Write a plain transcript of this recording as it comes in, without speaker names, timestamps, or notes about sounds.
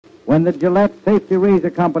when the Gillette Safety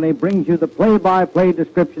Razor Company brings you the play-by-play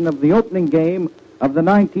description of the opening game of the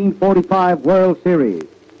 1945 World Series.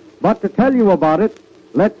 But to tell you about it,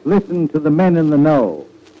 let's listen to the men in the know.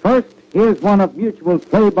 First, here's one of Mutual's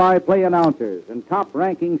play-by-play announcers and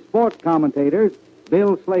top-ranking sports commentators,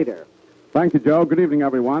 Bill Slater. Thank you, Joe. Good evening,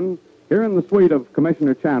 everyone. Here in the suite of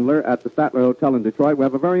Commissioner Chandler at the Statler Hotel in Detroit, we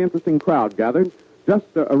have a very interesting crowd gathered. Just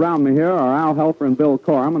around me here are Al Helfer and Bill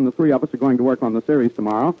Corum, and the three of us are going to work on the series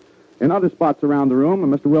tomorrow. In other spots around the room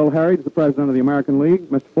are Mr. Will Harridge, the president of the American League,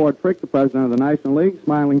 Mr. Ford Frick, the president of the National League,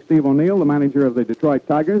 Smiling Steve O'Neill, the manager of the Detroit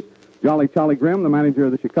Tigers, Jolly Charlie Grimm, the manager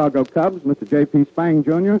of the Chicago Cubs, Mr. J.P. Spang,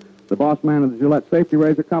 Jr., the boss man of the Gillette Safety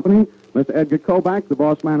Razor Company, Mr. Edgar Kobach, the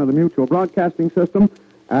boss man of the Mutual Broadcasting System,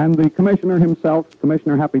 and the commissioner himself,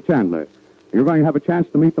 Commissioner Happy Chandler. You're going to have a chance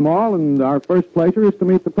to meet them all, and our first pleasure is to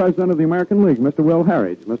meet the president of the American League, Mr. Will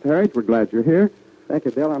Harridge. Mr. Harridge, we're glad you're here. Thank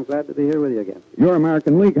you, Bill. I'm glad to be here with you again. Your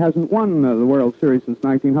American League hasn't won the World Series since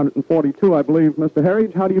 1942, I believe. Mr.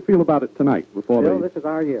 Harridge, how do you feel about it tonight? Bill, this is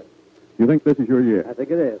our year. You think this is your year? I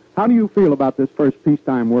think it is. How do you feel about this first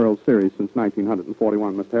peacetime World Series since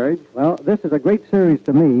 1941, Mr. Harridge? Well, this is a great series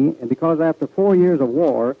to me, and because after 4 years of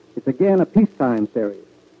war, it's again a peacetime series.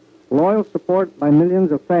 Loyal support by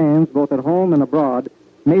millions of fans, both at home and abroad,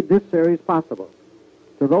 made this series possible.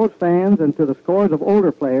 To those fans and to the scores of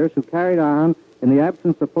older players who carried on in the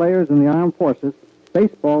absence of players in the armed forces,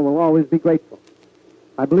 baseball will always be grateful.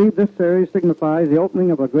 I believe this series signifies the opening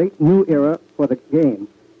of a great new era for the game,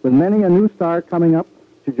 with many a new star coming up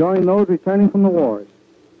to join those returning from the wars.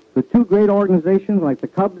 With two great organizations like the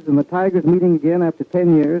Cubs and the Tigers meeting again after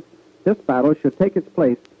 10 years, this battle should take its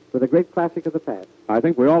place with a great classic of the past. I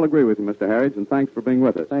think we all agree with you, Mr. Harridge, and thanks for being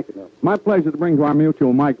with us. Thank you, Bill. It's my pleasure to bring to our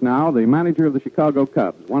mutual mic now the manager of the Chicago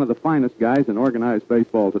Cubs, one of the finest guys in organized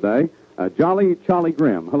baseball today, Jolly Charlie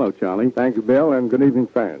Grimm. Hello, Charlie. Thank you, Bill, and good evening,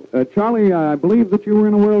 fans. Charlie, I believe that you were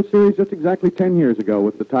in a World Series just exactly 10 years ago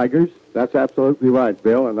with the Tigers. That's absolutely right,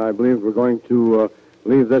 Bill, and I believe we're going to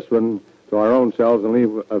leave this one to our own selves and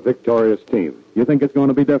leave a victorious team. You think it's going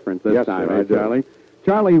to be different this Yes, time, sir, I do. Charlie?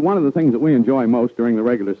 Charlie, one of the things that we enjoy most during the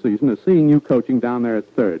regular season is seeing you coaching down there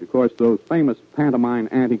at third. Of course, those famous pantomime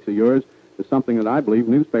antics of yours is something that I believe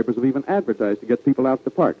newspapers have even advertised to get people out to the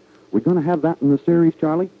park. We're going to have that in the series,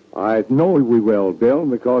 Charlie? I know we will, Bill,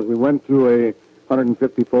 because we went through a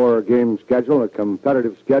 154-game schedule, a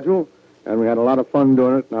competitive schedule, and we had a lot of fun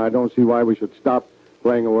doing it, and I don't see why we should stop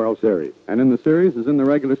playing a World Series. And in the series, as in the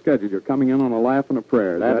regular schedule, you're coming in on a laugh and a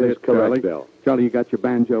prayer. That is it, correct, Charlie? Bill. Charlie, you got your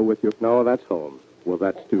banjo with you? No, that's home. Well,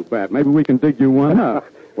 that's too bad. Maybe we can dig you one up.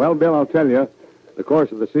 Well, Bill, I'll tell you, the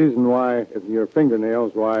course of the season, your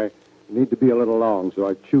fingernails, need to be a little long, so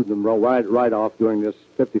I chewed them right off during this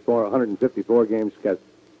 154-game schedule.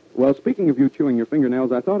 Well, speaking of you chewing your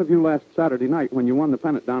fingernails, I thought of you last Saturday night when you won the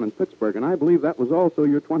pennant down in Pittsburgh, and I believe that was also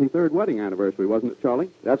your 23rd wedding anniversary, wasn't it,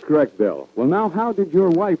 Charlie? That's correct, Bill. Well, now, how did your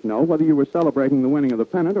wife know whether you were celebrating the winning of the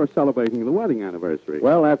pennant or celebrating the wedding anniversary?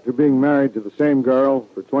 Well, after being married to the same girl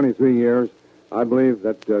for 23 years, I believe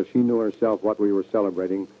that she knew herself what we were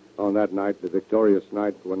celebrating on that night, the victorious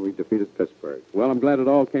night when we defeated Pittsburgh. Well, I'm glad it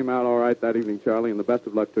all came out all right that evening, Charlie, and the best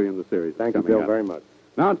of luck to you in the series. Thank you, Bill, very much.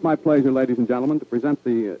 Now it's my pleasure, ladies and gentlemen, to present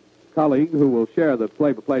the colleague who will share the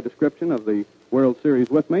play-by-play description of the World Series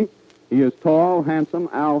with me. He is tall, handsome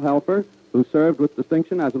Al Helfer, who served with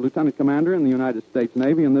distinction as a lieutenant commander in the United States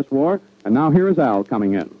Navy in this war. And now here is Al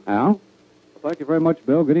coming in. Al? Well, thank you very much,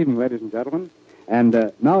 Bill. Good evening, ladies and gentlemen.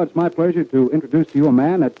 And now it's my pleasure to introduce to you a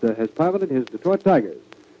man that has piloted his Detroit Tigers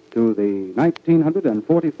to the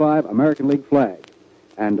 1945 American League flag.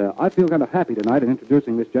 And I feel kind of happy tonight in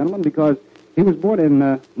introducing this gentleman because he was born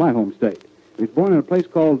in my home state. He was born in a place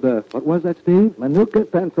called, what was that, Steve? Manuka,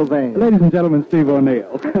 Pennsylvania. Ladies and gentlemen, Steve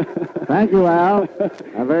O'Neill. Thank you, Al.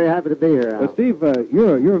 I'm very happy to be here, Al. Well, Steve,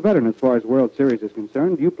 you're a veteran as far as World Series is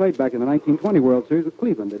concerned. You played back in the 1920 World Series with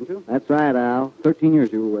Cleveland, didn't you? That's right, Al. 13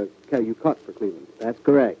 years you caught for Cleveland. That's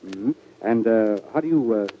correct. Mm-hmm. And how do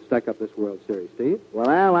you stack up this World Series, Steve? Well,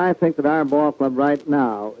 Al, I think that our ball club right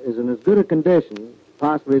now is in as good a condition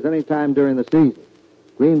possibly as any time during the season.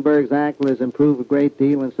 Greenberg's ankle has improved a great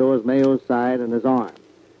deal, and so has Mayo's side and his arm.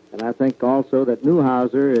 And I think also that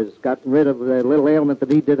Newhouser has gotten rid of the little ailment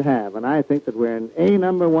that he did have. And I think that we're in A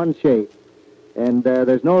number one shape. And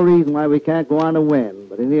there's no reason why we can't go on to win.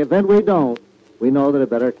 But in the event we don't, we know that a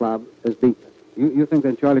better club has beaten us. You think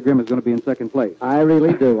that Charlie Grimm is going to be in second place? I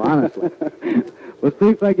really do, honestly. Well,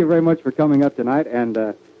 Steve, thank you very much for coming up tonight, and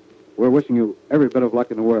we're wishing you every bit of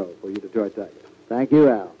luck in the world for you Detroit Tigers. Thank you,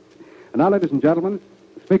 Al. And now, ladies and gentlemen,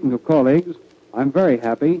 speaking of colleagues, I'm very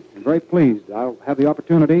happy and very pleased. I'll have the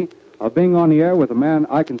opportunity of being on the air with a man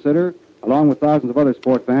I consider along with thousands of other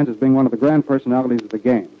sport fans, as being one of the grand personalities of the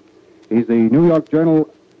game. He's the New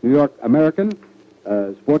York American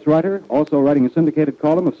sports writer, also writing a syndicated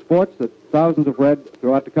column of sports that thousands have read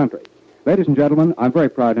throughout the country. Ladies and gentlemen, I'm very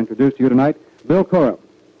proud to introduce to you tonight Bill Corum.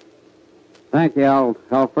 Thank you, Al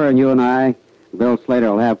Helfer, and you and I, Bill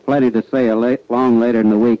Slater, will have plenty to say long later in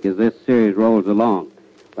the week as this series rolls along.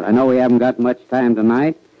 But I know we haven't got much time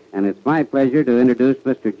tonight, and it's my pleasure to introduce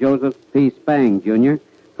Mr. Joseph P. Spang, Jr.,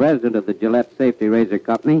 president of the Gillette Safety Razor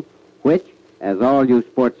Company, which, as all you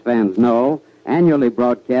sports fans know, annually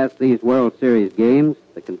broadcasts these World Series games,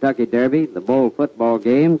 the Kentucky Derby, the Bowl football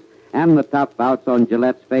games, and the top bouts on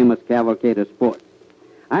Gillette's famous cavalcade of sports.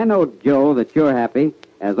 I know, Joe, that you're happy,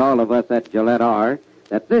 as all of us at Gillette are,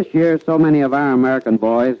 that this year so many of our American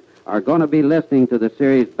boys are going to be listening to the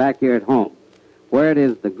series back here at home, where it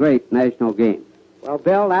is the great national game. Well,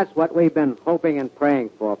 Bill, that's what we've been hoping and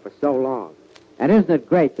praying for so long. And isn't it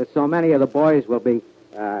great that so many of the boys will be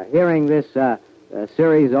hearing this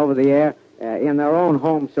series over the air in their own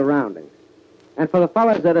home surroundings? And for the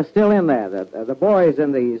fellas that are still in there, the boys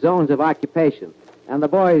in the zones of occupation, and the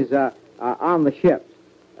boys on the ships,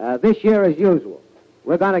 this year, as usual,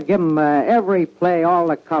 we're going to give them every play, all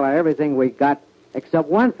the color, everything we got, except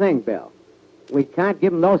one thing, Bill. We can't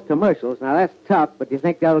give them those commercials. Now, that's tough, but do you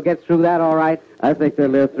think they'll get through that all right? I think they'll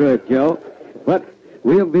live through it, Joe. But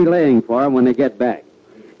we'll be laying for them when they get back.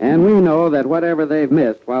 And we know that whatever they've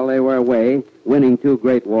missed while they were away, winning 2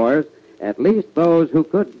 great wars, at least those who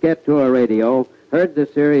could get to a radio heard the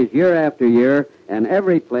series year after year and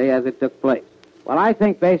every play as it took place. Well, I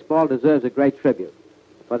think baseball deserves a great tribute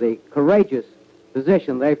for the courageous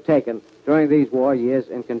position they've taken during these war years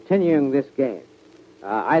in continuing this game.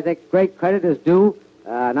 I think great credit is due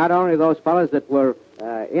not only those fellows that were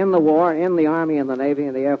in the war, in the Army and the Navy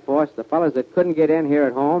and the Air Force, the fellows that couldn't get in here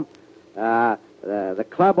at home, the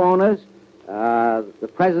club owners,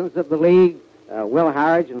 the presidents of the league, Will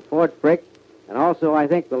Harridge and Ford Frick, and also I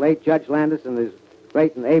think the late Judge Landis and his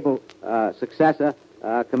great and able successor,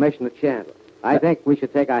 Commissioner Chandler. I think we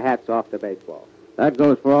should take our hats off to baseball. That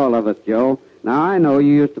goes for all of us, Joe. Now, I know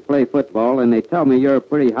you used to play football, and they tell me you're a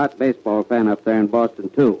pretty hot baseball fan up there in Boston,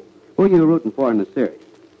 too. Who are you rooting for in the series?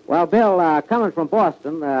 Well, Bill, coming from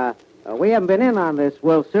Boston, we haven't been in on this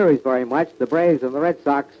World Series very much. The Braves and the Red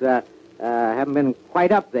Sox haven't been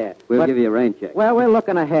quite up there. We'll give you a rain check. Well, we're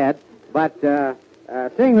looking ahead, but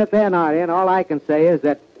seeing that they're not in, all I can say is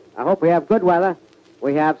that I hope we have good weather,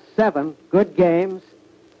 we have 7 good games,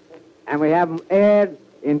 and we have them aired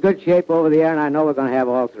in good shape over the air, and I know we're going to have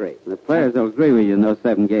all 3. The players will agree with you in those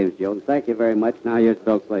 7 games, Joe. Thank you very much. Now here's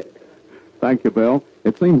Bill Slater. Thank you, Bill.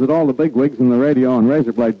 It seems that all the bigwigs in the radio and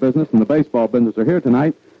razor blade business and the baseball business are here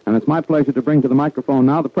tonight, and it's my pleasure to bring to the microphone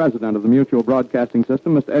now the president of the Mutual Broadcasting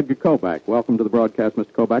System, Mr. Edgar Kobach. Welcome to the broadcast,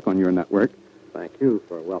 Mr. Kobach, on your network. Thank you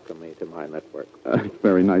for welcoming me to my network. It's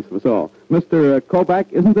very nice of us all. Mr.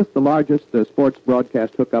 Kobach, isn't this the largest sports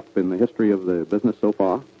broadcast hookup in the history of the business so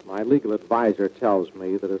far? My legal advisor tells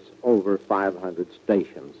me that it's over 500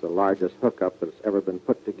 stations, the largest hookup that's ever been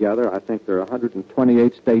put together. I think there are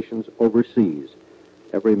 128 stations overseas.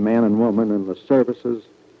 Every man and woman in the services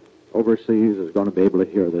overseas is going to be able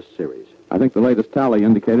to hear this series. I think the latest tally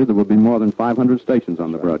indicated there will be more than 500 stations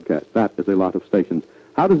on the broadcast. That is a lot of stations.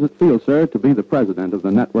 How does it feel, sir, to be the president of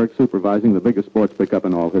the network supervising the biggest sports pickup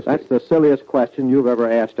in all history? That's the silliest question you've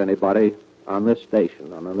ever asked anybody on this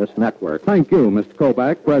station, on this network. Thank you, Mr.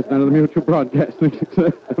 Kobach, president of the Mutual Broadcasting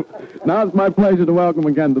System. Now it's my pleasure to welcome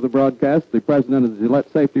again to the broadcast the president of the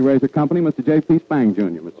Gillette Safety Razor Company, Mr. J.P. Spang, Jr.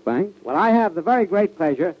 Mr. Spang? Well, I have the very great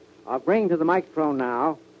pleasure of bringing to the microphone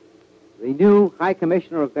now the new High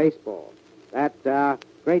Commissioner of Baseball, that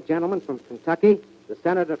great gentleman from Kentucky, the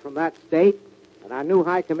senator from that state, and our new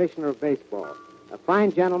High Commissioner of Baseball. A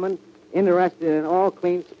fine gentleman, interested in all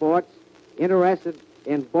clean sports, interested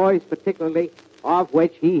in boys particularly, of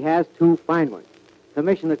which he has 2 fine ones.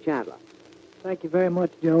 Commissioner Chandler. Thank you very much,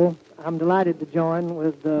 Joe. I'm delighted to join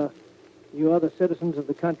with you other citizens of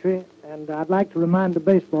the country, and I'd like to remind the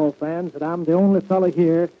baseball fans that I'm the only fellow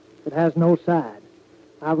here that has no side.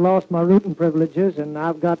 I've lost my rooting privileges, and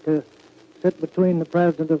I've got to sit between the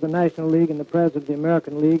president of the National League and the president of the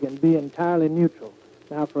American League and be entirely neutral.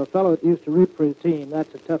 Now, for a fellow that used to root for his team,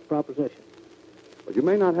 that's a tough proposition. Well, you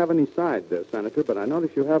may not have any side, Senator, but I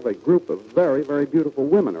notice you have a group of very, very beautiful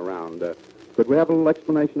women around. Could we have a little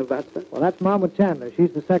explanation of that, sir? Well, that's Mama Chandler.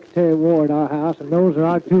 She's the Secretary of War at our house, and those are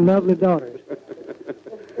our 2 lovely daughters.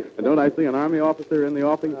 And don't I see an Army officer in the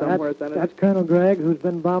offing somewhere, Senator? That's Colonel Gregg, who's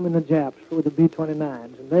been bombing the Japs with the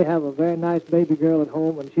B-29s. And they have a very nice baby girl at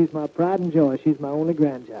home, and she's my pride and joy. She's my only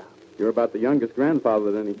grandchild. You're about the youngest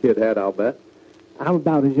grandfather that any kid had, I'll bet. I'm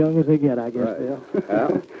about as young as they get, I guess, Right. Bill.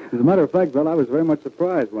 Well, as a matter of fact, Bill, I was very much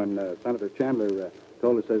surprised when Senator Chandler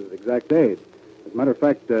told us his exact age. As a matter of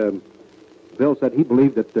fact, Bill said he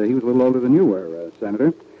believed that he was a little older than you were,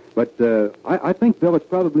 Senator. But I think, Bill, it's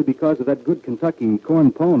probably because of that good Kentucky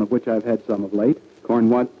corn pone, of which I've had some of late. Corn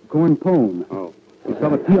what? Corn pone. Oh. You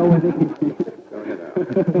spell it P-O-N-E? Go ahead,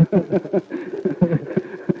 Al.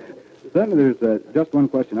 Senator, there's just one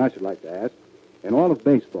question I should like to ask. In all of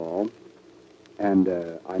baseball, and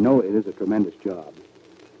I know it is a tremendous job,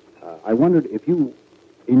 I wondered if you,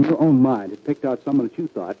 in your own mind, had picked out someone that you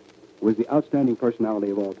thought was the outstanding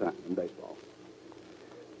personality of all time in baseball.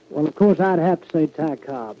 Well, of course, I'd have to say Ty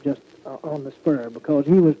Cobb, just on the spur, because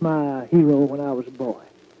he was my hero when I was a boy.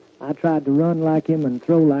 I tried to run like him and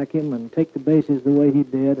throw like him and take the bases the way he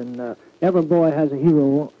did, and every boy has a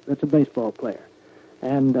hero that's a baseball player.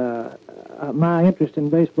 And my interest in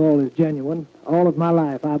baseball is genuine. All of my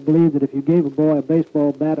life, I believe that if you gave a boy a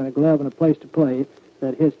baseball bat and a glove and a place to play,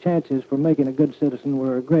 that his chances for making a good citizen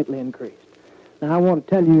were greatly increased. Now, I want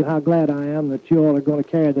to tell you how glad I am that you all are going to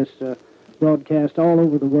carry this broadcast all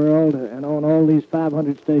over the world and on all these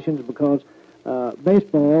 500 stations, because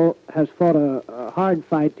baseball has fought a hard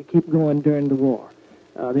fight to keep going during the war.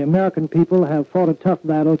 The American people have fought a tough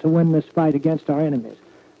battle to win this fight against our enemies.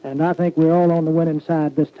 And I think we're all on the winning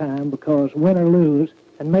side this time, because win or lose,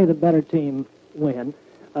 and may the better team win,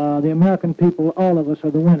 the American people, all of us, are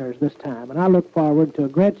the winners this time. And I look forward to a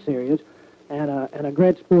great series and a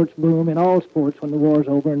great sports boom in all sports when the war's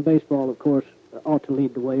over. And baseball, of course, ought to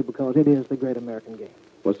lead the way, because it is the great American game.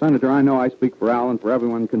 Well, Senator, I know I speak for Al and for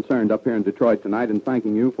everyone concerned up here in Detroit tonight in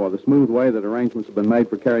thanking you for the smooth way that arrangements have been made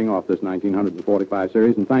for carrying off this 1945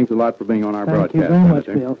 series, and thanks a lot for being on our Thank broadcast, you very much,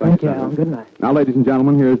 Senator. Bill. Thanks, Thank you, Senator. Al. Good night. Now, ladies and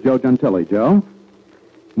gentlemen, here's Joe Gentili. Joe?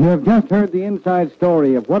 You have just heard the inside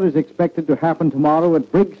story of what is expected to happen tomorrow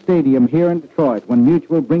at Briggs Stadium here in Detroit, when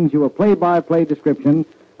Mutual brings you a play-by-play description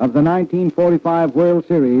of the 1945 World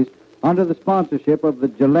Series under the sponsorship of the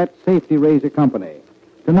Gillette Safety Razor Company.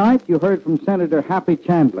 Tonight, you heard from Senator Happy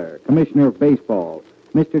Chandler, Commissioner of Baseball,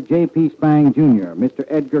 Mr. J.P. Spang, Jr., Mr.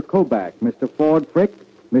 Edgar Kobach, Mr. Ford Frick,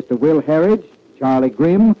 Mr. Will Harridge, Charlie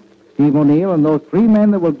Grimm, Steve O'Neill, and those three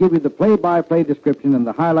men that will give you the play-by-play description and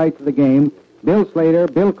the highlights of the game, Bill Slater,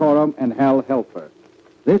 Bill Corum, and Hal Helfer.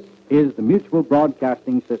 This is the Mutual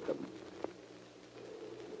Broadcasting System.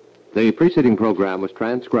 The preceding program was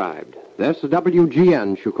transcribed. This is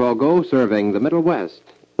WGN Chicago, serving the Middle West.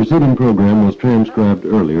 The preceding program was transcribed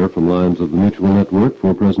earlier from lines of the Mutual Network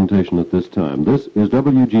for presentation at this time. This is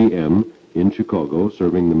WGN in Chicago,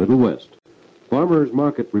 serving the Middle West. Farmers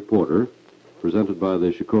Market Reporter, presented by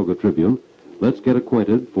the Chicago Tribune. Let's Get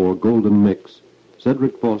Acquainted for Golden Mix.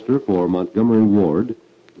 Cedric Foster for Montgomery Ward.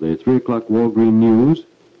 The 3 o'clock Walgreen News.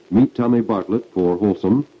 Meet Tommy Bartlett for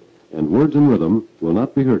Wholesome. And Words and Rhythm will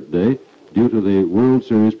not be heard today due to the World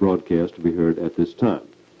Series broadcast to be heard at this time.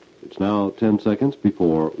 It's now 10 seconds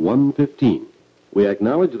before 1:15. We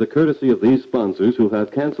acknowledge the courtesy of these sponsors who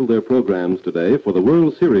have canceled their programs today for the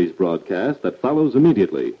World Series broadcast that follows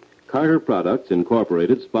immediately. Carter Products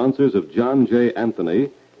Incorporated, sponsors of John J.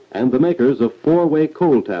 Anthony, and the makers of 4-Way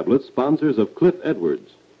Cold Tablets, sponsors of Cliff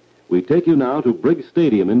Edwards. We take you now to Briggs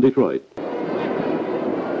Stadium in Detroit.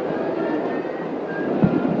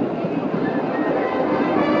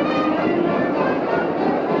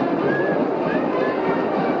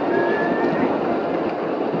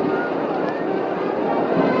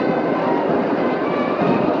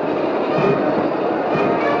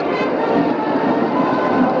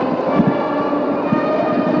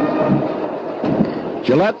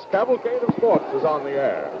 Gillette's Cavalcade of Sports is on the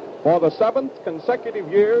air. For the 7th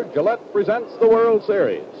consecutive year, Gillette presents the World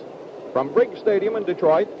Series. From Briggs Stadium in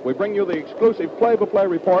Detroit, we bring you the exclusive play-by-play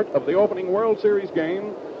report of the opening World Series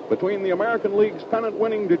game between the American League's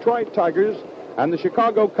pennant-winning Detroit Tigers and the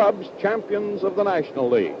Chicago Cubs, champions of the National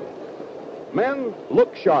League. Men,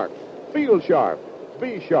 look sharp, feel sharp,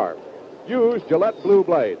 be sharp. Use Gillette Blue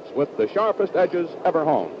Blades with the sharpest edges ever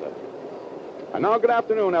honed. And now, good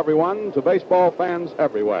afternoon, everyone, to baseball fans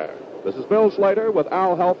everywhere. This is Bill Slater with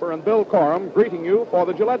Al Helfer and Bill Corum greeting you for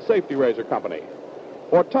the Gillette Safety Razor Company.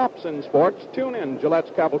 For tops in sports, tune in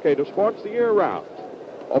Gillette's Cavalcade of Sports the year round.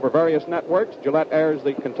 Over various networks, Gillette airs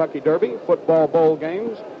the Kentucky Derby, football bowl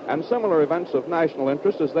games, and similar events of national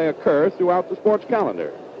interest as they occur throughout the sports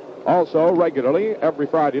calendar. Also, regularly, every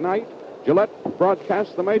Friday night, Gillette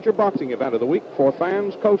broadcasts the major boxing event of the week for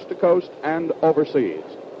fans coast to coast and overseas.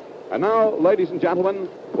 And now, ladies and gentlemen,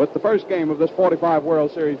 with the first game of this 45 World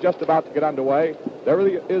Series just about to get underway, there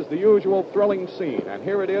really is the usual thrilling scene. And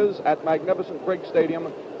here it is at magnificent Briggs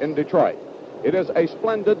Stadium in Detroit. It is a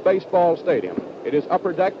splendid baseball stadium. It is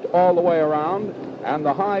upper decked all the way around, and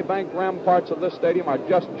the high bank ramparts of this stadium are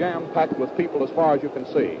just jam-packed with people as far as you can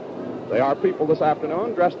see. They are people this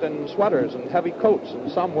afternoon dressed in sweaters and heavy coats,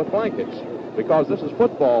 and some with blankets, because this is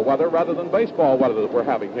football weather rather than baseball weather that we're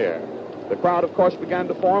having here. The crowd, of course, began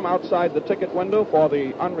to form outside the ticket window for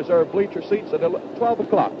the unreserved bleacher seats at 12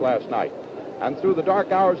 o'clock last night. And through the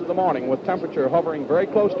dark hours of the morning, with temperature hovering very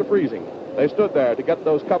close to freezing, they stood there to get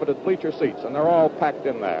those coveted bleacher seats, and they're all packed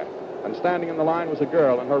in there. And standing in the line was a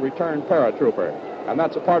girl and her returned paratrooper, and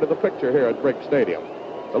that's a part of the picture here at Briggs Stadium.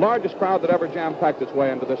 The largest crowd that ever jam-packed its way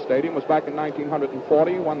into this stadium was back in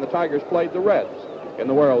 1940 when the Tigers played the Reds in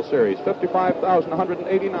the World Series.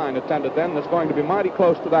 55,189 attended then. That's going to be mighty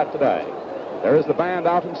close to that today. There is the band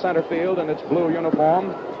out in center field in its blue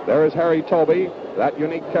uniform. There is Harry Toby, that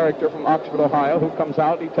unique character from Oxford, Ohio, who comes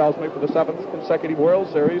out, he tells me, for the 7th consecutive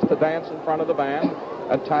World Series to dance in front of the band,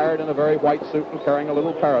 attired in a very white suit and carrying a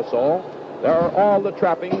little parasol. There are all the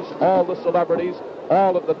trappings, all the celebrities,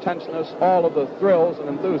 all of the tenseness, all of the thrills and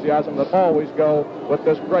enthusiasm that always go with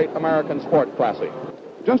this great American sport classic.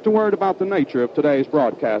 Just a word about the nature of today's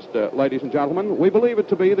broadcast, ladies and gentlemen. We believe it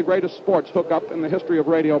to be the greatest sports hookup in the history of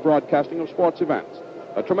radio broadcasting of sports events.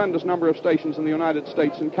 A tremendous number of stations in the United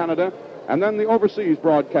States and Canada, and then the overseas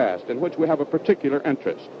broadcast, in which we have a particular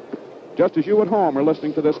interest. Just as you at home are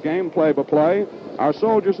listening to this game play-by-play, our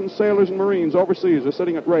soldiers and sailors and Marines overseas are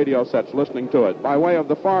sitting at radio sets listening to it by way of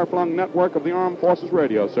the far-flung network of the Armed Forces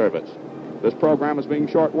Radio Service. This program is being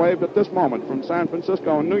shortwaved at this moment from San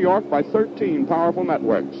Francisco and New York by 13 powerful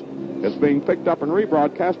networks. It's being picked up and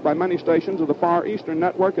rebroadcast by many stations of the Far Eastern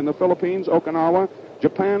Network in the Philippines, Okinawa,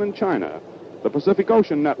 Japan, and China. The Pacific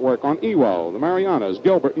Ocean Network on Ewell, the Marianas,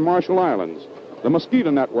 Gilbert, and Marshall Islands. The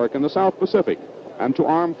Mosquito Network in the South Pacific, and to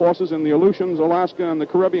armed forces in the Aleutians, Alaska, and the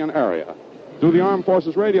Caribbean area. Through the Armed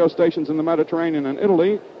Forces radio stations in the Mediterranean and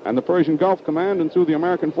Italy, and the Persian Gulf Command, and through the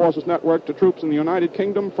American Forces Network to troops in the United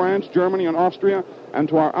Kingdom, France, Germany, and Austria, and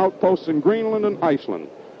to our outposts in Greenland and Iceland.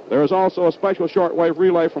 There is also a special shortwave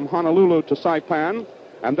relay from Honolulu to Saipan,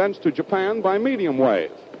 and thence to Japan by medium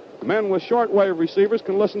wave. Men with shortwave receivers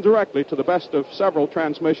can listen directly to the best of several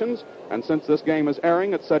transmissions, and since this game is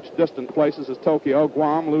airing at such distant places as Tokyo,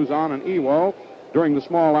 Guam, Luzon, and Ewell during the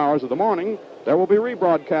small hours of the morning, there will be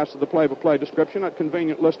rebroadcasts of the play-by-play description at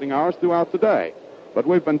convenient listening hours throughout the day. But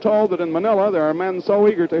we've been told that in Manila there are men so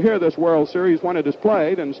eager to hear this World Series when it is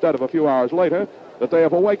played, instead of a few hours later, that they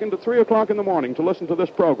have awakened at 3 o'clock in the morning to listen to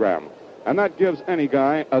this program. And that gives any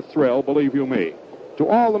guy a thrill, believe you me. To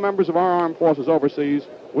all the members of our armed forces overseas,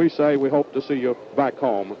 we say we hope to see you back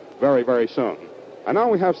home very, very soon. And now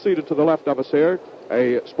we have seated to the left of us here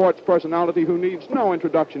a sports personality who needs no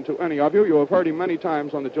introduction to any of you. You have heard him many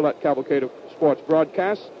times on the Gillette Cavalcade of Sports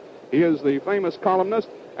broadcasts. He is the famous columnist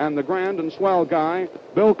and the grand and swell guy,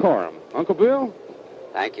 Bill Corum. Uncle Bill?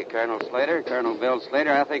 Thank you, Colonel Slater. Colonel Bill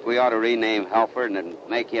Slater, I think we ought to rename Halford and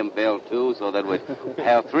make him Bill, too, so that we'd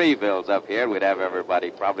have 3 Bills up here. We'd have everybody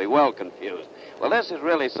probably well confused. Well, this is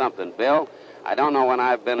really something, Bill. I don't know when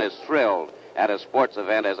I've been as thrilled at a sports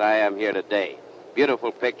event as I am here today.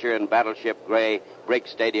 Beautiful picture in Battleship Gray.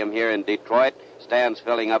 Briggs Stadium here in Detroit. Stands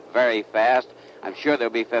filling up very fast. I'm sure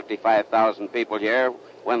there'll be 55,000 people here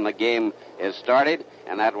when the game is started,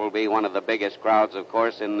 and that will be one of the biggest crowds, of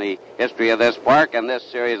course, in the history of this park. And this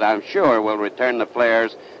series, I'm sure, will return the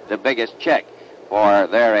players the biggest check for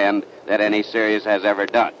their end that any series has ever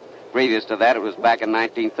done. Previous to that, it was back in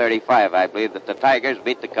 1935, I believe, that the Tigers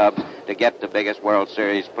beat the Cubs to get the biggest World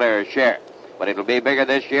Series players' share. But it'll be bigger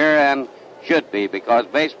this year, and should be, because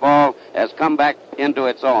baseball has come back into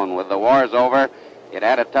its own. With the war's over, it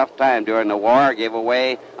had a tough time during the war, gave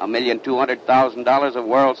away $1,200,000 of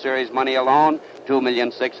World Series money alone,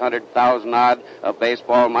 $2,600,000 odd of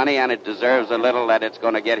baseball money, and it deserves a little that it's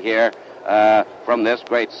going to get here from this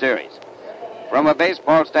great series. From a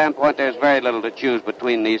baseball standpoint, there's very little to choose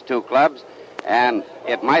between these two clubs, and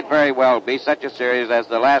it might very well be such a series as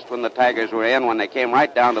the last one the Tigers were in when they came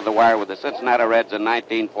right down to the wire with the Cincinnati Reds in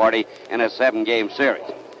 1940 in a 7-game series.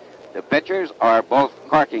 The pitchers are both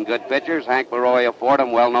corking good pitchers. Hank Leroy of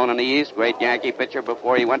Fordham, well known in the East, great Yankee pitcher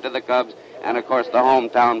before he went to the Cubs, and of course the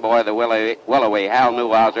hometown boy, the Willoway, Hal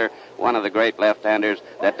Neuhauser, one of the great left-handers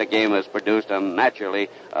that the game has produced, and naturally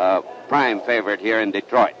a prime favorite here in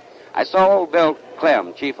Detroit. I saw old Bill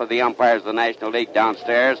Clem, chief of the umpires of the National League,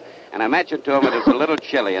 downstairs, and I mentioned to him it was a little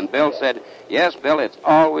chilly, and Bill said, yes, Bill, it's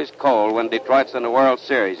always cold when Detroit's in the World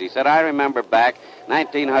Series. He said, I remember back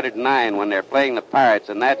 1909 when they're playing the Pirates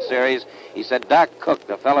in that series. He said, Doc Cook,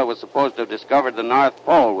 the fellow was supposed to have discovered the North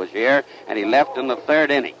Pole, was here, and he left in the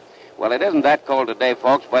 3rd inning. Well, it isn't that cold today,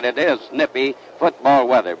 folks, but it is nippy football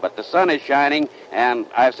weather. But the sun is shining, and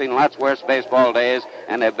I've seen lots worse baseball days,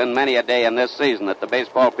 and there have been many a day in this season that the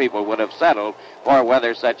baseball people would have settled for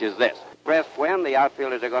weather such as this. Brisk wind, the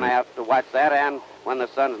outfielders are going to have to watch that, and when the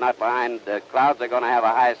sun's not behind the clouds, they're going to have a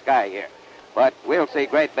high sky here. But we'll see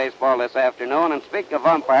great baseball this afternoon, and speaking of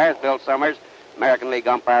umpires, Bill Summers, American League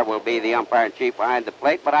umpire, will be the umpire-in-chief behind the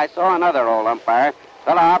plate, but I saw another old umpire,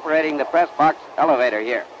 fellow operating the press box elevator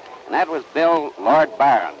here, and that was Bill Lord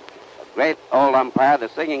Byron, a great old umpire, the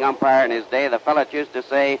singing umpire in his day. The fellow used to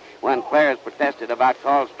say, when players protested about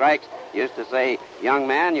called strikes, used to say, young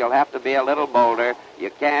man, you'll have to be a little bolder. You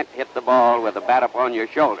can't hit the ball with a bat upon your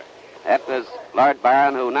shoulder. That was Lord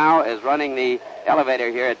Byron, who now is running the elevator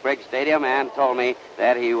here at Briggs Stadium, and told me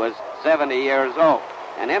that he was 70 years old.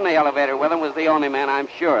 And in the elevator with him was the only man, I'm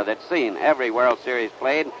sure, that's seen every World Series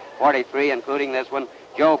played, 43, including this one,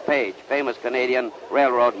 Joe Page, famous Canadian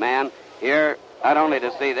railroad man, here not only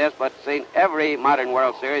to see this, but seen every modern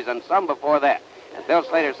World Series and some before that. And Bill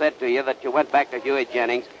Slater said to you that you went back to Huey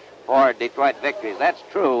Jennings for Detroit victories. That's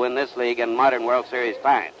true in this league in modern World Series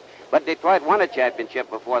times. But Detroit won a championship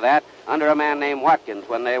before that under a man named Watkins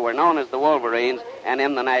when they were known as the Wolverines and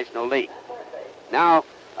in the National League. Now,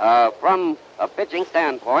 from a pitching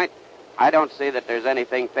standpoint, I don't see that there's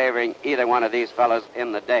anything favoring either one of these fellas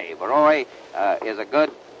in the day. Baroy is a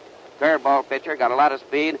good curveball pitcher, got a lot of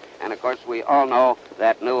speed, and of course we all know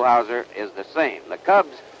that Newhouser is the same. The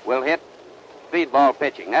Cubs will hit speedball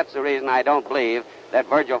pitching. That's the reason I don't believe that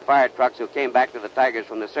Virgil Fire Trucks, who came back to the Tigers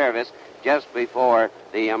from the service just before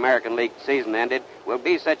the American League season ended, will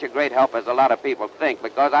be such a great help as a lot of people think,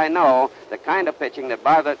 because I know the kind of pitching that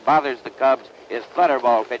bothers the Cubs is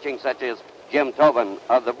clutterball pitching, such as Jim Tobin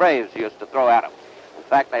of the Braves used to throw at them. In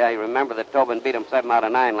fact, I remember that Tobin beat him 7 out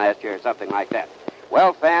of 9 last year or something like that.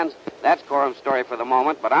 Well, fans, that's Gorham's story for the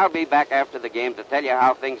moment, but I'll be back after the game to tell you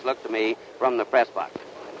how things look to me from the press box.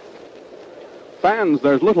 Fans,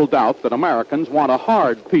 there's little doubt that Americans want a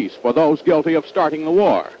hard peace for those guilty of starting the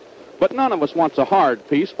war. But none of us wants a hard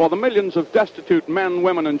peace for the millions of destitute men,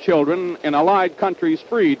 women, and children in allied countries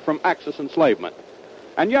freed from Axis enslavement.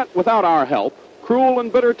 And yet, without our help, cruel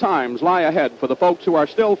and bitter times lie ahead for the folks who are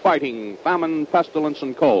still fighting famine, pestilence,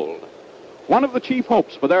 and cold. One of the chief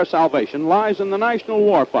hopes for their salvation lies in the National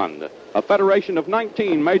War Fund, a federation of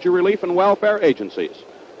 19 major relief and welfare agencies.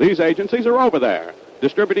 These agencies are over there,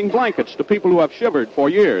 distributing blankets to people who have shivered for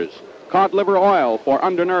years, cod liver oil for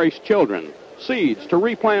undernourished children, seeds to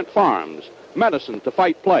replant farms, medicine to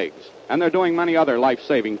fight plagues, and they're doing many other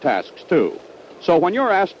life-saving tasks, too. So when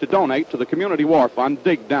you're asked to donate to the Community War Fund,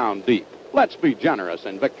 dig down deep. Let's be generous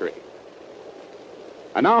in victory.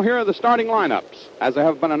 And now here are the starting lineups, as they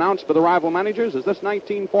have been announced by the rival managers as this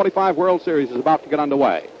 1945 World Series is about to get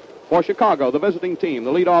underway. For Chicago, the visiting team,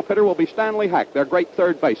 the leadoff hitter will be Stanley Hack, their great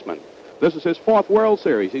third baseman. This is his 4th World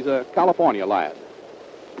Series. He's a California lad.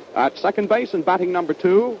 At second base and batting number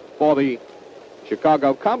 2 for the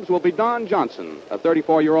Chicago Cubs will be Don Johnson, a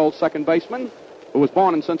 34-year-old second baseman who was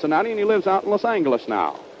born in Cincinnati and he lives out in Los Angeles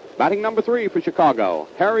now. Batting number 3 for Chicago,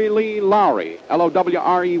 Harry Lee Lowry,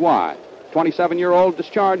 Lowrey, 27-year-old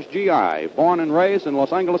discharged GI, born and raised in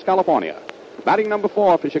Los Angeles, California. Batting number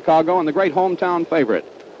 4 for Chicago and the great hometown favorite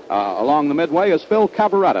along the midway is Phil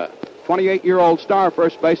Cavarretta, 28-year-old star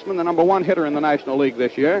first baseman, the number 1 hitter in the National League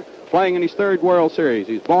this year, playing in his 3rd World Series.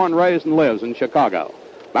 He's born, raised, and lives in Chicago.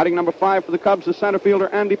 Batting number 5 for the Cubs is center fielder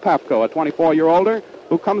Andy Pafko, a 24-year-older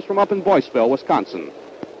who comes from up in Boyceville, Wisconsin.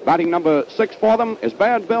 Batting number 6 for them is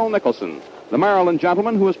Bad Bill Nicholson, the Maryland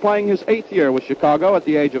gentleman who is playing his 8th year with Chicago at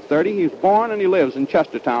the age of 30. He's born and he lives in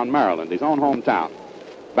Chestertown, Maryland, his own hometown.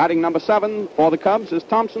 Batting number 7 for the Cubs is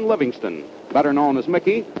Thompson Livingston, better known as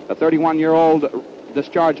Mickey, a 31-year-old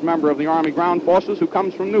discharged member of the Army Ground Forces who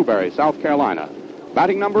comes from Newberry, South Carolina.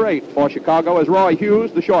 Batting number 8 for Chicago is Roy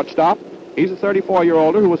Hughes, the shortstop. He's a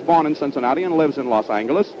 34-year-older who was born in Cincinnati and lives in Los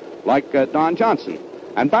Angeles, like Don Johnson.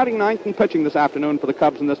 And batting 9th and pitching this afternoon for the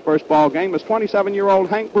Cubs in this first ball game is 27-year-old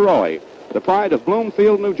Hank Baroy, the pride of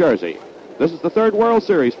Bloomfield, New Jersey. This is the 3rd World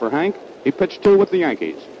Series for Hank. He pitched 2 with the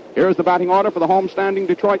Yankees. Here's the batting order for the homestanding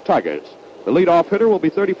Detroit Tigers. The leadoff hitter will be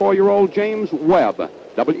 34-year-old James Webb,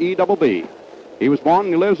 W-E-B-B. He was born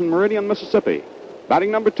and he lives in Meridian, Mississippi.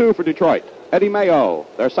 Batting number 2 for Detroit, Eddie Mayo,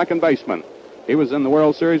 their second baseman. He was in the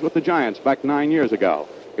World Series with the Giants back 9 years ago.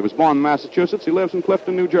 He was born in Massachusetts. He lives in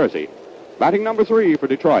Clifton, New Jersey. Batting number 3 for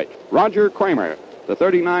Detroit, Roger Kramer, the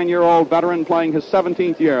 39-year-old veteran playing his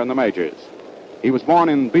 17th year in the majors. He was born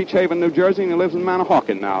in Beach Haven, New Jersey, and he lives in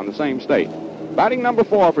Manahawkin now in the same state. Batting number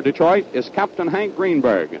 4 for Detroit is Captain Hank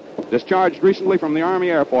Greenberg, discharged recently from the Army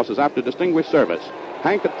Air Forces after distinguished service.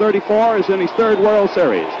 Hank at 34 is in his 3rd World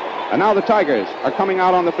Series. And now the Tigers are coming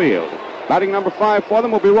out on the field. Batting number 5 for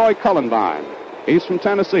them will be Roy Cullenbine. He's from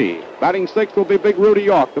Tennessee. Batting 6th will be Big Rudy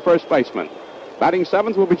York, the first baseman. Batting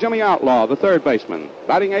 7th will be Jimmy Outlaw, the third baseman.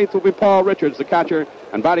 Batting 8th will be Paul Richards, the catcher.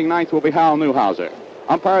 And batting 9th will be Hal Newhouser.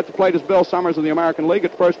 Umpire at the plate is Bill Summers of the American League.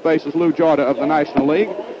 At first base is Lou Jorda of the National League.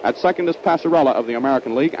 At second is Passarella of the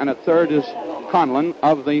American League. And at third is Conlon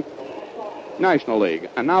of the National League.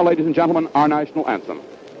 And now, ladies and gentlemen, our national anthem.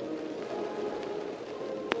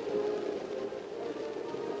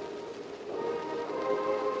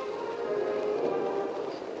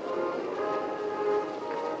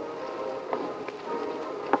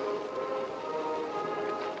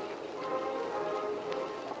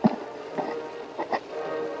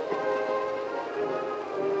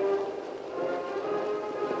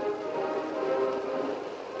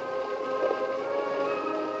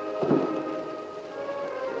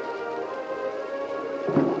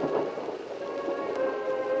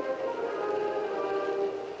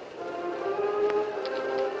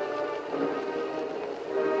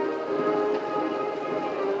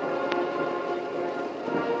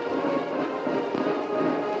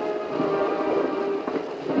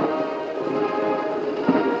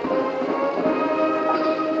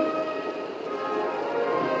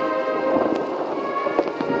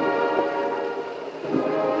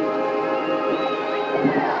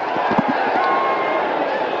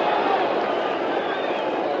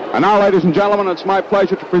 And now, ladies and gentlemen, it's my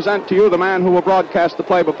pleasure to present to you the man who will broadcast the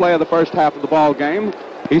play-by-play of the first half of the ball game.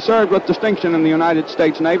 He served with distinction in the United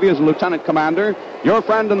States Navy as a lieutenant commander. Your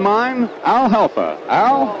friend and mine, Al Helfer.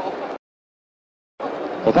 Al?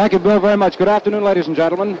 Well, thank you, Bill, very much. Good afternoon, ladies and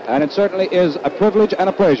gentlemen. And it certainly is a privilege and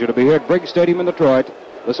a pleasure to be here at Briggs Stadium in Detroit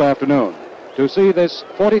this afternoon to see this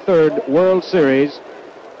 43rd World Series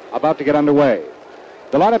about to get underway.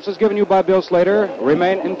 The lineups as given you by Bill Slater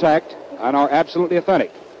remain intact and are absolutely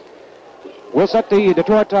authentic. We'll set the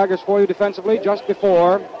Detroit Tigers for you defensively just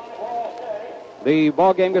before the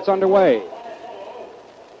ball game gets underway.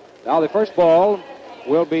 Now the first ball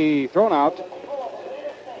will be thrown out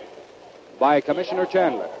by Commissioner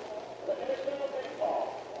Chandler.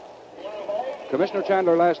 Commissioner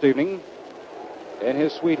Chandler last evening in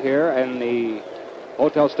his suite here in the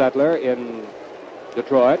Hotel Statler in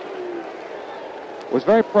Detroit was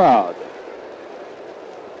very proud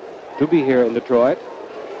to be here in Detroit.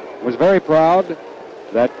 Was very proud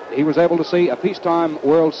that he was able to see a peacetime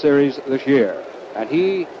World Series this year. And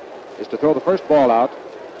he is to throw the first ball out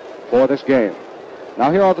for this game.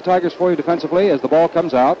 Now here are the Tigers for you defensively as the ball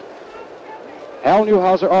comes out. Hal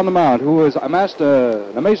Newhouser on the mound, who has amassed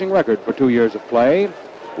an amazing record for 2 years of play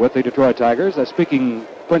with the Detroit Tigers. That's speaking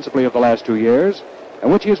principally of the last 2 years,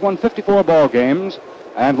 in which he has won 54 ball games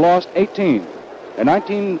and lost 18. In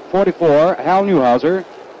 1944, Hal Newhouser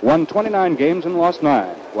won 29 games and lost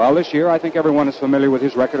 9. Well, this year, I think everyone is familiar with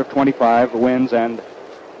his record of 25 wins and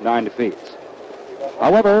 9 defeats.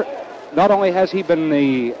 However, not only has he been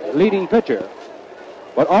the leading pitcher,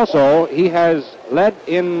 but also he has led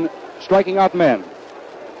in striking out men.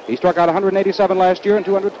 He struck out 187 last year and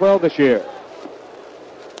 212 this year.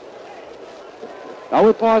 Now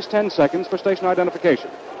we'll pause 10 seconds for station identification.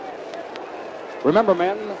 Remember,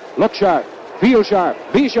 men, look sharp. Feel sharp.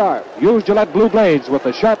 Be sharp. Use Gillette Blue Blades with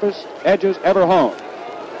the sharpest edges ever honed.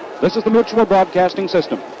 This is the Mutual Broadcasting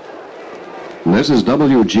System. This is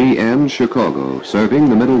WGN Chicago, serving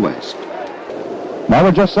the Middle West. Now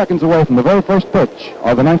we're just seconds away from the very first pitch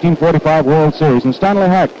of the 1945 World Series, and Stanley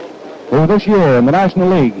Hack, who this year in the National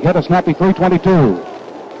League hit a snappy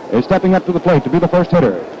 .322, is stepping up to the plate to be the first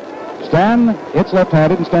hitter. Stan hits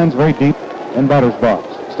left-handed and stands very deep in batter's box.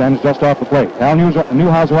 Stands just off the plate. Hal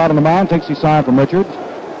Newhouser out on the mound, takes his sign from Richards.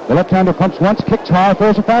 The left-hander pumps once, kicks high,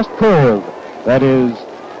 throws a fast curve. That is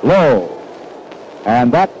low.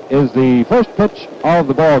 And that is the first pitch of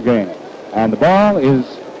the ball game. And the ball is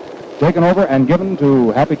taken over and given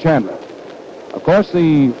to Happy Chandler. Of course,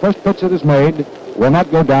 the first pitch that is made will not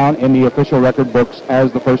go down in the official record books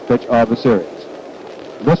as the first pitch of the series.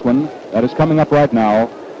 This one that is coming up right now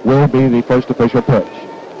will be the first official pitch.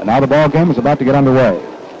 And now the ball game is about to get underway.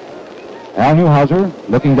 Al Newhouser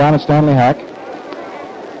looking down at Stanley Hack.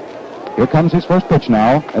 Here comes his first pitch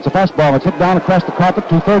now. It's a fastball. It's hit down across the carpet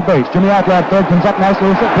to third base. Jimmy Outlaw at third comes up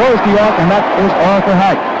nicely. Throws to York, and that is all for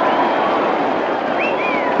Hack.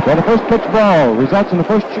 So the first pitch ball results in the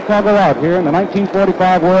first Chicago out here in the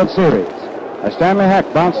 1945 World Series. As Stanley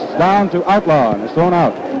Hack bounces down to Outlaw and is thrown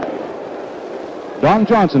out. Don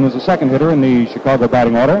Johnson is the second hitter in the Chicago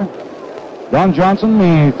batting order. Don Johnson,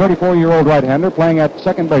 the 34-year-old right-hander, playing at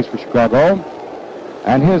second base for Chicago.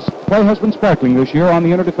 And his play has been sparkling this year on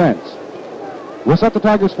the inner defense. We'll set the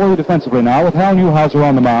Tigers for you defensively now with Hal Newhouser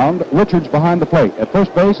on the mound. Richards behind the plate. At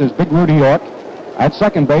first base is Big Rudy York. At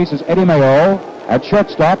second base is Eddie Mayo. At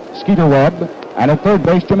shortstop, Skeeter Webb. And at third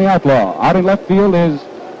base, Jimmy Outlaw. Out in left field is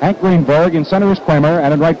Hank Greenberg. In center is Kramer.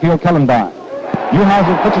 And in right field, Kellenbine.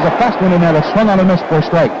 Newhouser pitches a fast one in there that swung on a miss for a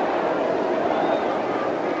strike.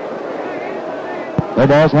 No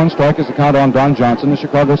balls, 1 strike is the count on Don Johnson, the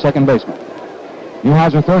Chicago second baseman.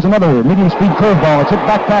 Newhouser throws another medium-speed curveball. It's hit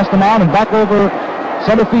back past the mound and back over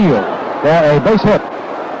center field for a base hit.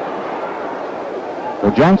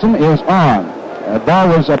 So Johnson is on. That ball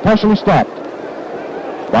was partially stopped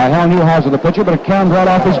by Hal Newhouser, the pitcher, but it caromed right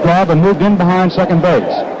off his glove and moved in behind second base.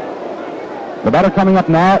 The batter coming up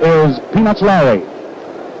now is Peanuts Lowry.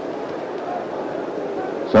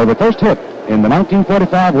 So the first hit in the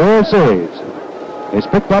 1945 World Series is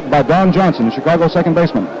picked up by Don Johnson, the Chicago second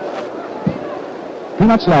baseman.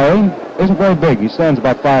 Peanuts Lowry isn't very big. He stands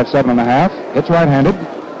about 5'7.5", hits right-handed,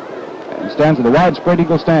 and stands with a wide spread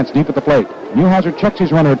eagle stance deep at the plate. Newhouser checks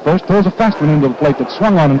his runner at first, throws a fast one into the plate that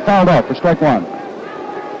swung on and fouled out for strike 1.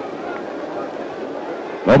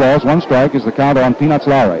 No balls, 1 strike is the count on Peanuts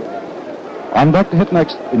Lowry. On deck to hit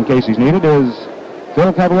next, in case he's needed, is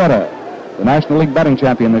Phil Cavaretta, the National League batting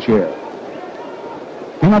champion this year.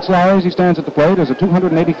 Peanuts Lowry, as he stands at the plate, is a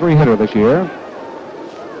 283 hitter this year.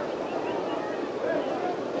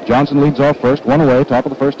 Johnson leads off first, 1 away, top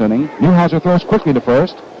of the first inning. Newhouser throws quickly to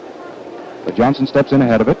first, but Johnson steps in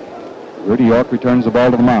ahead of it. Rudy York returns the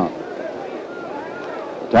ball to the mound.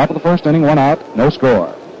 Top of the first inning, 1 out, no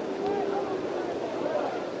score.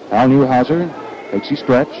 Hal Newhouser takes his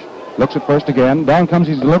stretch, looks at first again. Down comes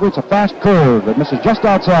his delivery. It's a fast curve that misses just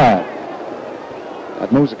outside.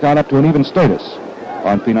 That moves the count up to an even status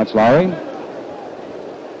on Peanuts Lowry.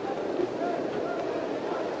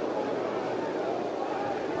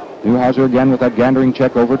 Newhouser again with that gandering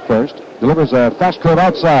check over at first. Delivers a fast curve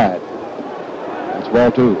outside. That's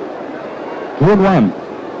ball 2. 2-1.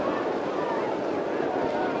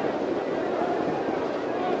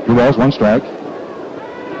 2 balls, 1 strike.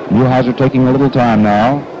 Newhouser taking a little time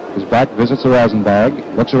now. His back visits the rosin bag.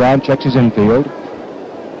 Looks around, checks his infield.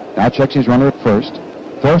 Now checks his runner at first.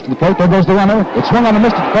 Throws to the plate. There goes the runner. It swung on a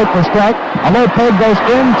miss at the plate for a strike. A low peg goes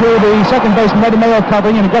into the second baseman, Eddie Mayo,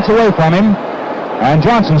 covering, and it gets away from him. And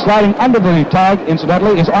Johnson, sliding under the tag,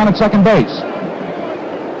 incidentally, is on at second base.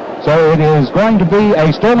 So it is going to be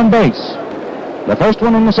a stolen base. The first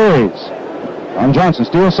one in the series. And Johnson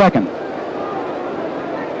steals second.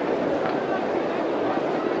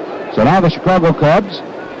 So now the Chicago Cubs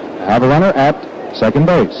have a runner at second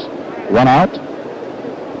base. 1 out.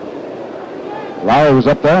 Lowry was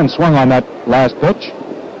up there and swung on that last pitch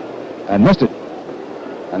and missed it.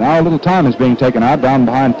 And now a little time is being taken out down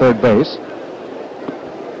behind third base.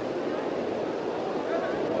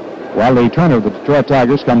 While the trainer of the Detroit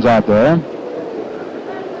Tigers comes out there.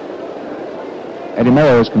 Eddie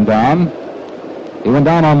Mayo has come down. He went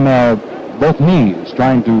down on both knees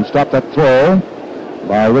trying to stop that throw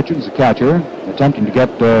by Richards, the catcher, attempting to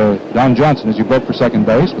get Don Johnson as he broke for second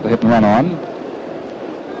base with a hit and run on.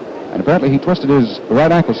 And apparently he twisted his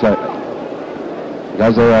right ankle slightly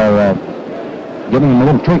because they are giving him a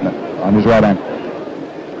little treatment on his right ankle.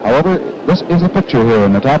 However, this is the picture here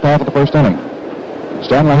in the top half of the first inning.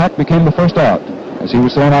 Stanley Hack became the first out as he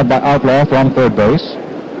was thrown out by Outlaw from third base.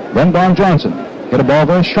 Then Don Johnson hit a ball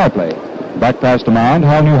very sharply back past the mound.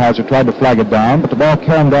 Hal Newhouser tried to flag it down, but the ball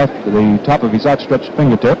caromed off the top of his outstretched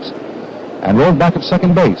fingertips and rolled back at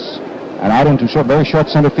second base and out into very short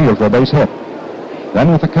center field for a base hit.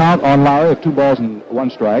 Then with the count on Lowry of 2 balls and 1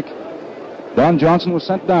 strike, Don Johnson was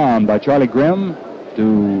sent down by Charlie Grimm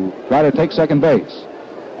to try to take second base.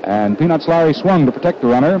 And Peanuts Lowry swung to protect the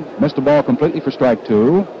runner, missed the ball completely for strike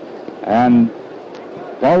 2, and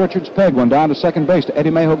Paul Richards' peg went down to second base to Eddie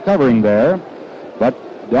Mayo covering there, but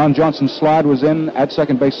Don Johnson's slide was in at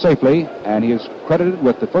second base safely, and he is credited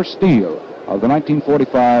with the first steal of the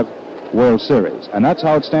 1945 World Series. And that's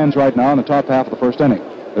how it stands right now in the top half of the first inning.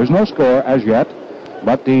 There's no score as yet,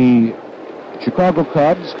 but the Chicago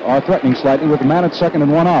Cubs are threatening slightly with a man at second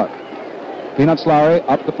and 1 out. Peanuts Lowry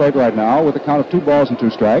up the plate right now with a count of 2 balls and 2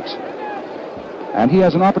 strikes. And he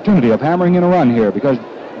has an opportunity of hammering in a run here because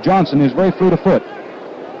Johnson is very fleet of foot.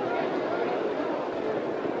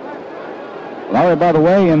 Lowry, by the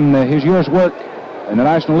way, in his year's work in the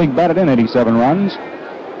National League, batted in 87 runs.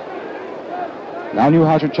 Now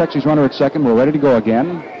Newhouser checks his runner at second. We're ready to go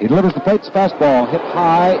again. He delivers the plate's fastball, hit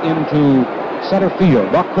high into center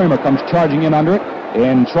field. Doc Kramer comes charging in under it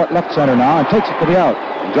in short left center now and takes it for the out.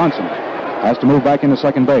 And Johnson has to move back into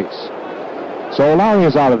second base. So Lowry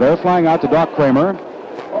is out of there, flying out to Doc Kramer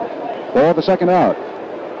for the second out.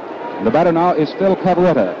 And the batter now is Phil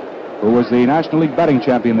Cavarretta, who was the National League batting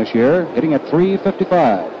champion this year, hitting at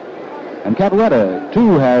 .355. And Cavarretta,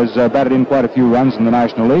 too, has batted in quite a few runs in the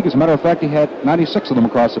National League. As a matter of fact, he had 96 of them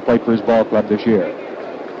across the plate for his ball club this year.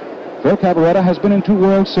 Phil Cavarretta has been in 2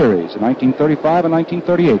 World Series, in 1935 and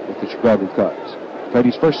 1938 with the Chicago Cubs. Played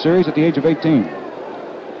his first series at the age of 18.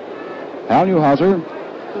 Hal Newhouser,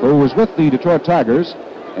 who was with the Detroit Tigers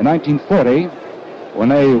in 1940 when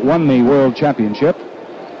they won the World Championship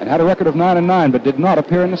and had a record of 9-9 but did not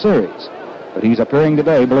appear in the series. But he's appearing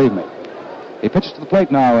today, believe me. He pitches to the plate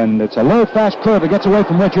now, and it's a low, fast curve that gets away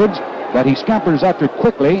from Richards, but he scampers after it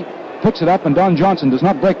quickly, picks it up, and Don Johnson does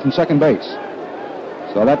not break from second base.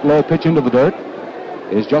 So that low pitch into the dirt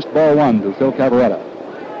is just ball 1 to Phil Cavarretta.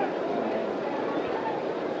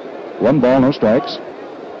 1 ball, no strikes.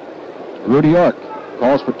 Rudy York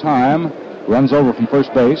calls for time, runs over from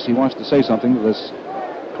first base. He wants to say something to this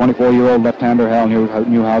 24-year-old left-hander, Hal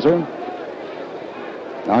Newhouser.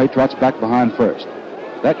 Now he trots back behind first.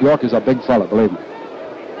 That York is a big fella, believe me.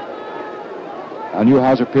 Now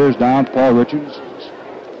Newhouser peers down to Paul Richards.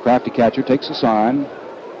 Crafty catcher takes a sign,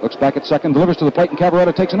 looks back at second, delivers to the plate, and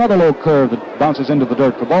Cavarretta takes another low curve that bounces into the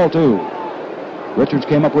dirt for ball 2. Richards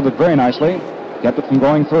came up with it very nicely, kept it from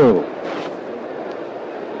going through.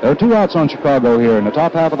 There are 2 outs on Chicago here in the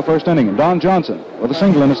top half of the first inning, and Don Johnson, with a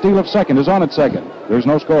single and a steal of second, is on at second. There's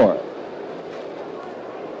no score.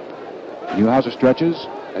 Newhouser stretches,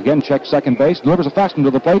 again checks second base, delivers a fastball to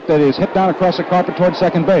the plate that is hit down across the carpet towards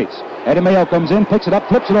second base. Eddie Mayo comes in, picks it up,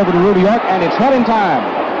 flips it over to Rudy York, and it's not in time.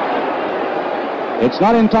 It's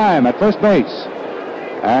not in time at first base.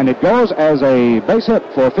 And it goes as a base hit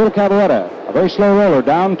for Phil Cavarretta, a very slow roller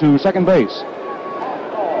down to second base.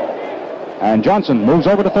 And Johnson moves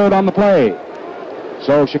over to third on the play.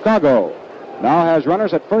 So Chicago now has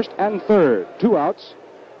runners at first and third, 2 outs,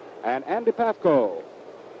 and Andy Pafko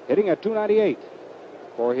hitting at .298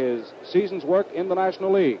 for his season's work in the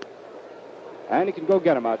National League. And he can go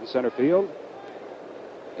get him out in center field.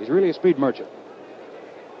 He's really a speed merchant.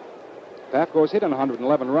 Pafko has hit in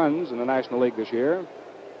 111 runs in the National League this year.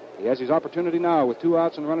 He has his opportunity now with 2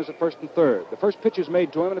 outs and runners at first and third. The first pitch is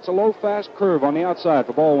made to him, and it's a low, fast curve on the outside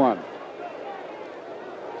for ball 1.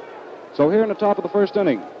 So here in the top of the first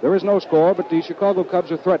inning, there is no score, but the Chicago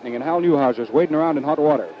Cubs are threatening, and Hal Newhouser is wading around in hot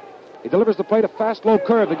water. He delivers the plate, a fast, low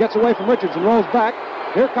curve that gets away from Richards and rolls back.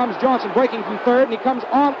 Here comes Johnson breaking from third, and he comes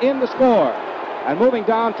on in the score. And moving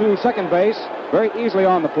down to second base, very easily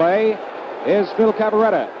on the play, is Phil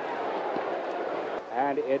Cavarretta.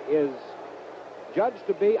 And it is judged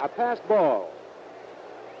to be a passed ball.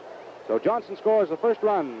 So Johnson scores the first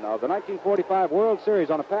run of the 1945 World Series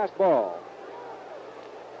on a passed ball.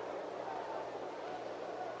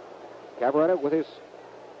 Cavarretta, with his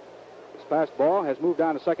passed ball, has moved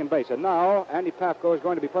down to second base. And now Andy Pafko is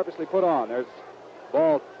going to be purposely put on. There's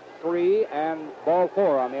ball 3 and ball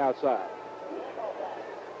 4 on the outside.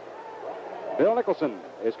 Bill Nicholson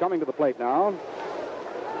is coming to the plate now.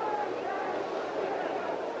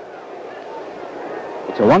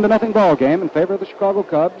 It's a 1-0 ball game in favor of the Chicago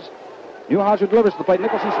Cubs. Newhouser delivers to the plate.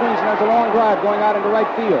 Nicholson swings, and there's a long drive going out into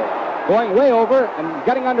right field. Going way over and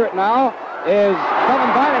getting under it now is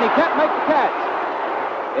Kevin Vine, and he can't make the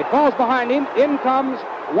catch. It falls behind him. In comes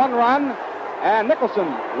 1 run, and Nicholson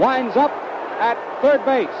winds up at third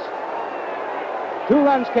base. 2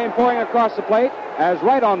 runs came pouring across the plate, as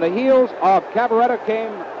right on the heels of Cavarretta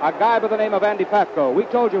came a guy by the name of Andy Pafko. We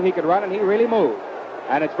told you he could run, and he really moved.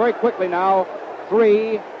 And it's very quickly now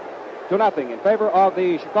 3-0 in favor of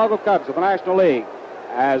the Chicago Cubs of the National League,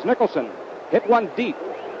 as Nicholson hit one deep,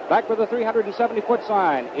 back with a 370-foot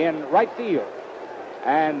sign in right field.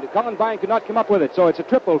 And Cullen Vine could not come up with it, so it's a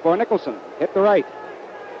triple for Nicholson. Hit the right.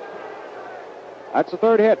 That's the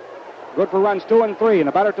third hit. Good for runs 2 and 3. And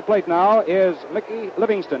the batter at the plate now is Mickey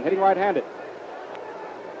Livingston, hitting right-handed.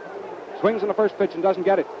 Swings on the first pitch and doesn't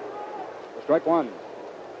get it. For strike 1.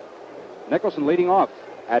 Nicholson leading off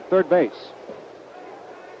at third base.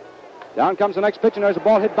 Down comes the next pitch, and there's a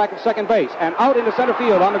ball hit back at second base. And out into center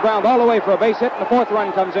field on the ground all the way for a base hit, and the 4th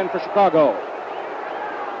run comes in for Chicago.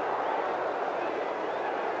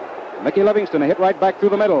 Mickey Livingston, a hit right back through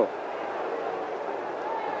the middle.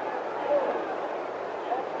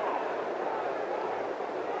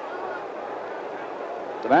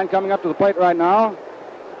 The man coming up to the plate right now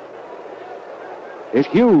is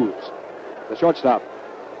Hughes, the shortstop.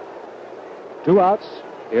 2 outs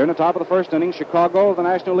here in the top of the first inning. Chicago, the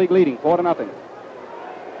National League, leading 4-0.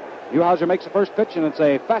 Newhouser makes the first pitch, and it's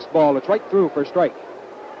a fastball that's right through for a strike.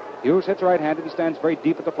 Hughes hits right-handed and stands very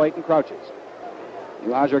deep at the plate and crouches.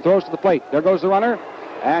 Newhouser throws to the plate. There goes the runner,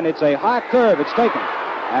 and it's a high curve. It's taken.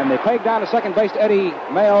 And the peg down to second base to Eddie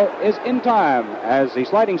Mayo is in time as the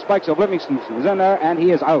sliding spikes of Livingston is in there, and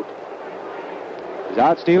he is out. He's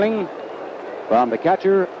out stealing from the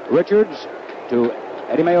catcher, Richards, to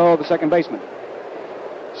Eddie Mayo, the second baseman.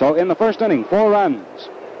 So in the first inning, 4 runs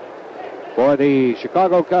for the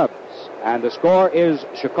Chicago Cubs. And the score is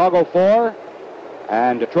Chicago 4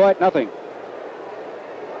 and Detroit nothing.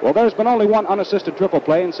 Well, there's been only one unassisted triple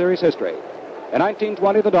play in series history. In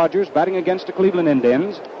 1920, the Dodgers, batting against the Cleveland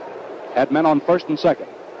Indians, had men on first and second.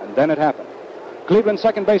 And then it happened. Cleveland's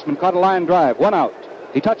second baseman caught a line drive, 1 out.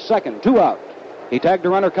 He touched second, 2 out. He tagged a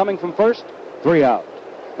runner coming from first, 3 out.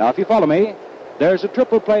 Now, if you follow me, there's a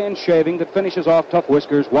triple play in shaving that finishes off Tough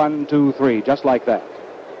Whiskers 1, 2, 3, just like that.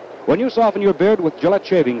 When you soften your beard with Gillette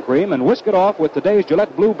shaving cream and whisk it off with today's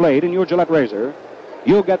Gillette Blue Blade in your Gillette razor,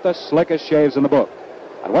 you'll get the slickest shaves in the book.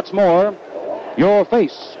 And what's more, your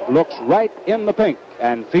face looks right in the pink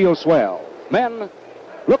and feels swell. Men,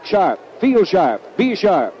 look sharp, feel sharp, be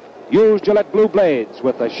sharp. Use Gillette Blue Blades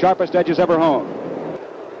with the sharpest edges ever honed.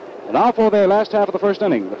 And now for the last half of the first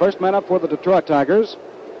inning. The first man up for the Detroit Tigers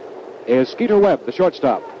is Skeeter Webb, the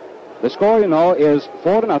shortstop. The score, you know, is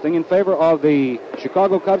 4-0 in favor of the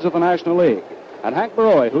Chicago Cubs of the National League. And Hank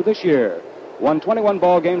Borowy, who this year won 21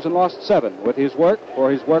 ball games and lost 7 with his work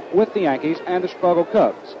with the Yankees and the Chicago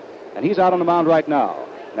Cubs. And he's out on the mound right now.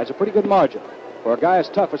 And that's a pretty good margin for a guy as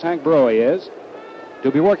tough as Hank Borowy is to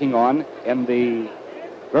be working on in the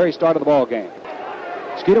very start of the ball game.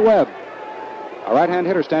 Skeeter Webb, a right-hand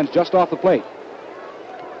hitter, stands just off the plate.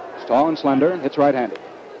 He's tall and slender, hits right-handed.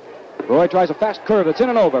 Borowy tries a fast curve that's in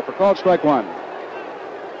and over for called strike 1.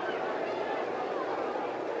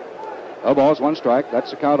 No balls, 1 strike. That's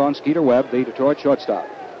the count on Skeeter Webb, the Detroit shortstop.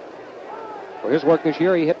 For his work this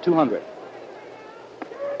year, he hit 200.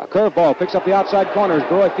 A curveball picks up the outside corners.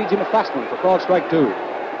 Borowy feeds him a fast one for called strike 2.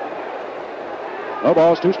 No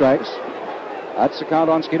balls, 2 strikes. That's the count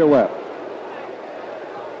on Skeeter Webb.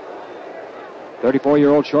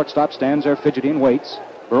 34-year-old shortstop stands there fidgety and waits.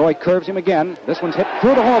 Borowy curves him again. This one's hit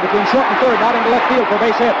through the hole between short and third, not into left field for a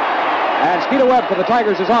base hit. And Skeeter Webb for the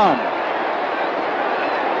Tigers is on.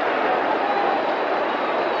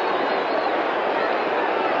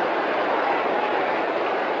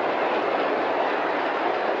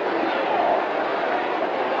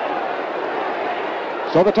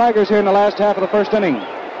 So the Tigers here in the last half of the first inning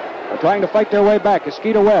are trying to fight their way back as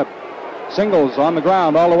Skeeter Webb singles on the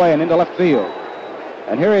ground all the way and into left field.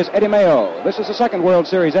 And here is Eddie Mayo. This is the second World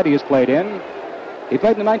Series Eddie has played in. He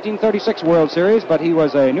played in the 1936 World Series, but he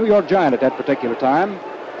was a New York Giant at that particular time.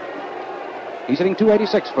 He's hitting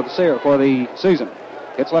 .286 for the season.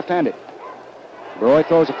 Hits left-handed. Borowy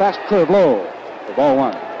throws a fast curve low for ball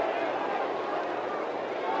 1.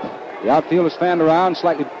 The outfield is fanned around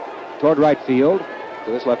slightly toward right field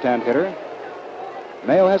to this left-hand hitter.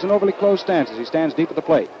 Mayo has an overly closed stance as he stands deep at the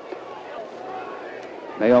plate.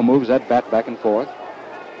 Mayo moves that bat back and forth.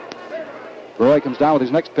 Borowy comes down with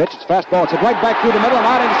his next pitch. It's fastball. It's hit right back through the middle and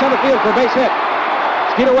out into center field for a base hit.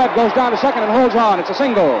 Skeeter Webb goes down to second and holds on. It's a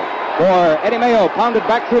single for Eddie Mayo, pounded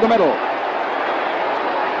back through the middle.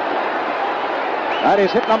 That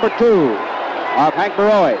is hit number 2 of Hank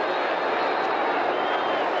Borowy.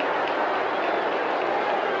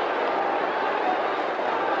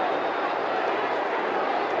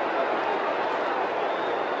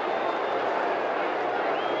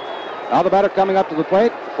 Now the batter coming up to the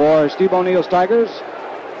plate for Steve O'Neill's Tigers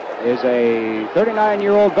is a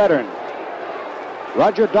 39-year-old veteran,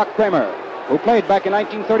 Roger Doc Kramer, who played back in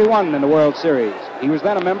 1931 in the World Series. He was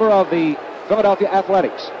then a member of the Philadelphia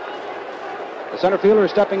Athletics. The center fielder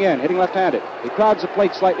is stepping in, hitting left-handed. He crowds the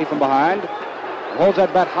plate slightly from behind and holds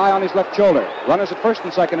that bat high on his left shoulder. Runners at first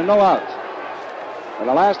and second and no outs. In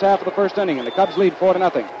the last half of the first inning, and the Cubs lead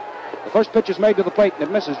 4-0. The first pitch is made to the plate and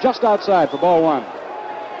it misses just outside for ball 1.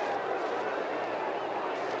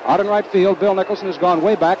 Out in right field, Bill Nicholson has gone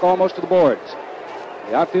way back, almost to the boards.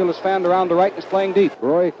 The outfield is fanned around to right and is playing deep.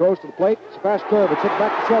 Borowy throws to the plate. It's a fast curve. It's hit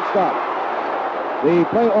back to shortstop. The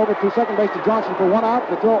play over to second base to Johnson for 1 out.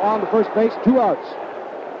 The throw on to first base, 2 outs.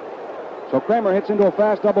 So Kramer hits into a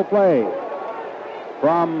fast double play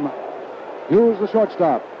from Hughes, the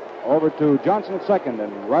shortstop, over to Johnson at second,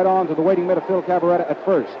 and right on to the waiting mid of Phil Cavaretta at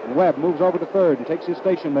first. And Webb moves over to third and takes his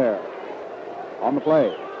station there on the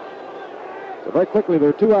play. So very quickly, there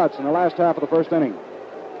are 2 outs in the last half of the first inning.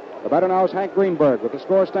 The batter now is Hank Greenberg with the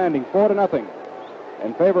score standing 4-0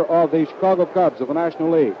 in favor of the Chicago Cubs of the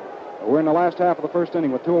National League. We're in the last half of the first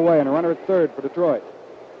inning with 2 away and a runner at third for Detroit.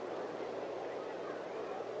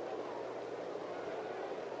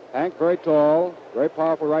 Hank, very tall, very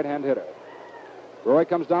powerful right-hand hitter. Borowy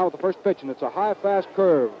comes down with the first pitch, and it's a high, fast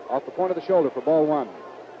curve off the point of the shoulder for ball 1.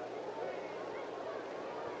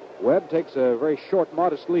 Webb takes a very short,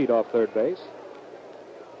 modest lead off third base.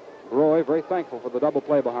 Roy, very thankful for the double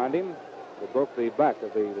play behind him that broke the back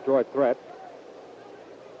of the Detroit threat.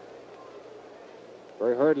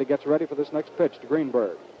 Very hurriedly gets ready for this next pitch to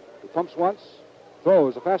Greenberg. He pumps once,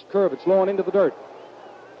 throws a fast curve. It's low and into the dirt.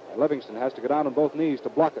 And Livingston has to go down on both knees to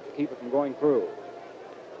block it, to keep it from going through.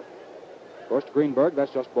 Of course, to Greenberg,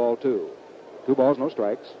 that's just ball two. 2 balls, no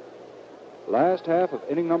strikes. Last half of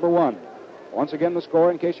inning number 1. Once again, the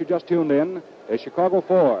score, in case you just tuned in, is Chicago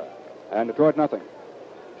 4 and Detroit nothing.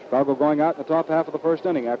 Chicago going out in the top half of the first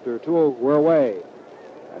inning after 2 were away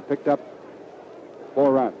and picked up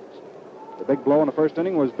 4 runs. The big blow in the first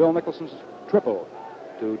inning was Bill Nicholson's triple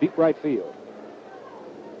to deep right field.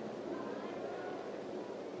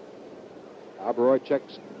 Alberoy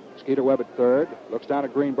checks Skeeter Webb at third, looks down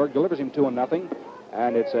at Greenberg, delivers him 2-0,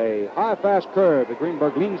 and it's a high, fast curve that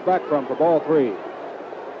Greenberg leans back from for ball 3.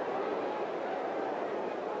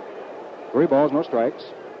 3 balls, no strikes.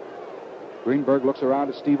 Greenberg looks around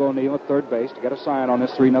at Steve O'Neill at third base to get a sign on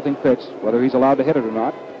this 3-0 pitch, whether he's allowed to hit it or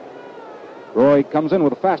not. Roy comes in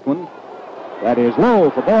with a fast one. That is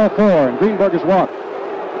low for ball 4, and Greenberg is walked.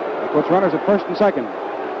 That puts runners at first and second.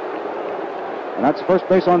 And that's the first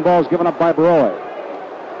base on balls given up by Roy.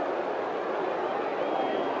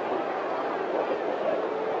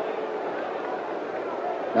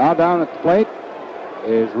 Now down at the plate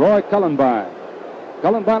is Roy Cullenbine.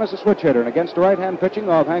 Cullenbine is a switch hitter, and against the right-hand pitching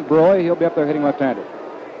of Hank Broy, he'll be up there hitting left-handed.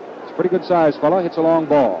 It's a pretty good size fellow, hits a long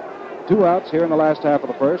ball. 2 outs here in the last half of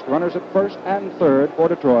the first. Runners at first and third for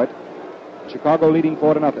Detroit. Chicago leading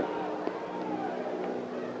 4-0.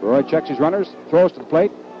 Roy checks his runners, throws to the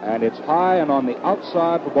plate, and it's high and on the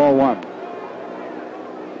outside for ball 1.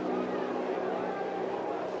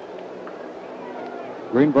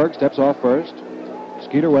 Greenberg steps off first.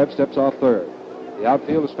 Skeeter Webb steps off third. The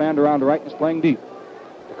outfield is fanned around to right and is playing deep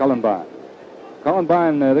to Cullenbine.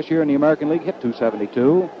 Cullenbine this year in the American League hit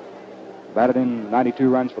 .272, batted in 92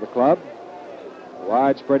 runs for the club.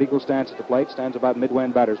 Widespread eagle stance at the plate, stands about midway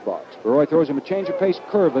in batter's box. Roy throws him a change of pace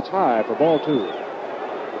curve that's high for ball 2.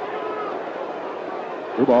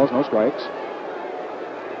 2 balls, no strikes.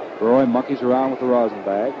 Roy monkeys around with the rosin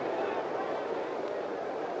bag.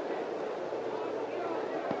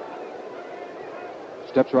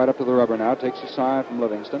 Steps right up to the rubber now, takes a sign from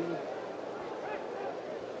Livingston.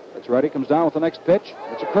 It's ready, comes down with the next pitch.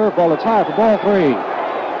 It's a curveball that's high for ball 3.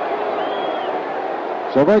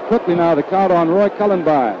 So very quickly now, the count on Roy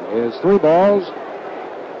Cullenbine is 3 balls,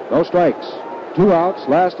 no strikes. 2 outs,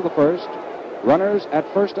 last of the first. Runners at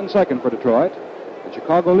first and second for Detroit. And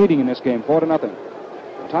Chicago leading in this game, 4-0.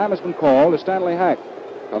 The time has been called as Stanley Hack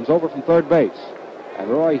comes over from third base. And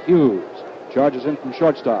Roy Hughes charges in from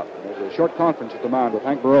shortstop. There's a short conference at the mound with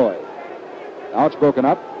Hank Baroy. Now it's broken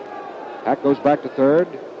up. Hack goes back to third.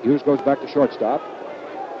 Hughes goes back to shortstop.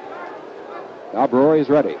 Now Baroy is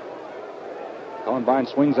ready.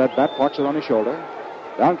 Cullenbine swings that bat, parks it on his shoulder.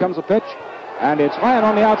 Down comes the pitch, and it's high and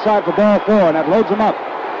on the outside for ball 4, and that loads him up.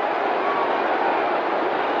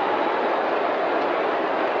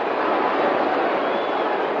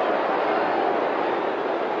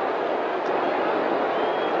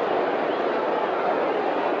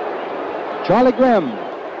 Charlie Grimm,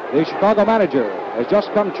 the Chicago manager, has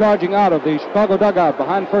just come charging out of the Chicago dugout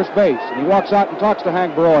behind first base, and he walks out and talks to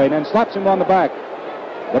Hank Baroy and then slaps him on the back.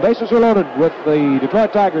 The bases are loaded with the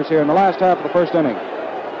Detroit Tigers here in the last half of the first inning.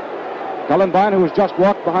 Cullenbine, who has just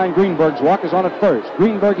walked behind Greenberg's walk, is on at first.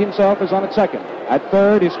 Greenberg himself is on at second. At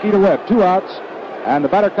third is Skeeter Webb, 2 outs, and the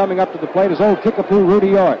batter coming up to the plate is old Kickapoo Rudy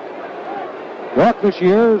York. York this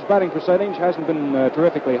year's batting percentage hasn't been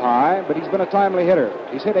terrifically high, but he's been a timely hitter.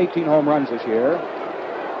 He's hit 18 home runs this year.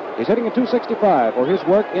 He's hitting a .265 for his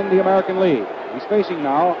work in the American League. He's facing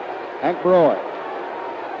now Hank Baroy.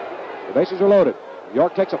 The bases are loaded.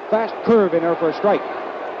 York takes a fast curve in there for a strike.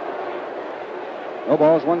 No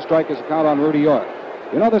balls, 1 strike is a count on Rudy York.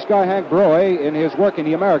 You know, this guy Hank Baroy, in his work in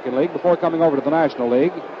the American League before coming over to the National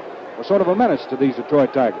League, was sort of a menace to these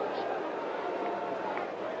Detroit Tigers.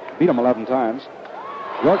 Beat them 11 times.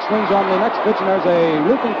 York swings on the next pitch, and there's a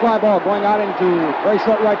looping fly ball going out into very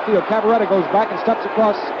short right field. Cavaretta goes back and steps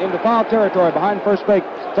across into foul territory behind first base,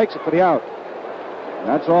 takes it for the out. And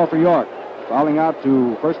that's all for York, fouling out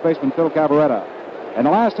to first baseman Phil Cavaretta. In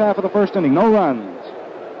the last half of the first inning, no runs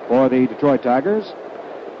for the Detroit Tigers.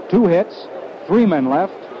 2 hits, 3 men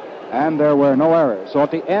left, and there were no errors. So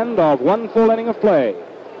at the end of 1 full inning of play,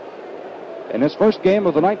 in this first game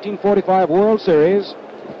of the 1945 World Series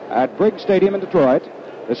at Briggs Stadium in Detroit,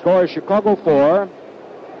 the score is Chicago 4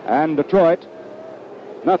 and Detroit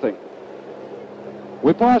nothing.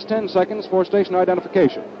 We pause 10 seconds for station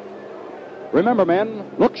identification. Remember,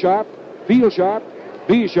 men, look sharp, feel sharp,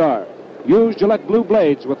 be sharp. Use Gillette Blue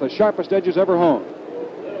Blades with the sharpest edges ever honed.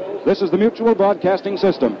 This is the Mutual Broadcasting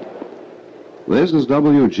System. This is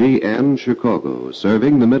WGN Chicago,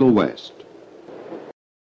 serving the Middle West.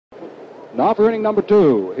 Now for inning number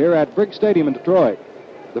 2 here at Briggs Stadium in Detroit.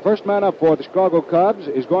 The first man up for the Chicago Cubs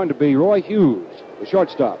is going to be Roy Hughes, the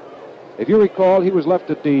shortstop. If you recall, he was left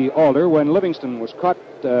at the altar when Livingston was caught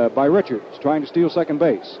by Richards trying to steal second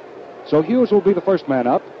base. So Hughes will be the first man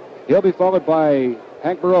up. He'll be followed by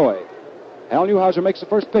Hank Borowy. Hal Newhouser makes the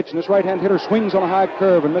first pitch, and this right-hand hitter swings on a high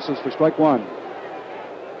curve and misses for strike 1.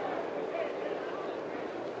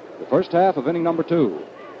 The first half of inning number 2.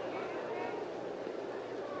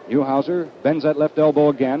 Newhouser bends that left elbow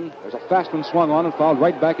again. There's a fast one swung on and fouled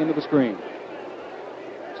right back into the screen.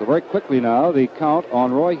 So very quickly now, the count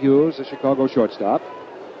on Roy Hughes, the Chicago shortstop.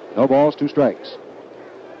 No balls, 2 strikes.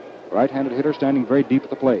 Right-handed hitter standing very deep at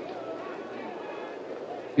the plate.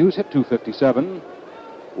 Hughes hit .257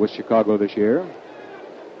 with Chicago this year.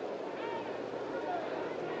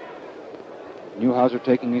 Newhouser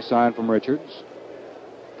taking a sign from Richards.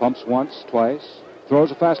 Pumps once, twice. Throws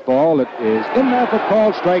a fastball. It is in there for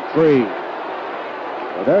called strike 3.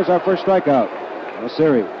 Well, there's our first strikeout in the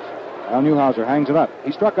series. Al Newhouser hangs it up.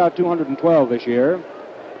 He struck out 212 this year.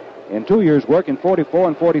 In 2 years' work, in 44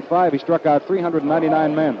 and 45, he struck out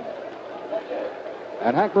 399 men.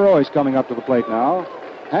 And Hank Borowy's coming up to the plate now.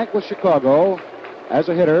 Hank with Chicago, as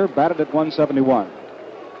a hitter, batted at 171.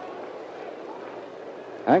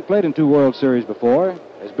 Hank played in 2 World Series before.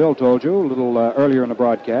 As Bill told you a little earlier in the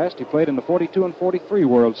broadcast, he played in the 42 and 43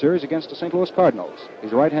 World Series against the St. Louis Cardinals.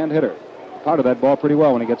 He's a right-hand hitter. Powdered that ball pretty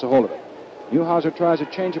well when he gets a hold of it. Newhouser tries a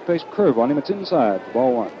change-of-pace curve on him. It's inside for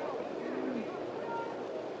ball 1.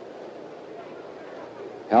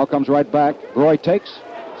 Hal comes right back. Borowy takes.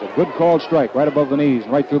 It's a good called strike right above the knees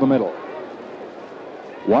and right through the middle.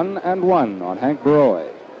 1-1 on Hank Borowy.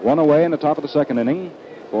 1 away in the top of the second inning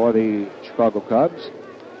for the Chicago Cubs.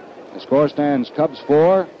 The score stands Cubs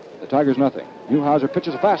 4, the Tigers nothing. Newhouser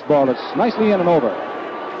pitches a fastball that's nicely in and over.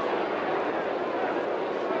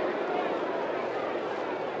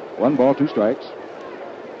 1 ball, 2 strikes.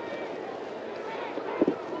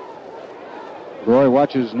 Borowy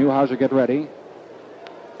watches Newhouser get ready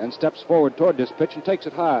and steps forward toward this pitch and takes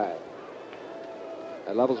it high.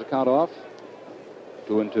 That levels the count off.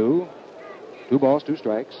 2-2. 2 balls, 2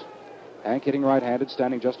 strikes. Hank hitting right-handed,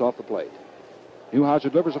 standing just off the plate.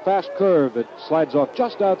 Newhouser delivers a fast curve that slides off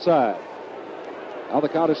just outside. Now the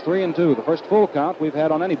count is 3-2. The first full count we've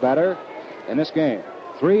had on any batter in this game.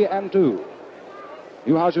 3-2.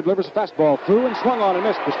 Newhouser delivers a fastball through and swung on and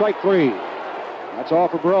missed for strike 3. That's all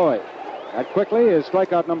for Borowy. That quickly is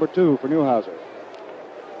strikeout number 2 for Newhouser.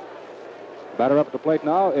 Batter up at the plate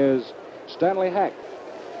now is Stanley Hack.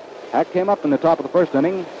 Hack came up in the top of the first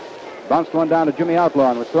inning, bounced one down to Jimmy Outlaw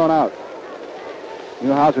and was thrown out.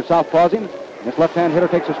 Newhouser southpaws him, and this left-hand hitter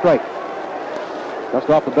takes a strike. Just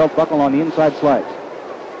off the belt buckle on the inside slice.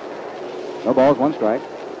 No balls, 1 strike.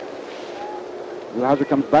 Newhouser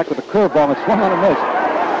comes back with a curveball and swung on and missed.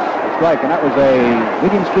 A strike, and that was a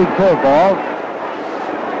medium speed curveball.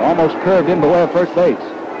 Almost curved in the way of first base.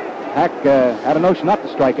 Hack had a notion not to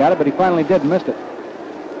strike at it, but he finally did and missed it.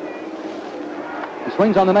 He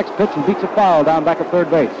swings on the next pitch and beats a foul down back at third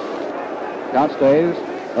base. Count stays.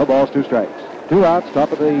 No balls, 2 strikes. 2 outs,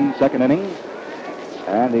 top of the second inning.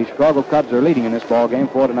 And the Chicago Cubs are leading in this ball game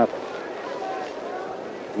 4-0.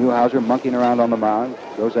 Newhouser monkeying around on the mound.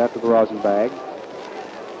 Goes after the rosin bag.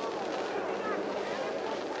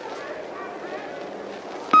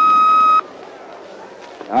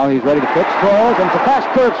 Now he's ready to pitch. Throws, and it's a fast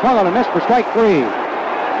curve swung on a miss for strike 3.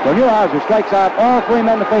 So Newhouser strikes out all 3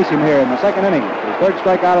 men to face him here in the second inning. His 3rd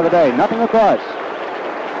strikeout of the day. Nothing across.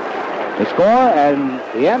 The score and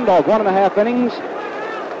the end of 1.5 innings.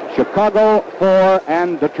 Chicago 4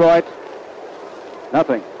 and Detroit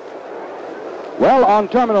nothing. Well, on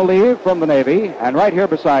terminal leave from the Navy, and right here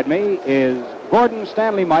beside me is Gordon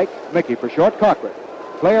Stanley Mike, Mickey for short, Cochran,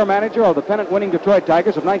 player-manager of the pennant-winning Detroit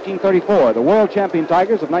Tigers of 1934, the world champion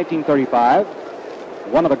Tigers of 1935,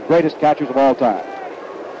 one of the greatest catchers of all time.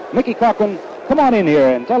 Mickey Cochran, come on in here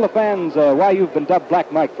and tell the fans why you've been dubbed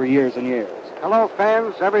Black Mike for years and years. Hello,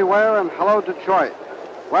 fans everywhere, and hello, Detroit.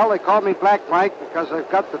 Well, they call me Black Mike because I've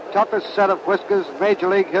got the toughest set of whiskers in Major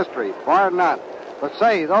League history, bar none. But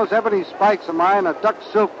say, those ebony spikes of mine are duck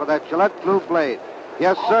soup for that Gillette Blue Blade.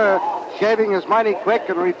 Yes, sir, shaving is mighty quick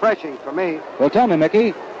and refreshing for me. Well, tell me,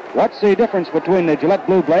 Mickey, what's the difference between the Gillette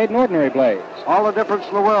Blue Blade and ordinary blades? All the difference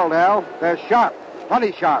in the world, Al. They're sharp,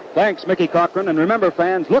 plenty sharp. Thanks, Mickey Cochran, and remember,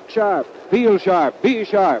 fans, look sharp, feel sharp, be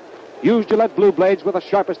sharp. Used Gillette blue blades with the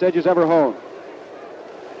sharpest edges ever honed.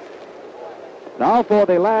 Now for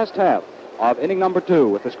the last half of inning number 2,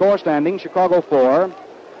 with the score standing Chicago 4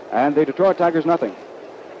 and the Detroit Tigers nothing.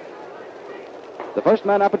 The first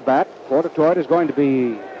man up at bat for Detroit is going to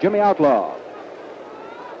be Jimmy Outlaw.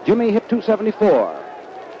 Jimmy hit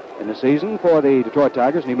 .274 in the season for the Detroit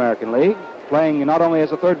Tigers in the American League, playing not only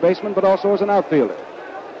as a third baseman but also as an outfielder.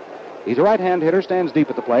 He's a right-hand hitter, stands deep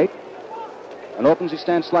at the plate, and opens his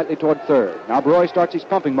stance slightly toward third. Now Beroy starts his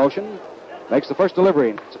pumping motion, makes the first delivery.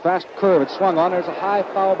 It's a fast curve. It's swung on. There's a high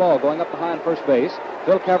foul ball going up behind first base.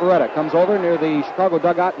 Phil Cavaretta comes over near the Chicago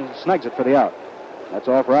dugout and snags it for the out. That's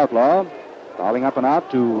all for Outlaw. Fouling up and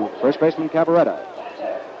out to first baseman Cavaretta.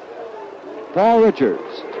 Paul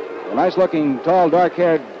Richards, a nice-looking, tall,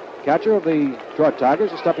 dark-haired catcher of the Detroit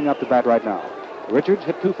Tigers, is stepping up to bat right now. Richards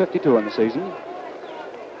hit .252 in the season.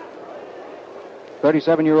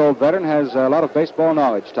 37-year-old veteran has a lot of baseball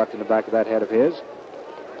knowledge tucked in the back of that head of his.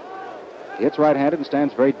 He hits right-handed and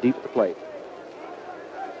stands very deep at the plate.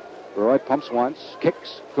 Beroy pumps once,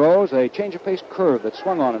 kicks, throws a change-of-pace curve that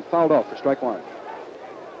swung on and fouled off for strike one.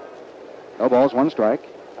 No balls, 1 strike.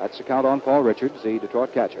 That's the count on Paul Richards, the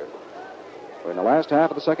Detroit catcher. We're in the last half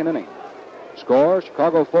of the second inning. Score,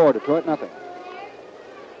 Chicago 4, Detroit nothing.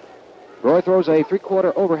 Beroy throws a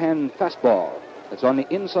 3/4 overhand fastball. It's on the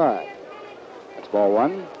inside. That's ball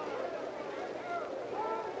 1.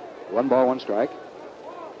 1 ball, 1 strike.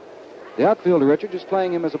 The outfielder, Richards, is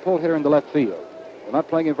playing him as a pull hitter in the left field. They're not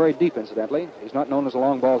playing him very deep, incidentally. He's not known as a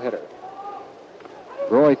long ball hitter.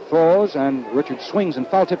 Beroy throws, and Richards swings and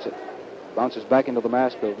foul tips it. Bounces back into the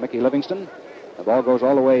mask of Mickey Livingston. The ball goes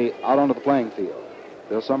all the way out onto the playing field.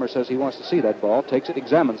 Bill Summers says he wants to see that ball, takes it,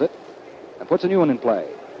 examines it, and puts a new one in play.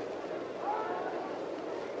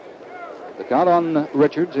 The count on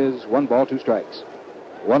Richards is 1 ball, 2 strikes.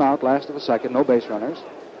 1 out, last of the second, no base runners.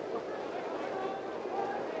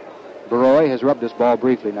 Beroy has rubbed this ball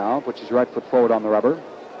briefly now, puts his right foot forward on the rubber,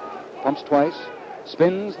 pumps twice,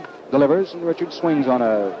 spins, delivers, and Richards swings on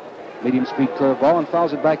a medium-speed curveball and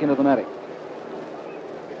fouls it back into the netting.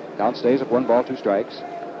 Count stays at 1 ball, 2 strikes.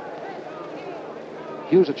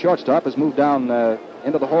 Hughes at shortstop has moved down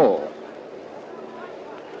into the hole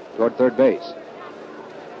toward third base.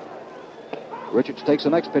 Richards takes the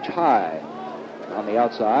next pitch high on the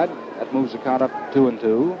outside. That moves the count up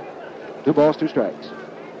 2-2. 2 balls, 2 strikes.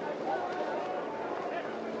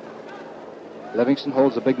 Livingston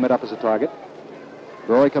holds the big mitt up as a target.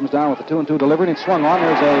 Beroy comes down with a 2-2 delivery and swung on.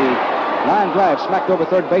 There's a line drive smacked over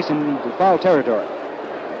third base into foul territory.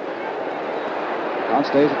 Count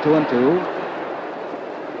stays at 2-2.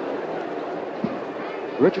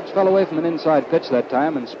 Richards fell away from an inside pitch that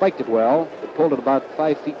time and spiked it well, but pulled it about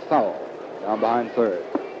 5 feet foul down behind third.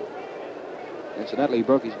 Incidentally, he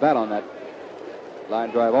broke his bat on that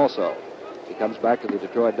line drive also. He comes back to the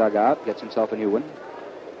Detroit dugout, gets himself a new one.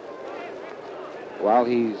 While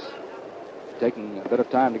he's taking a bit of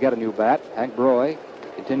time to get a new bat, Hank Beroy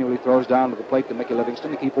continually throws down to the plate to Mickey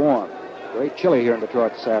Livingston to keep warm. Very chilly here in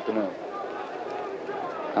Detroit this afternoon.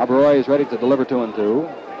 Now Beroy is ready to deliver 2-2.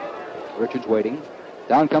 Richards waiting.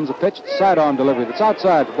 Down comes a pitch, sidearm delivery that's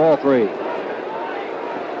outside for ball 3.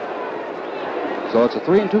 So it's a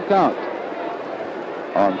 3-2 count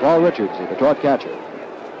on Paul Richards, the Detroit catcher.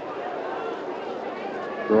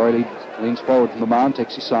 Beroy leans forward from the mound,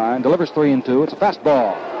 takes his sign, delivers 3-2. It's a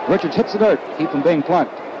fastball. Richards hits the dirt to keep from being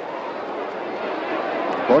plunked.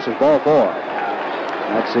 Of course, it's ball 4.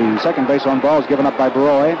 That's the second base on balls given up by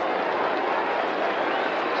Beroy.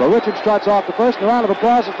 So Richards trots off the first, and a round of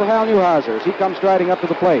applause is for Hal Newhouser as he comes striding up to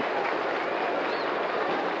the plate.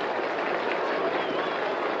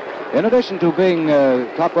 In addition to being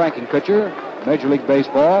a top-ranking pitcher in Major League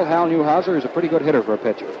Baseball, Hal Newhouser is a pretty good hitter for a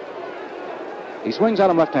pitcher. He swings at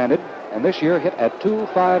him left-handed, and this year hit at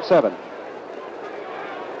 .257.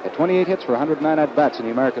 At 28 hits for 109 at-bats in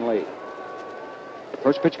the American League. The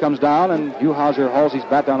first pitch comes down, and Newhouser hauls his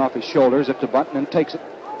bat down off his shoulder, as if to bunt, and takes it.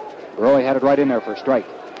 Beroy had it right in there for a strike.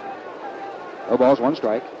 No balls, 1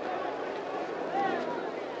 strike.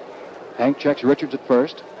 Hank checks Richards at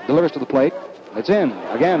first, delivers to the plate. It's in,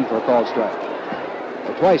 again for a called strike.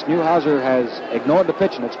 But twice Newhouser has ignored the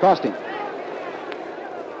pitch, and it's cost him.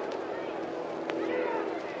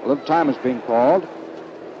 A little time is being called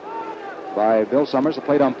by Bill Summers, the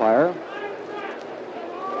plate umpire.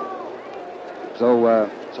 So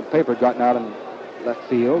some paper had gotten out in left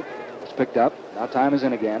field. It's picked up. Now time is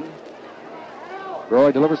in again.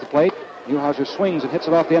 Beroy delivers the plate. Newhouser swings and hits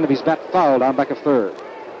it off the end of his bat, foul down back of third.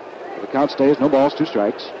 The count stays, no balls, 2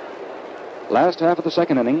 strikes. Last half of the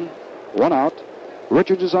second inning, 1 out.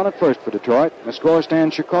 Richards is on at first for Detroit. The score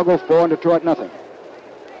stands Chicago 4 and Detroit nothing.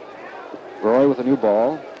 Roy with a new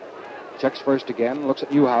ball. Checks first again, looks at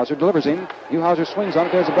Newhouser, delivers him. Newhouser swings on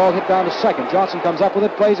it. There's a ball hit down to second. Johnson comes up with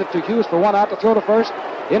it, plays it to Hughes for one out to throw to first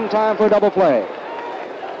in time for a double play.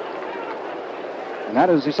 And that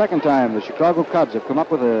is the second time the Chicago Cubs have come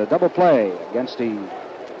up with a double play against the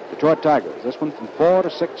Detroit Tigers. This one from 4 to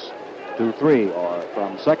 6 to 3, or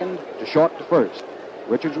from second to short to first.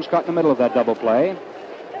 Richards was caught in the middle of that double play.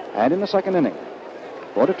 And in the second inning,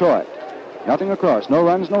 for Detroit, nothing across, no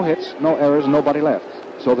runs, no hits, no errors, and nobody left.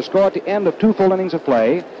 So the score at the end of 2 full innings of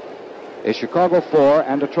play is Chicago 4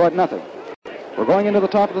 and Detroit nothing. We're going into the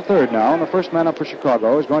top of the third now, and the first man up for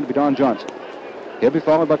Chicago is going to be Don Johnson. He'll be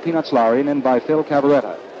followed by Peanuts Lowry and then by Phil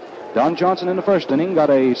Cavaretta. Don Johnson in the first inning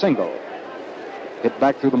got a single. Hit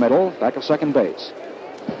back through the middle, back of second base.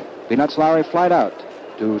 Peanuts Lowry flied out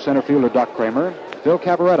to center fielder Doc Kramer. Phil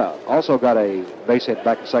Cavaretta also got a base hit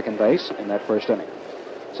back to second base in that first inning.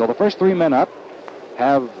 So the first 3 men up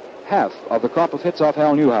have half of the crop of hits off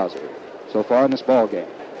Hal Newhouser so far in this ball game.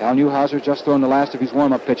 Hal Newhouser's just thrown the last of his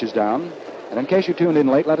warm-up pitches down. And in case you tuned in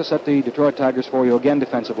late, let us set the Detroit Tigers for you again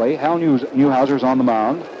defensively. Hal Newhouser's on the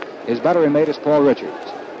mound. His battery mate is Paul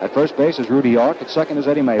Richards. At first base is Rudy York. At second is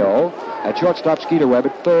Eddie Mayo. At shortstop, Skeeter Webb.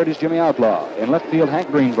 At third is Jimmy Outlaw. In left field, Hank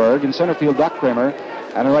Greenberg. In center field, Doc Kramer.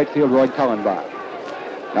 And in right field, Roy Cullenbine.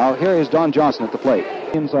 Now here is Don Johnson at the plate.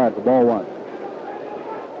 Inside for ball 1.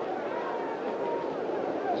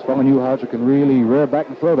 This fellow Newhouser can really rear back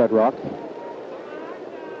and throw that rock.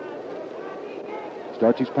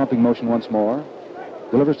 Starts his pumping motion once more.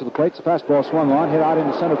 Delivers to the plate. The fastball swung on. Hit out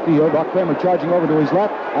into center field. Doc Kramer charging over to his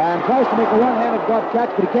left and tries to make a one-handed glove catch,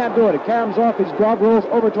 but he can't do it. It caroms off his glove, rolls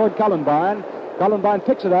over toward Cullenbine. Cullenbine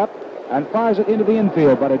picks it up and fires it into the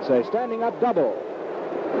infield, but it's a standing-up double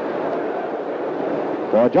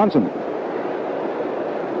for Johnson.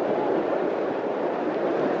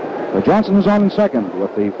 So Johnson is on in second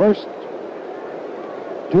with the first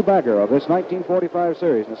 2-bagger of this 1945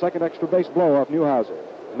 series, and the second extra base blow off Newhouser.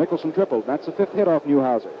 Nicholson tripled. That's the 5th hit off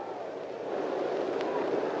Newhouser.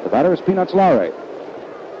 The batter is Peanuts Lowry.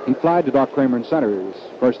 He flied to Doc Kramer in center his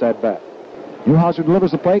first at-bat. Newhouser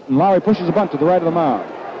delivers the plate, and Lowry pushes a bunt to the right of the mound.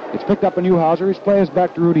 It's picked up by Newhouser. His play is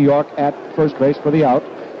back to Rudy York at first base for the out.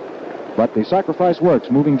 But the sacrifice works,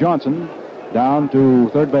 moving Johnson down to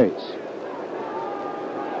third base.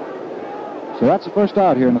 So that's the first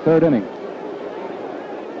out here in the third inning.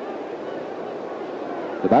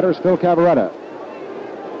 The batter is Phil Cavaretta.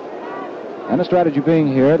 And the strategy being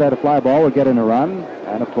here that a fly ball would get in a run.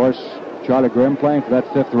 And, of course, Charlie Grimm playing for that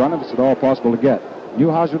 5th run if it's at all possible to get.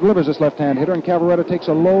 Newhouser delivers this left-hand hitter, and Cavaretta takes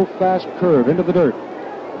a low, fast curve into the dirt.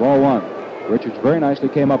 Ball 1. Richards very nicely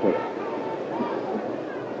came up with it.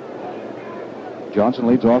 Johnson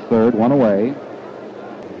leads off third, 1 away.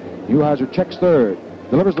 Newhouser checks third.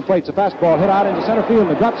 Delivers the plate. It's a fastball hit out into center field,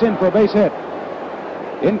 and it drops in for a base hit.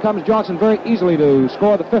 In comes Johnson very easily to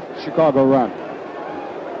score the 5th Chicago run.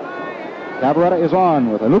 Cavaretta is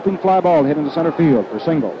on with a looping fly ball hit into center field for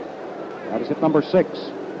single. That is hit number 6.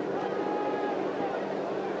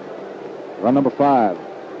 Run number 5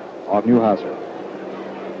 off Newhouser.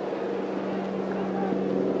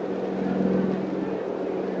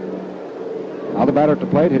 Now the batter at the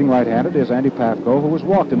plate, hitting right-handed, is Andy Pafko, who was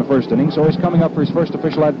walked in the first inning, so he's coming up for his first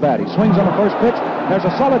official at-bat. He swings on the first pitch. There's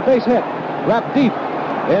a solid base hit, wrapped deep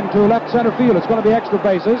into left center field. It's going to be extra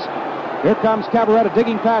bases. Here comes Cavaretta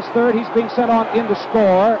digging past third. He's being sent on in to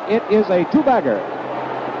score. It is a 2-bagger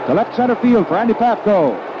to left center field for Andy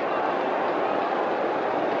Pafko.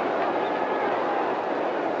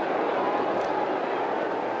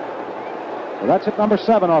 So that's hit number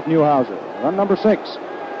 7 off Newhouser. Run number 6.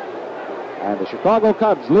 And the Chicago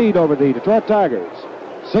Cubs lead over the Detroit Tigers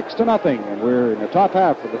 6-0, and we're in the top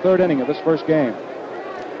half of the third inning of this first game.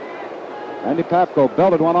 Andy Pafko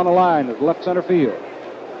belted one on the line at left center field.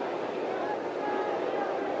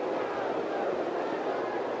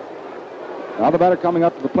 Now the batter coming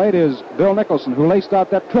up to the plate is Bill Nicholson, who laced out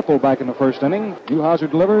that triple back in the first inning. Newhouser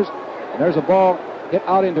delivers, and there's a ball hit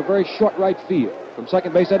out into very short right field. From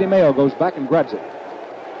second base, Eddie Mayo goes back and grabs it.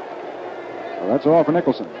 Well, that's all for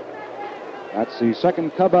Nicholson. That's the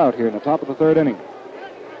second Cub out here in the top of the third inning.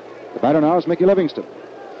 The batter now is Mickey Livingston.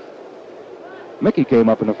 Mickey came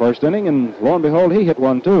up in the first inning, and lo and behold, he hit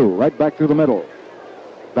one too, right back through the middle.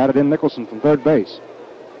 Batted in Nicholson from third base.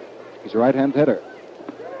 He's a right-hand hitter.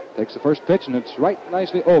 Takes the first pitch, and it's right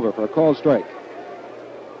nicely over for a called strike.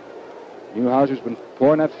 Newhouser's been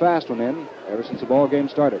pouring that fast one in ever since the ball game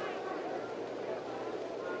started.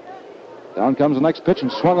 Down comes the next pitch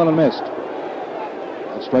and swung on and missed.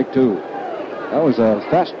 That's strike 2. That was a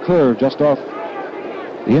fast curve just off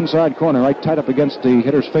the inside corner, right tight up against the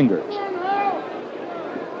hitter's fingers.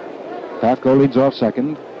 Pafko leads off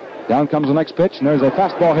second. Down comes the next pitch, and there's a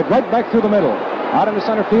fastball hit right back through the middle. Out into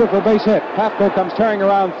center field for a base hit. Pafko comes tearing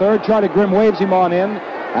around third. Charlie Grimm waves him on in,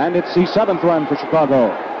 and it's the 7th run for Chicago.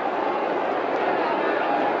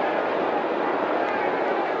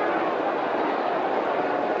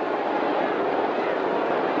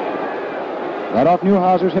 Right off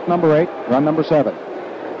Newhouser's hit number 8, run number 7.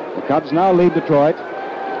 The Cubs now lead Detroit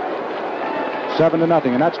 7-0,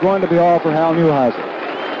 and that's going to be all for Hal Newhouser.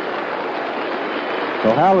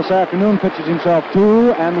 So Hal this afternoon pitches himself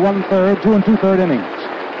 2 2/3 innings.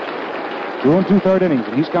 2 2/3 innings,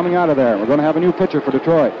 and he's coming out of there. We're going to have a new pitcher for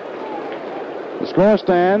Detroit. The score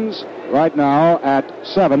stands right now at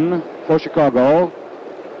 7 for Chicago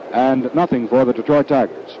and nothing for the Detroit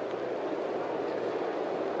Tigers.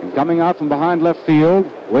 And coming out from behind left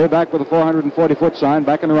field, way back with a 440-foot sign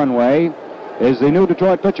back in the runway, is the new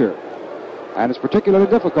Detroit pitcher. And it's particularly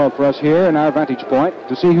difficult for us here in our vantage point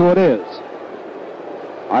to see who it is.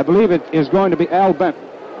 I believe it is going to be Al Benton.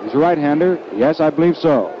 He's a right-hander. Yes, I believe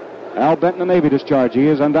so. Al Benton, a Navy dischargee,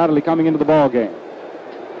 is undoubtedly coming into the ball game.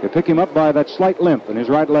 You pick him up by that slight limp in his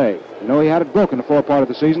right leg. You know he had it broken the forepart of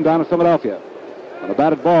the season down in Philadelphia on a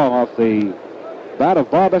batted ball off the bat of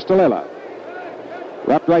Bob Estrella.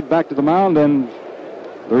 Wrapped right back to the mound, and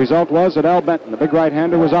the result was that Al Benton, the big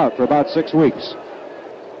right-hander, was out for about 6 weeks.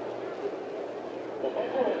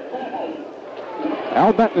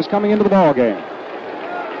 Al Benton is coming into the ball game.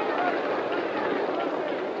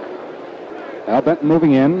 Al Benton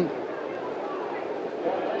moving in.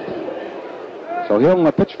 So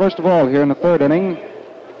he'll pitch first of all here in the 3rd inning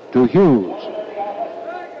to Hughes.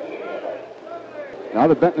 Now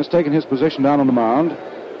that Benton has taken his position down on the mound,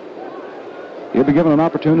 he'll be given an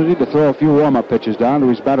opportunity to throw a few warm-up pitches down to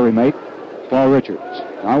his battery mate, Paul Richards.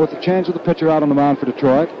 Now with the change of the pitcher out on the mound for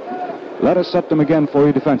Detroit, let us set them again for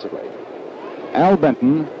you defensively. Al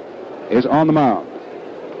Benton is on the mound.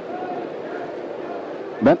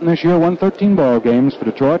 Benton this year won 13 ball games for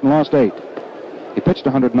Detroit and lost 8. He pitched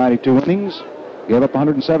 192 innings, gave up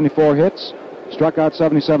 174 hits, struck out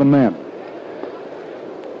 77 men.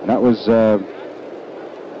 And that was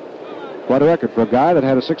quite a record for a guy that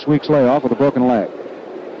had a 6 weeks layoff with a broken leg.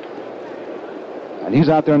 And he's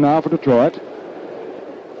out there now for Detroit.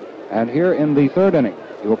 And here in the 3rd inning,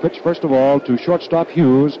 he will pitch first of all to shortstop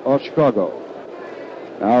Hughes of Chicago.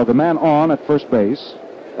 Now the man on at first base,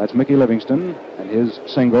 that's Mickey Livingston, and his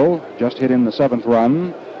single just hit in the 7th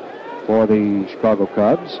run for the Chicago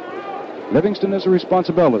Cubs. Livingston is the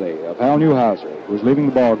responsibility of Hal Newhouser, who's leaving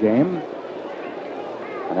the ball game.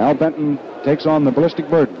 And Al Benton takes on the ballistic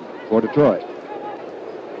burden for Detroit.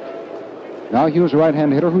 Now Hughes, a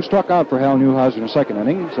right-hand hitter who struck out for Hal Newhouser in the 2nd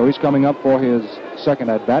inning, so he's coming up for his 2nd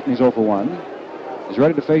at-bat, and he's 0 for 1. He's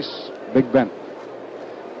ready to face Big Benton.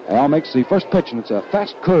 Al makes the first pitch, and it's a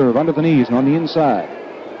fast curve under the knees and on the inside.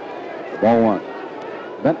 Ball 1.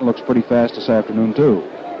 Benton looks pretty fast this afternoon, too.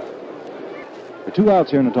 There are 2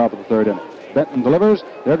 outs here in the top of the 3rd inning. Benton delivers.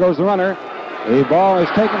 There goes the runner. The ball is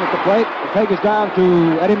taken at the plate. The peg is down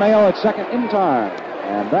to Eddie Mayo at second in time.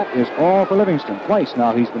 And that is all for Livingston. Twice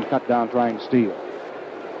now he's been cut down trying to steal.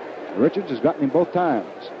 Richards has gotten him both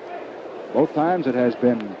times. Both times it has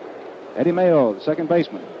been Eddie Mayo, the second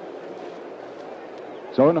baseman.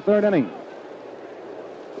 So in the 3rd inning,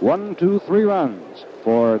 1, 2, 3 runs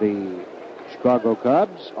for the Chicago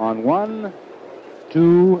Cubs on 1,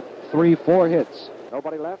 2, 3, 4 hits.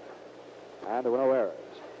 Nobody left, and there were no errors.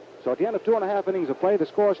 So at the end of 2.5 innings of play, the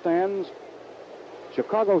score stands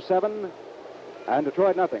Chicago 7 and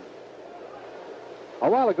Detroit nothing. A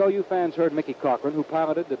while ago, you fans heard Mickey Cochran, who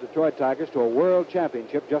piloted the Detroit Tigers to a world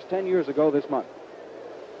championship just 10 years ago this month,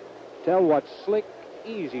 tell what slick,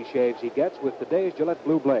 easy shaves he gets with today's Gillette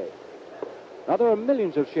Blue Blade. Now, there are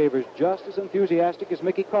millions of shavers just as enthusiastic as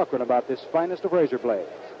Mickey Cochran about this finest of razor blades.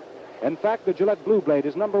 In fact, the Gillette Blue Blade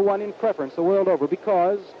is #1 in preference the world over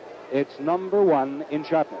because it's #1 in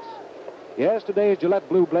sharpness. Yes, today's Gillette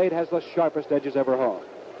Blue Blade has the sharpest edges ever honed.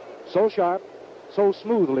 So sharp, so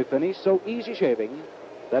smoothly finished, so easy shaving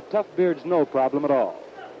that tough beard's no problem at all.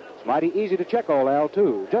 It's mighty easy to check, old Al,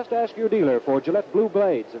 too. Just ask your dealer for Gillette Blue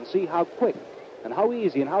Blades and see how quick and how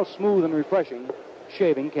easy and how smooth and refreshing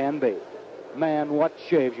shaving can be. Man, what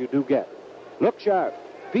shaves you do get. Look sharp,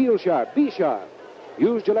 feel sharp, be sharp.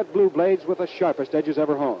 Use Gillette Blue Blades with the sharpest edges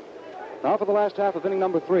ever honed. Now for the last half of inning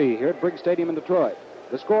number 3 here at Briggs Stadium in Detroit.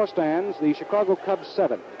 The score stands the Chicago Cubs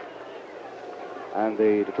 7 and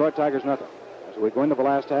the Detroit Tigers nothing. So we go into the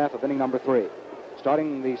last half of inning number 3.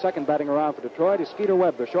 Starting the second batting around for Detroit is Skeeter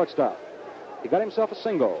Webb, the shortstop. He got himself a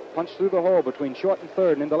single, punched through the hole between short and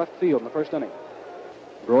third and into left field in the 1st inning.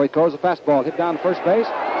 Roy throws a fastball, hit down to first base.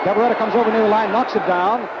 Cabaretta comes over near the line, knocks it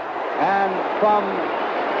down, and from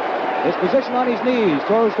his position on his knees,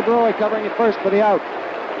 throws to Beroy, covering at first for the out.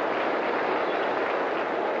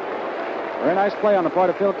 Very nice play on the part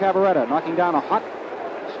of Phil Cavaretta, knocking down a hot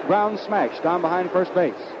ground smash down behind first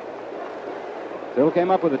base. Phil came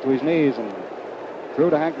up with it to his knees and threw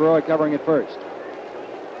to Hank Beroy, covering at first.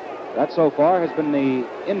 That so far has been the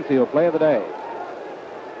infield play of the day.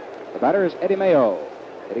 The batter is Eddie Mayo,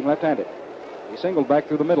 hitting left-handed. He singled back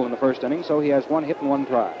through the middle in the first inning, so he has one hit and one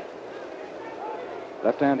try.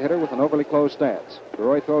 Left-hand hitter with an overly closed stance.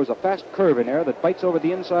 Beroy throws a fast curve in there that bites over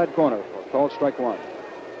the inside corner for called strike one.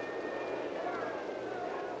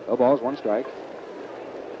 No balls, one strike.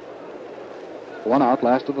 One out,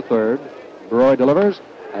 last of the third. Beroy delivers,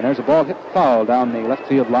 and there's a ball hit foul down the left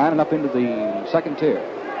field line and up into the second tier.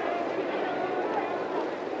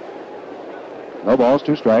 No balls,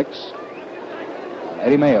 two strikes.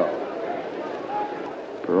 Eddie Mayo.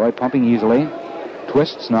 Beroy pumping easily.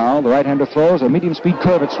 Twists now. The right-hander throws a medium-speed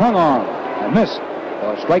curve. It swung on and missed.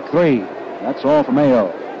 Strike three. That's all for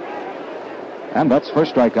Mayo. And that's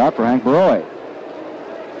first strikeout for Hank Beroy.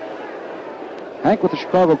 Hank with the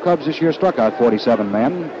Chicago Cubs this year struck out 47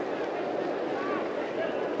 men.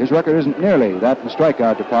 His record isn't nearly that in the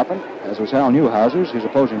strikeout department, as was Hal Newhouser's, his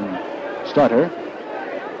opposing starter.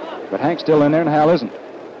 But Hank's still in there, and Hal isn't.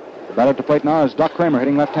 The batter at the plate now is Doc Kramer,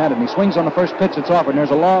 hitting left-handed, and he swings on the first pitch that's offered, and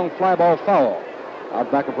there's a long fly ball foul out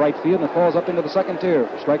back of right field, and it falls up into the second tier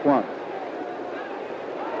for strike one.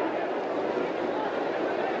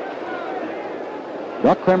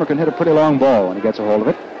 Doc Kramer can hit a pretty long ball when he gets a hold of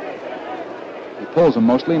it. He pulls him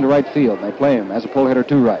mostly into right field, and they play him as a pull hitter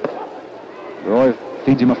to right. Beroy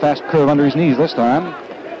feeds him a fast curve under his knees this time.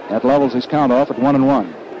 That levels his count off at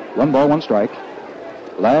 1-1. 1 ball, 1 strike.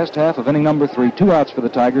 Last half of inning number 3, 2 outs for the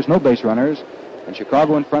Tigers, no base runners, and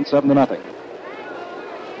Chicago in front 7-0.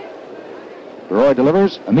 Beroy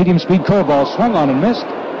delivers a medium-speed curveball, swung on and missed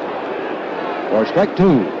for strike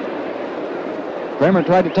 2. Kramer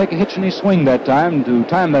tried to take a hitch in his swing that time to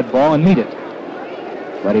time that ball and meet it,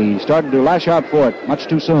 but he started to lash out for it much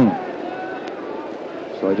too soon.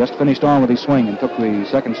 So he just finished on with his swing and took the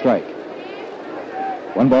second strike.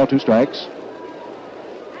 1 ball, 2 strikes.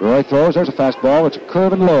 Beroy throws. There's a fastball. It's a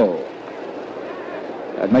curve and low.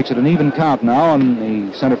 That makes it an even count now on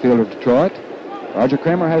the center fielder of Detroit. Roger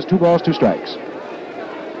Kramer has 2 balls, 2 strikes.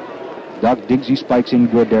 Doc digs his spikes in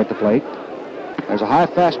good there at the plate. There's a high,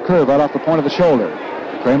 fast curve right off the point of the shoulder.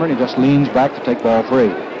 Kramer, and he just leans back to take ball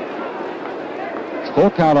 3. It's full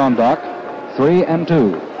count on Doc.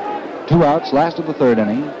 3-2. 2 outs, last of the third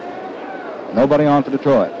inning. Nobody on for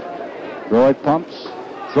Detroit. Beroy pumps,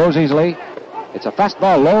 throws easily. It's a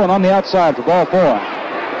fastball low and on the outside for ball 4.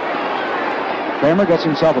 Kramer gets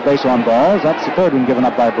himself a base on balls. That's the third one given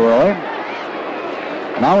up by Beroy.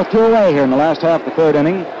 And now with 2 away here in the last half of the third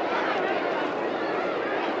inning.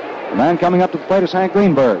 The man coming up to the plate is Hank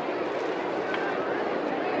Greenberg.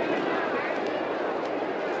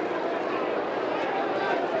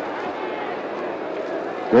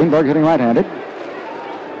 Greenberg hitting right-handed.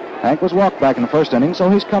 Hank was walked back in the first inning, so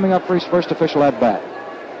he's coming up for his first official at-bat.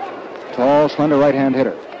 Tall, slender right-hand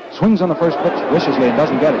hitter. Swings on the first pitch viciously and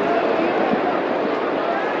doesn't get it.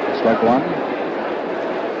 Strike 1.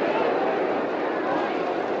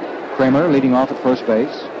 Kramer leading off at first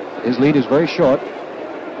base. His lead is very short.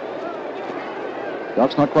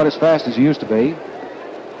 Doc's not quite as fast as he used to be.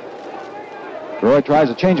 Beroy tries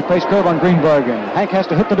a change of pace curve on Greenberg, and Hank has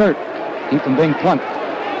to hit the dirt to keep from being plunked.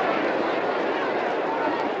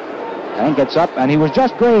 Hank gets up, and he was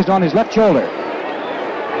just grazed on his left shoulder.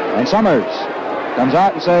 And Summers comes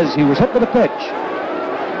out and says he was hit with a pitch.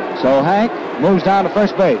 So Hank moves down to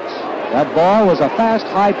first base. That ball was a fast,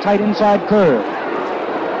 high, tight inside curve.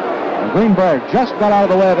 And Greenberg just got out of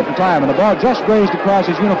the way of it in time, and the ball just grazed across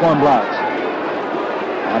his uniform blouse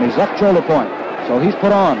on his left shoulder point. So he's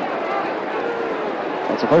put on.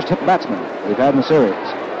 That's the first hit batsman we've had in the series.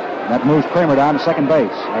 And that moves Kramer down to second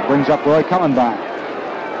base. That brings up Roy Cullenbine.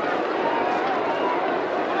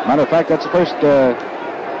 Matter of fact, that's the first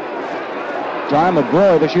time that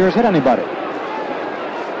Beroy this year has hit anybody.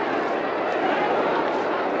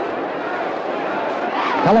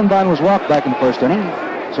 Cullenbine was walked back in the first inning,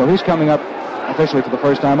 so he's coming up officially for the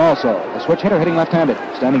first time also. A switch hitter hitting left-handed,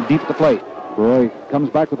 standing deep at the plate. Beroy comes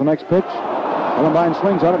back with the next pitch. Cullenbine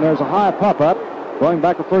swings on it, and there's a high pop-up going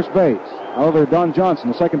back to first base. However, Don Johnson,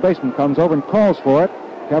 the second baseman, comes over and calls for it.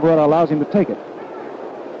 Cavaretta allows him to take it.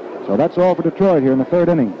 So that's all for Detroit here in the third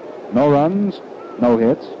inning. No runs, no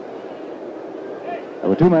hits. There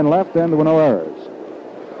were 2 men left, and there were no errors.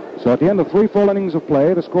 So at the end of 3 full innings of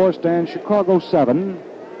play, the score stands Chicago 7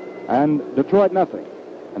 and Detroit nothing.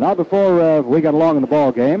 And now before we get along in the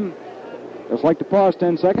ball game, Just like to pause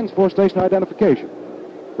 10 seconds for station identification.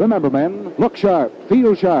 Remember, men, look sharp,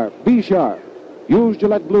 feel sharp, be sharp. Use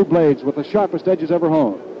Gillette Blue Blades with the sharpest edges ever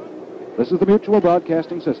honed. This is the Mutual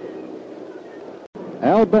Broadcasting System.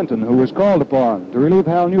 Al Benton, who was called upon to relieve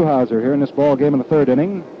Hal Newhouser here in this ball game in the third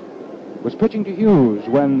inning, was pitching to Hughes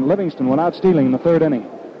when Livingston went out stealing in the third inning.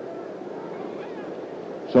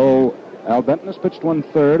 So Al Benton has pitched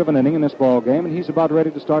 1/3 of an inning in this ball game, and he's about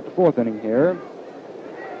ready to start the fourth inning here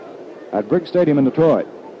at Briggs Stadium in Detroit.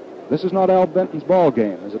 This is not Al Benton's ball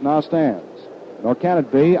game as it now stands, nor can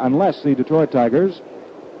it be unless the Detroit Tigers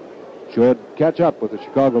should catch up with the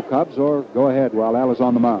Chicago Cubs or go ahead while Al is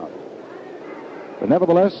on the mound. But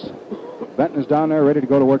nevertheless, Benton is down there ready to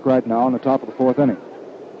go to work right now on the top of the fourth inning.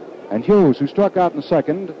 And Hughes, who struck out in the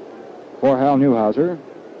second for Hal Newhouser,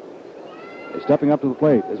 is stepping up to the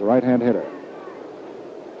plate as a right-hand hitter.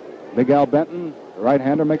 Big Al Benton, the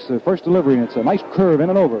right-hander, makes the first delivery, and it's a nice curve in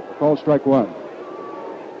and over for called strike one.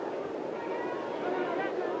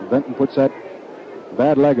 Benton puts that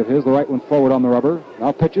bad leg of his, the right one, forward on the rubber.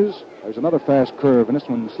 Now pitches. There's another fast curve, and this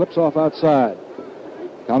one slips off outside.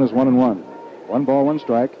 Count is 1-1. 1 ball, 1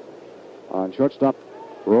 strike on shortstop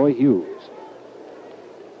Roy Hughes.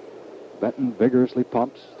 Benton vigorously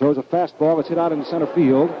pumps, throws a fastball that's hit out into center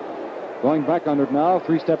field. Going back under it now,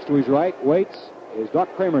 3 steps to his right, waits, is Doc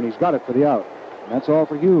Kramer, and he's got it for the out. And that's all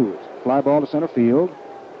for Hughes. Fly ball to center field.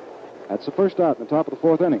 That's the first out in the top of the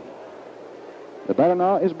fourth inning. The batter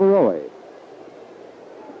now is Baroy.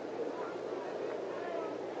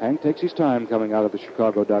 Hank takes his time coming out of the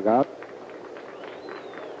Chicago dugout.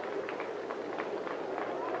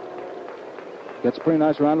 Gets a pretty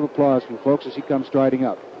nice round of applause from folks as he comes striding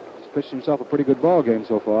up. He's pitched himself a pretty good ball game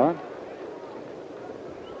so far.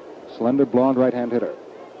 Slender, blonde right-hand hitter.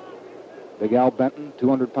 Big Al Benton,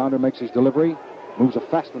 200-pounder, makes his delivery. Moves a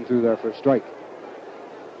fast one through there for a strike.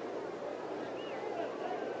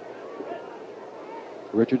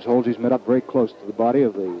 Richards holds his mitt up very close to the body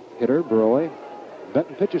of the hitter, Baroy.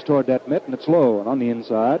 Benton pitches toward that mitt, and it's low and on the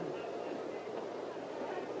inside.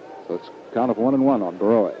 So it's a count of 1-1 on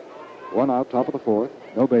Baroy. 1 out, top of the fourth.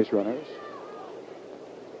 No base runners.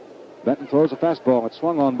 Benton throws a fastball. It's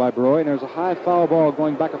swung on by Baroy, and there's a high foul ball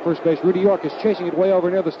going back at first base. Rudy York is chasing it way over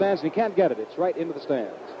near the stands, and he can't get it. It's right into the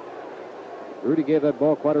stands. Rudy gave that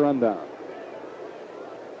ball quite a rundown.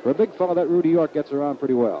 For a big fellow, that Rudy York gets around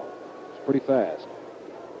pretty well. It's pretty fast.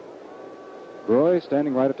 Baroy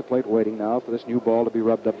standing right at the plate waiting now for this new ball to be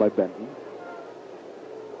rubbed up by Benton.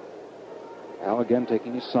 Al again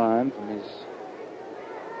taking his sign from his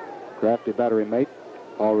crafty battery mate,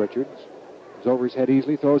 Paul Richards. He's over his head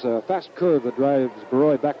easily, throws a fast curve that drives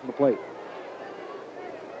Baroy back from the plate.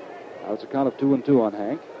 Now it's a count of 2-2 on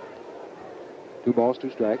Hank. 2 balls,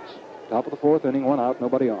 2 strikes. Top of the fourth inning, 1 out,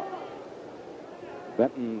 nobody on.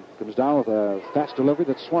 Benton comes down with a fast delivery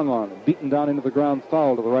that's swung on and beaten down into the ground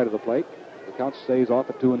foul to the right of the plate. The count stays off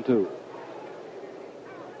at 2-2.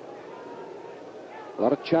 A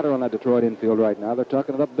lot of chatter on that Detroit infield right now. They're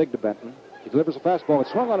talking it up big to Benton. He delivers a fastball.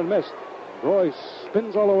 It's swung on and missed. Baroy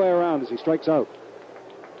spins all the way around as he strikes out.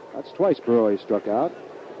 That's twice Baroy struck out.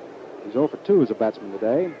 He's 0 for 2 as a batsman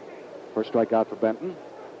today. First strikeout for Benton.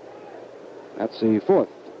 That's the 4th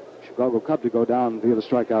Chicago Cub to go down via the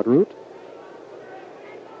strikeout route.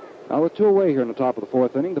 Now with 2 away here in the top of the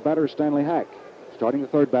fourth inning, the batter is Stanley Hack. Starting the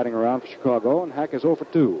third batting around for Chicago, and Hack is 0 for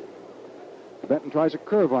 2. Benton tries a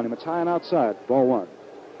curve on him. It's high and outside. Ball 1.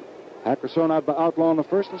 Hack was thrown out by Outlaw in the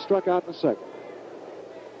first and struck out in the second.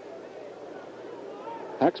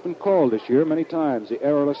 Hack's been called this year many times, the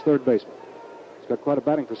errorless third baseman. He's got quite a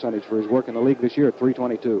batting percentage for his work in the league this year at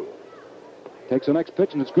 .322. Takes the next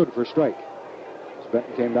pitch, and it's good for a strike. As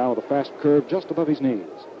Benton came down with a fast curve just above his knees.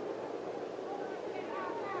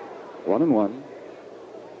 1-1.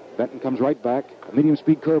 Benton comes right back. A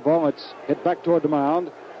medium-speed curveball. It's hit back toward the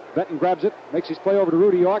mound. Benton grabs it, makes his play over to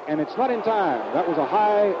Rudy York, and it's not in time. That was a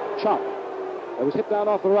high chop. It was hit down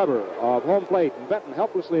off the rubber of home plate, and Benton,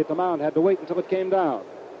 helplessly at the mound, had to wait until it came down.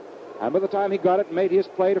 And by the time he got it and made his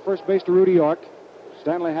play to first base to Rudy York,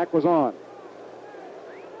 Stanley Hack was on.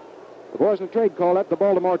 The boys in the trade call that the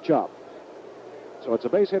Baltimore chop. So it's a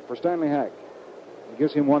base hit for Stanley Hack. It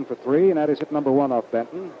gives him 1 for 3, and that is hit number 1 off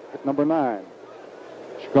Benton. Hit number 9,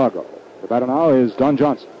 Chicago. The batter now is Don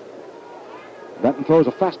Johnson. Benton throws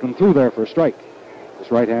a fast one through there for a strike. This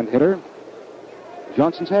right-hand hitter.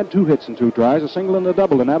 Johnson's had 2 hits in 2 tries, a single and a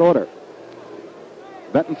double in that order.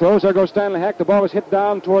 Benton throws. There goes Stanley Hack. The ball is hit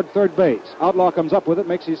down toward third base. Outlaw comes up with it,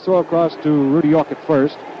 makes his throw across to Rudy York at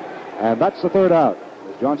first. And that's the third out.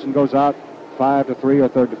 As Johnson goes out 5-3 or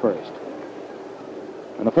 3rd to 1st.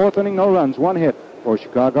 In the fourth inning, no runs, 1 hit for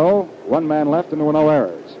Chicago. 1 man left, and there were no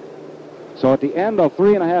errors. So at the end of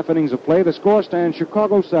 3.5 innings of play, the score stands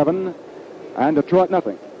Chicago 7 and Detroit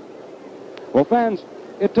nothing. Well, fans,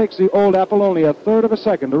 it takes the Old Apple only a third of a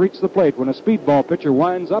second to reach the plate when a speedball pitcher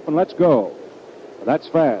winds up and lets go. That's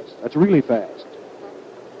fast. That's really fast.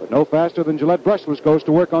 But no faster than Gillette Brushless goes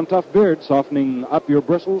to work on tough beards, softening up your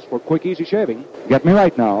bristles for quick, easy shaving. Get me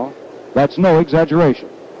right now. That's no exaggeration.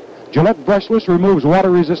 Gillette Brushless removes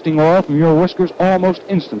water-resisting oil from your whiskers almost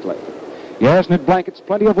instantly. Yes, and it blankets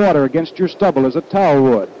plenty of water against your stubble as a towel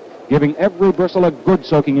would, giving every bristle a good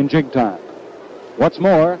soaking in jig time. What's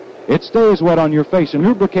more, it stays wet on your face and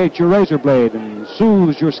lubricates your razor blade and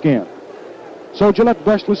soothes your skin. So Gillette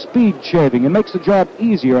Brushless speeds shaving and makes the job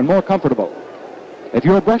easier and more comfortable. If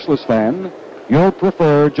you're a brushless fan, you'll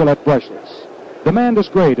prefer Gillette Brushless. Demand is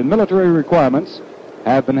great and military requirements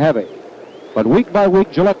have been heavy. But week by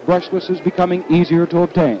week, Gillette Brushless is becoming easier to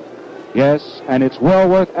obtain. Yes, and it's well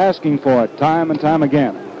worth asking for it time and time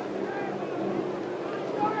again.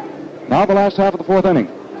 Now the last half of the fourth inning.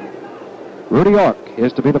 Rudy York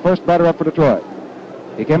is to be the first batter up for Detroit.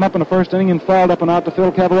 He came up in the first inning and fouled up and out to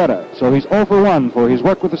Phil Cavarretta, so he's 0 for 1 for his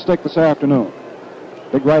work with the stick this afternoon.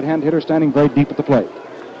 Big right-hand hitter standing very deep at the plate.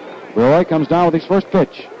 Roy comes down with his first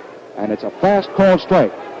pitch, and it's a fast called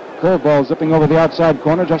strike. Curveball zipping over the outside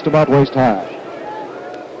corner just about waist high.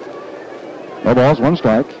 No balls, 1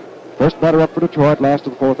 strike. First batter up for Detroit, last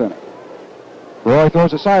of the fourth inning. Roy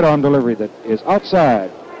throws a sidearm delivery that is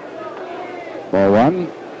outside. Ball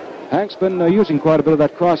 1. Hank's been using quite a bit of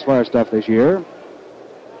that crossfire stuff this year.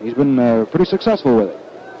 He's been pretty successful with it.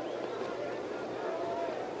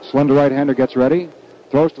 Slender right-hander gets ready,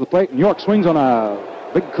 throws to the plate, and York swings on a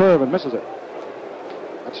big curve and misses it.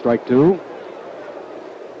 That's strike 2.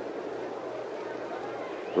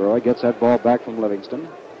 Roy gets that ball back from Livingston.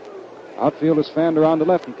 Outfield is fanned around the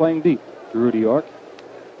left and playing deep to Rudy York.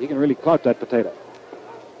 He can really clout that potato.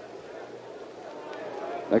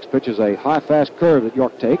 Next pitch is a high, fast curve that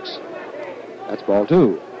York takes. That's ball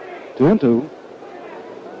 2. 2-2.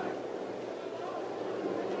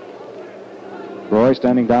 Roy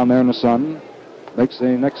standing down there in the sun. Makes the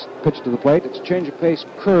next pitch to the plate. It's a change of pace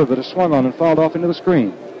curve that is swung on and fouled off into the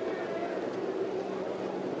screen.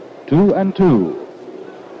 2-2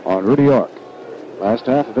 on Rudy York. Last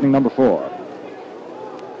half of inning number 4.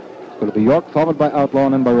 It's going to be York followed by Outlaw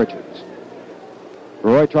and then by Richards.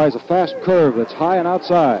 Roy tries a fast curve that's high and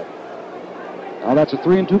outside. Now that's a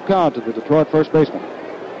 3-2 count to the Detroit first baseman.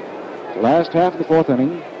 The last half of the fourth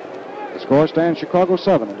inning. The score stands Chicago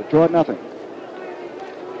 7 and Detroit nothing.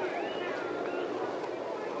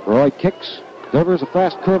 Roy kicks, delivers a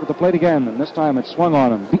fast curve at the plate again, and this time it's swung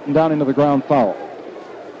on and beaten down into the ground foul.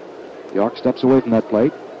 York steps away from that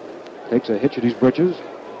plate, takes a hitch at his britches,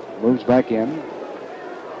 moves back in.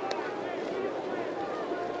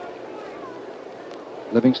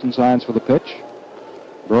 Livingston signs for the pitch.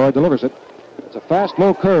 Roy delivers it. It's a fast,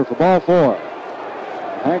 low curve for ball 4.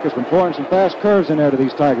 Hank has been pouring some fast curves in there to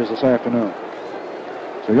these Tigers this afternoon.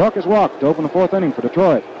 So York is walked to open the fourth inning for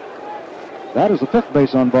Detroit. That is the 5th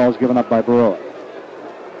base on balls given up by Baroy.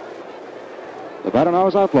 The batter now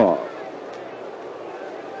is Outlaw.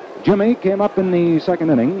 Jimmy came up in the second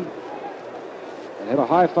inning and hit a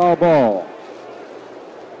high foul ball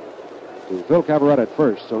to Phil Cavarretta at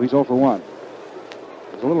first, so he's 0 for 1.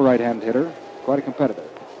 He's a little right-hand hitter, quite a competitor.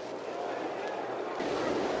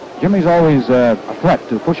 Jimmy's always a threat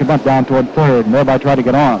to push a bunt down toward third and thereby try to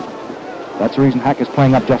get on. That's the reason Hack is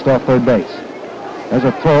playing up just off third base. There's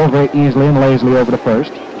a throw very easily and lazily over to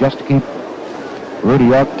first, just to keep Rudy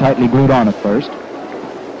York tightly glued on at first.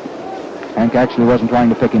 Hank actually wasn't trying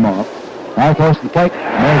to pick him off. Now he throws to the plate,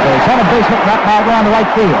 and there's a center base hit that ball going to right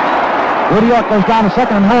field. Rudy York goes down to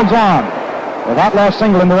second and holds on, with Outlaw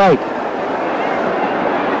single into right.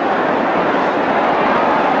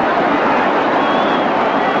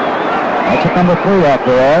 That's hit number 3 off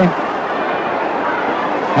the Roy.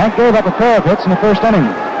 Hank gave up a pair of hits in the first inning,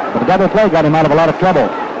 but a double play got him out of a lot of trouble.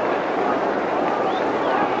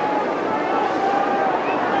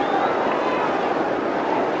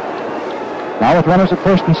 Now with runners at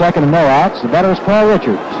first and second and no outs, the batter is Carl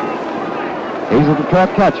Richards. He's a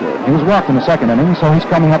Detroit catcher. He was walked in the second inning, so he's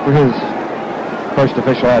coming up for his first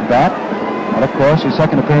official at-bat, and of course his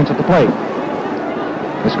second appearance at the plate.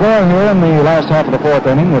 The score here in the last half of the fourth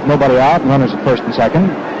inning, with nobody out and runners at first and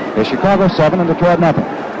second, is Chicago 7 and Detroit nothing.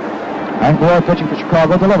 Hank Roy pitching for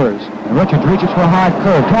Chicago delivers. And Richards reaches for a high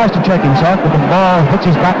curve, tries to check himself, but the ball hits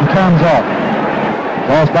his bat and turns off.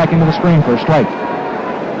 Falls back into the screen for a strike.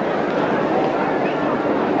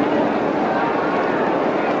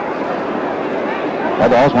 No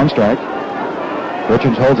balls, 1 strike.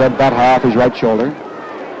 Richards holds that bat high off his right shoulder.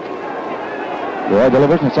 Roy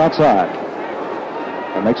delivers, and it's outside.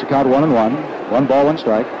 That makes the count 1-1. 1 ball, 1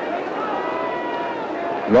 strike.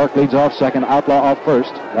 York leads off second, Outlaw off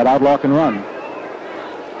first. That Outlaw can run.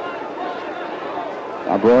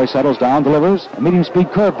 Now Broy settles down, delivers a medium speed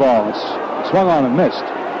curveball. It's swung on and missed.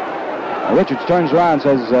 Now Richards turns around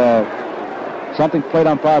and says something played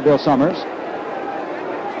umpire Bill Summers.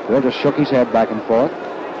 Bill just shook his head back and forth.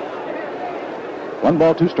 1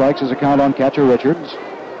 ball, 2 strikes is the count on catcher Richards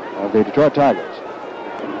of the Detroit Tigers.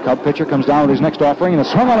 Cub pitcher comes down with his next offering, and a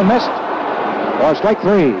swung on and missed for strike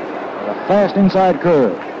 3. A fast inside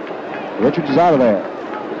curve. Richards is out of there.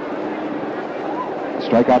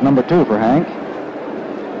 Strikeout number 2 for Hank.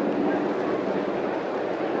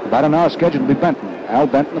 The batter now is scheduled to be Benton. Al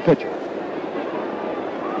Benton, the pitcher.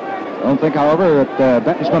 I don't think, however, that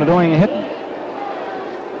Benton's going to do any hitting.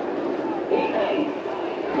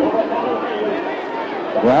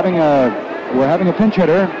 We're having a pinch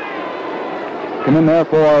hitter come in there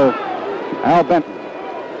for Al Benton.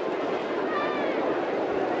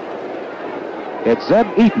 It's Zeb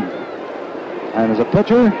Eaton. And as a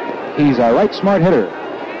pitcher, he's a right smart hitter.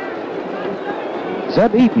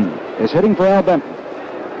 Zeb Eaton is hitting for Al Benton.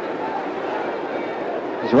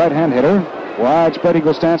 He's a right-hand hitter. Wide spread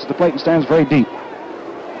eagle stance at the plate and stands very deep.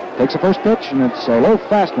 Takes the first pitch, and it's a low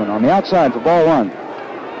fast one on the outside for ball 1.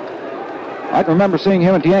 I can remember seeing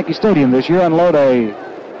him at the Yankee Stadium this year unload a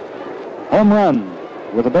home run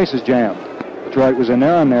with the bases jammed. Detroit was in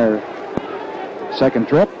there on their second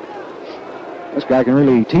trip. This guy can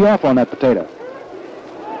really tee off on that potato.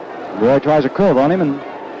 Roy tries a curve on him, and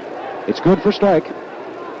it's good for strike.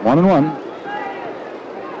 1-1.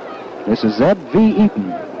 This is Zeb V.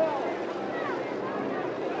 Eaton.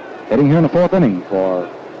 Hitting here in the 4th inning for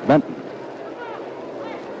Benton.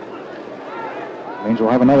 Means we'll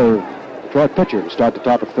have another Detroit pitcher to start the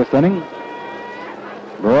top of the 5th inning.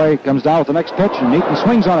 Roy comes down with the next pitch, and Eaton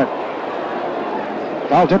swings on it.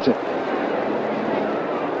 Foul tips it.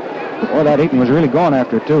 Boy, that Eaton was really going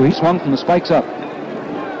after it, too. He swung from the spikes up.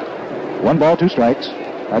 1 ball, 2 strikes.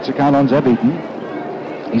 That's the count on Zeb Eaton.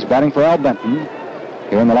 He's batting for Al Benton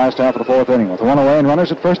here in the last half of the 4th inning with 1 away and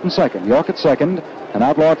runners at 1st and 2nd. York at 2nd and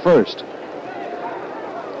Outlaw at 1st.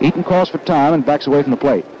 Eaton calls for time and backs away from the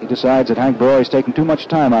plate. He decides that Hank Broy is taking too much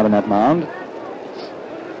time out on that mound.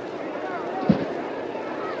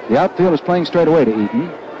 The outfield is playing straight away to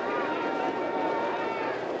Eaton.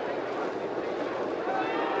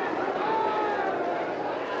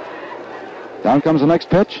 Down comes the next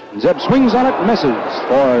pitch. Zeb swings on it and misses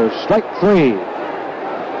for strike 3.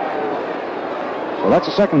 So that's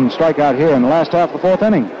the second strikeout here in the last half of the 4th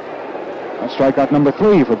inning. That's strikeout number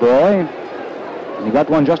 3 for Broy. And he got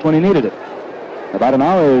one just when he needed it. About an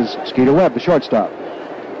hour is Skeeter Webb, the shortstop.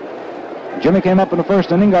 Jimmy came up in the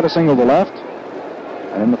 1st inning, got a single to left.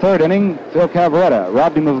 And in the 3rd inning, Phil Cavaretta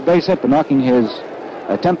robbed him of a base hit by knocking his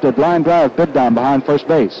attempted line drive bid down behind first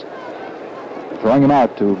base, throwing him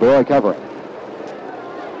out to Broy covering.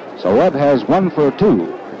 So Webb has 1 for 2.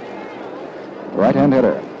 The right-hand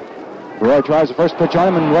hitter. Broy tries the first pitch on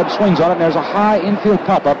him, and Webb swings on it, and there's a high infield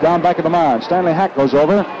pop-up down back of the mound. Stanley Hack goes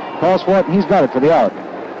over, calls for it, and he's got it for the out.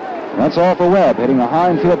 And that's all for Webb, hitting a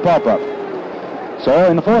high infield pop-up. So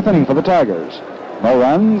in the 4th inning for the Tigers, no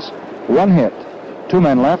runs, 1 hit, 2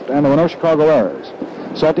 men left, and there were no Chicago errors.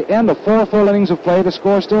 So at the end of 4 full innings of play, the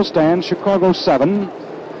score still stands, Chicago 7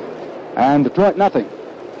 and Detroit nothing.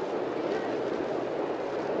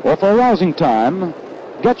 Well, for a rousing time,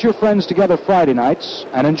 get your friends together Friday nights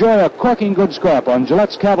and enjoy a corking good scrap on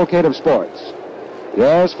Gillette's Cavalcade of Sports.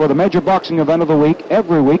 Yes, for the major boxing event of the week,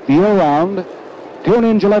 every week, the year round, tune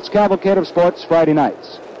in Gillette's Cavalcade of Sports Friday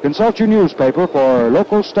nights. Consult your newspaper for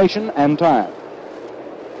local station and time.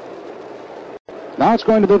 Now it's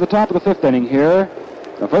going to be the top of the 5th inning here,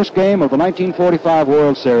 the first game of the 1945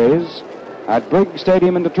 World Series at Briggs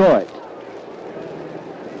Stadium in Detroit.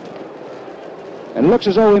 And it looks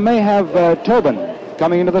as though we may have Tobin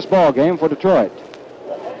coming into this ball game for Detroit.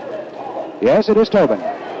 Yes, it is Tobin.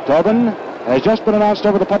 Tobin has just been announced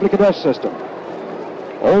over the public address system.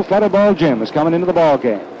 Old Featherball Jim is coming into the ball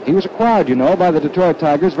game. He was acquired, you know, by the Detroit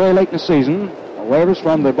Tigers very late in the season, on waivers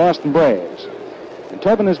from the Boston Braves. And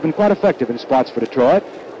Tobin has been quite effective in spots for Detroit,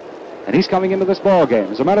 and he's coming into this ball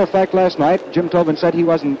game. As a matter of fact, last night, Jim Tobin said he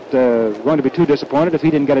wasn't going to be too disappointed if he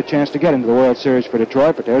didn't get a chance to get into the World Series for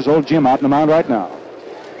Detroit, but there's old Jim out in the mound right now.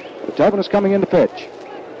 But Tobin is coming in to pitch.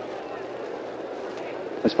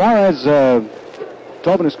 As far as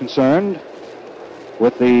Tobin is concerned,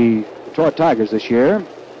 with the Detroit Tigers this year,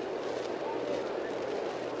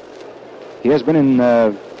 he has been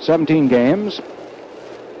in 17 games,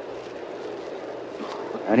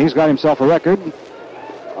 and he's got himself a record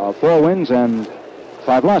of 4 wins and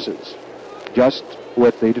 5 losses. Just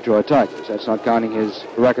with the Detroit Tigers. That's not counting his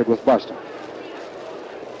record with Boston.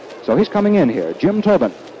 So he's coming in here. Jim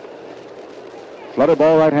Tobin. Flutter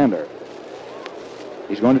ball right-hander.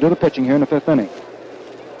 He's going to do the pitching here in the 5th inning.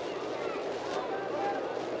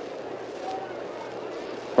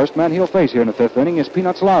 First man he'll face here in the 5th inning is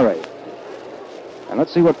Peanuts Lowry. And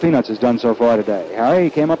let's see what Peanuts has done so far today. Harry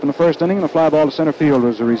came up in the 1st inning, and a fly ball to center field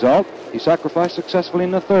was the result. He sacrificed successfully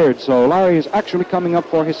in the 3rd, so Lowry is actually coming up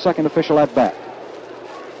for his 2nd official at-bat.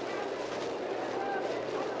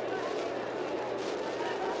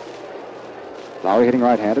 Lowry hitting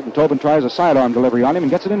right-handed, and Tobin tries a sidearm delivery on him and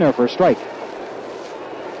gets it in there for a strike.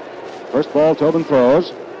 First ball Tobin throws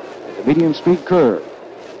is a medium-speed curve.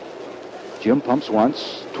 Jim pumps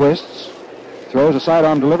once, twists, throws a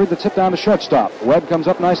sidearm delivery that's hit down to shortstop. Webb comes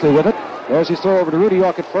up nicely with it. There's his throw over to Rudy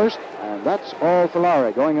York at first, and that's all for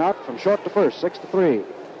Lowry, going out from short to first, 6-3.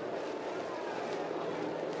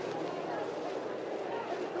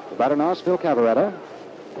 The batter now is Phil Cavaretta.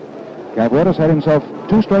 Cavaretta's had himself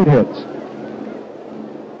 2 straight hits.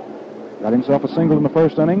 Got himself a single in the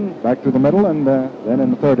 1st inning, back through the middle, and then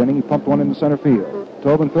in the 3rd inning he pumped one into center field.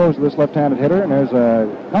 Tobin throws to this left-handed hitter, and there's a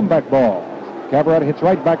comeback ball. Cavaretta hits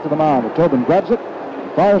right back to the mound, and Tobin grabs it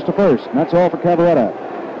and fires to first, and that's all for Cavaretta.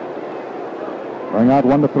 Going out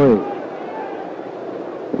 1-3.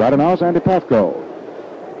 The batter now is Andy Pafko.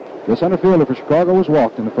 The center fielder for Chicago was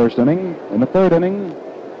walked in the 1st inning. In the 3rd inning,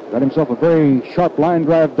 got himself a very sharp line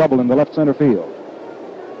drive double in the left center field.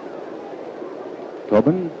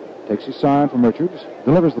 Tobin takes his sign from Richards,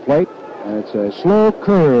 delivers the plate, and it's a slow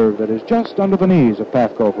curve that is just under the knees of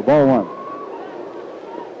Pafko for ball 1.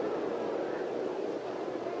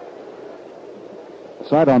 A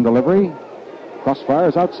sidearm delivery. Crossfire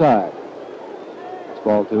is outside. It's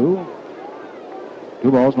ball 2.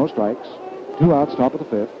 2 balls, no strikes. 2 outs, top of the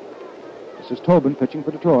 5th. This is Tobin pitching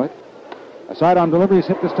for Detroit. A sidearm delivery is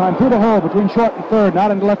hit this time through the hole between short and 3rd,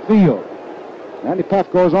 not into left field. Andy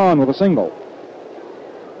Pafko goes on with a single.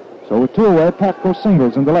 So with 2 away, Pafko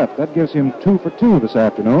singles in the left. That gives him 2 for 2 this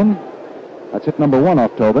afternoon. That's hit number 1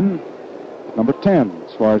 off Tobin. Number 10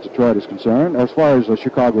 as far as Detroit is concerned, or as far as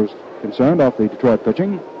Chicago is concerned off the Detroit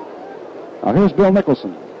pitching. Now here's Bill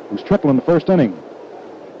Nicholson, who's triple in the 1st inning.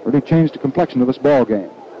 Really changed the complexion of this ball game.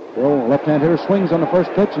 Bill, left-hand hitter, swings on the first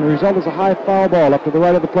pitch, and the result is a high foul ball up to the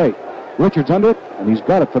right of the plate. Richards under it, and he's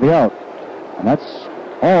got it for the out. And that's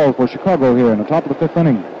all for Chicago here in the top of the 5th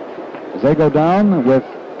inning. As they go down with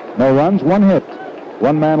no runs, 1 hit,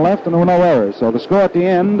 1 man left, and there were no errors. So the score at the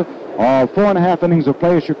end of 4.5 innings of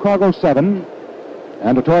play is Chicago 7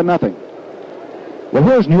 and Detroit nothing. Well,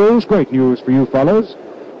 here's news, great news for you fellas,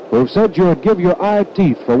 who've said you'd give your eye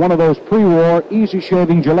teeth for one of those pre-war,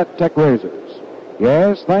 easy-shaving Gillette Tech razors.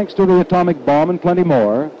 Yes, thanks to the atomic bomb and plenty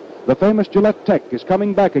more, the famous Gillette Tech is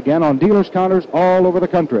coming back again on dealers' counters all over the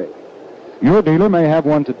country. Your dealer may have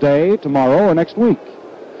one today, tomorrow, or next week.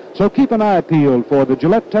 So keep an eye peeled for the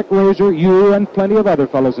Gillette Tech razor you and plenty of other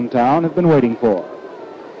fellows in town have been waiting for.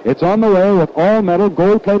 It's on the way with all-metal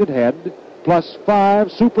gold-plated head, plus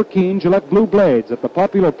 5 super keen Gillette blue blades at the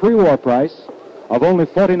popular pre-war price of only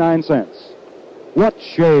 49 cents. What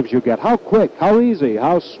shaves you get, how quick, how easy,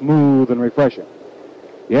 how smooth and refreshing.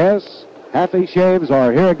 Yes, Happy shaves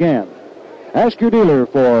are here again. Ask your dealer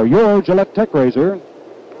for your Gillette Tech razor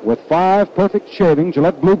with 5 perfect shaving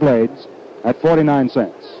Gillette blue blades at 49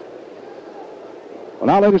 cents. Well,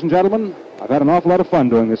 now, ladies and gentlemen, I've had an awful lot of fun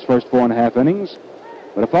doing this first 4.5 innings.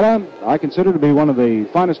 But a fella I consider to be one of the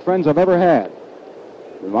finest friends I've ever had,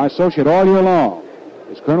 my associate all year long,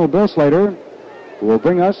 is Colonel Bill Slater, who will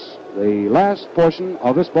bring us the last portion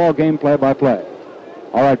of this ball game play-by-play.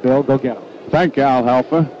 All right, Bill, go get him. Thank you, Al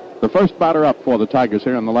Helfer. The first batter up for the Tigers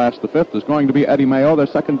here in the last, the 5th, is going to be Eddie Mayo, their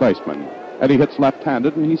second baseman. Eddie hits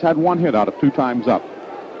left-handed, and he's had 1 hit out of 2 times up.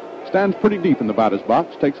 Stands pretty deep in the batter's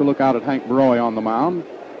box, takes a look out at Hank Borowy on the mound,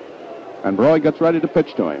 and Borowy gets ready to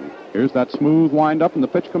pitch to him. Here's that smooth wind-up, and the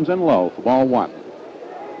pitch comes in low for ball 1.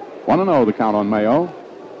 1-0 the count on Mayo.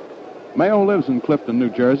 Mayo lives in Clifton,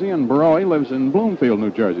 New Jersey, and Borowy lives in Bloomfield,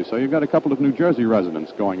 New Jersey, so you've got a couple of New Jersey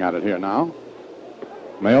residents going at it here now.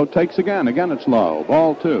 Mayo takes again. Again, it's low.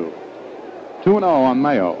 Ball 2. 2-0 on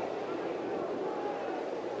Mayo.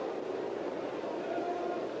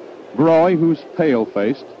 Borowy, who's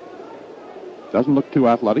pale-faced, doesn't look too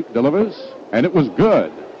athletic, delivers, and it was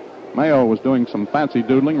good. Mayo was doing some fancy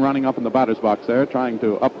doodling, running up in the batter's box there, trying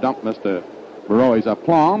to up-dump Mr. Borowy's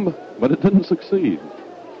aplomb, but it didn't succeed.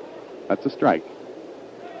 That's a strike.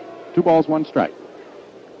 2 balls, 1 strike.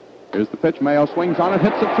 Here's the pitch. Mayo swings on it,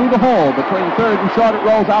 hits it through the hole. Between third and short, it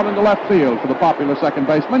rolls out into left field for the popular second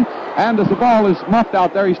baseman. And as the ball is muffed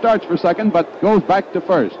out there, he starts for second, but goes back to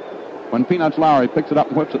first. when Peanuts Lowry picks it up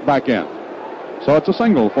and whips it back in. So it's a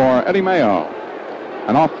single for Eddie Mayo.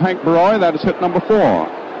 And off Hank Baroy, that is hit number 4.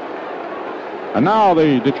 And now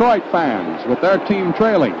the Detroit fans, with their team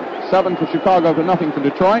trailing 7 for Chicago to nothing for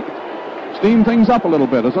Detroit, steam things up a little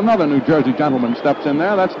bit as another New Jersey gentleman steps in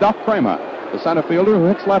there. That's Doc Kramer, the center fielder who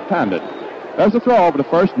hits left-handed. There's a throw over to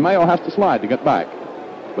first. Mayo has to slide to get back,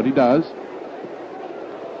 but he does.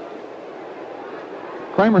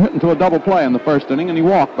 Kramer hit into a double play in the first inning, and he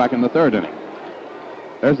walked back in the third inning.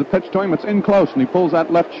 There's the pitch to him. It's in close, and he pulls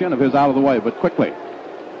that left shin of his out of the way, but quickly.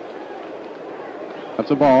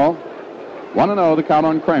 That's a ball. 1-0, the count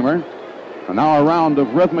on Kramer. And now a round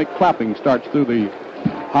of rhythmic clapping starts through the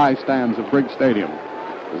high stands of Briggs Stadium,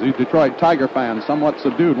 as these Detroit Tiger fans, somewhat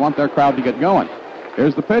subdued, want their crowd to get going.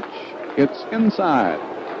 Here's the pitch. It's inside.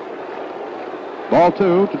 Ball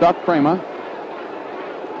 2 to Doc Kramer.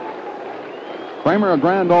 Kramer, a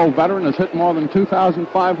grand old veteran, has hit more than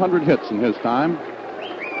 2,500 hits in his time.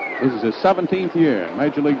 This is his 17th year in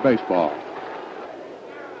Major League Baseball.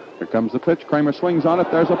 Here comes the pitch. Kramer swings on it.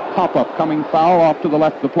 There's a pop-up coming foul off to the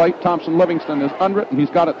left of the plate. Thompson Livingston is under it, and he's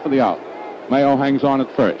got it for the out. Mayo hangs on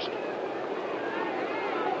at first.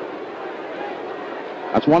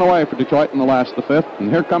 That's one away for Detroit in the last of the fifth, and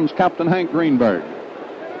here comes Captain Hank Greenberg.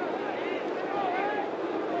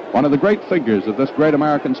 One of the great figures of this great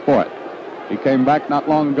American sport. He came back not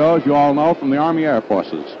long ago, as you all know, from the Army Air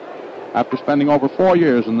Forces, after spending over 4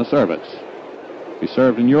 years in the service. He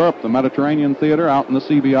served in Europe, the Mediterranean Theater, out in the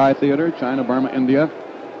CBI Theater, China, Burma, India,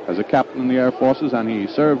 as a captain in the Air Forces, and he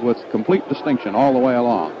served with complete distinction all the way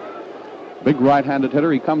along. Big right-handed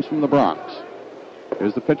hitter. He comes from the Bronx.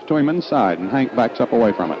 Here's the pitch to him inside, and Hank backs up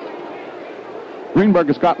away from it. Greenberg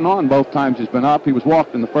has gotten on both times he's been up. He was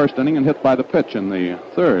walked in the first inning and hit by the pitch in the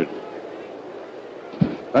third.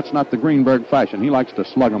 That's not the Greenberg fashion. He likes to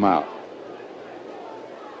slug him out.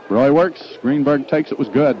 Roy works. Greenberg takes it. Was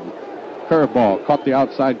good. Curveball. Caught the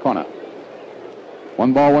outside corner.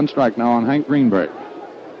 1 ball, 1 strike now on Hank Greenberg.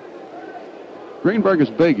 Greenberg is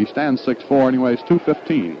big. He stands 6'4", and he weighs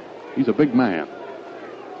 215. He's a big man.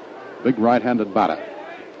 Big right-handed batter.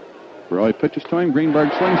 Roy pitches to him. Greenberg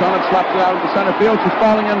swings on it, slaps it out into center field. She's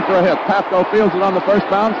falling in for a hit. Pafko fields it on the first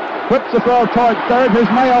bounce. Whips the throw toward third. Here's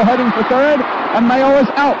Mayo heading for third, and Mayo is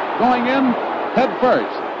out, going in head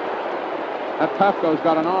first. That Pafko's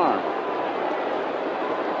got an arm.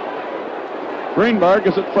 Greenberg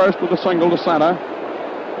is at first with a single to center,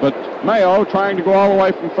 but Mayo, trying to go all the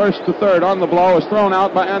way from first to third on the blow, is thrown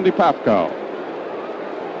out by Andy Pafko.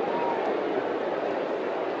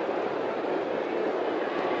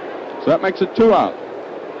 So that makes it 2 out.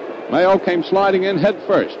 Mayo came sliding in head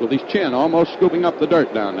first with his chin almost scooping up the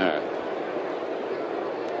dirt down there.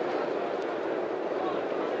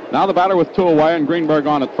 Now the batter with 2 away and Greenberg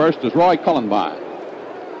on at first is Roy Cullenbine.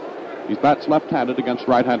 He bats left-handed against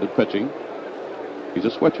right-handed pitching. He's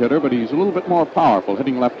a switch hitter, but he's a little bit more powerful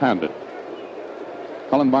hitting left-handed.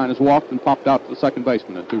 Cullenbine has walked and popped out to the second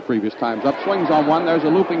baseman in 2 previous times up. Swings on one. There's a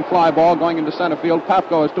looping fly ball going into center field.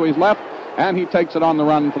 Pafko is to his left, and he takes it on the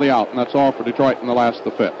run for the out, and that's all for Detroit in the last of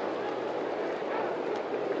the fifth.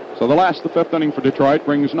 So the last of the fifth inning for Detroit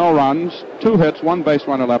brings no runs, 2 hits, 1 base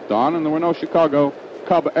runner left on, and there were no Chicago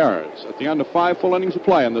Cub errors. At the end of 5 full innings of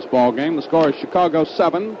play in this ball game, the score is Chicago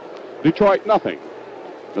 7, Detroit nothing.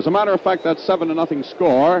 As a matter of fact, that 7-0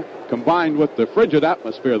 score, combined with the frigid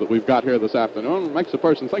atmosphere that we've got here this afternoon, makes a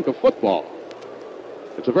person think of football.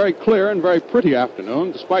 It's a very clear and very pretty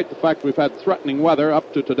afternoon, despite the fact we've had threatening weather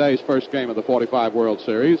up to today's first game of the 45 World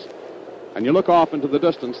Series. And you look off into the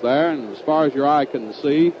distance there, and as far as your eye can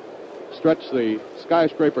see, stretch the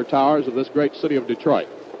skyscraper towers of this great city of Detroit.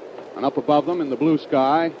 And up above them in the blue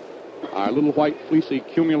sky are little white fleecy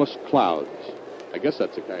cumulus clouds. I guess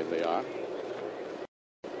that's the kind they are.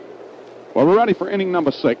 Well, we're ready for inning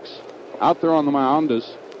number 6. Out there on the mound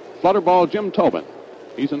is Flutterball Jim Tobin.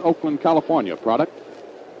 He's an Oakland, California product.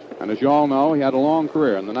 And as you all know, he had a long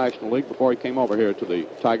career in the National League before he came over here to the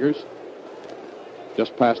Tigers.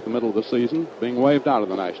 Just past the middle of the season, being waved out of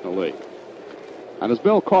the National League. And as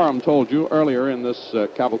Bill Corum told you earlier in this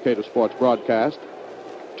Cavalcade of Sports broadcast,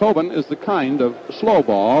 Tobin is the kind of slow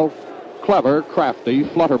ball, clever, crafty,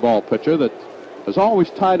 flutterball pitcher that has always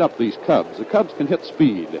tied up these Cubs. The Cubs can hit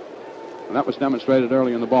speed. And that was demonstrated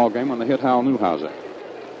early in the ball game when they hit Hal Newhouser.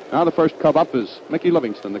 Now the first Cub up is Mickey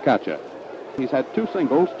Livingston, the catcher. He's had 2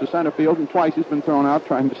 singles to center field, and twice he's been thrown out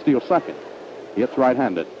trying to steal second. He hits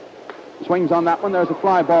right-handed. Swings on that one. There's a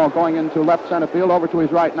fly ball going into left center field. Over to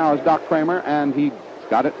his right now is Doc Kramer, and he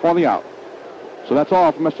got it for the out. So that's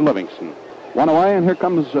all for Mr. Livingston. 1 away, and here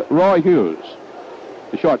comes Roy Hughes,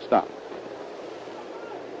 the shortstop.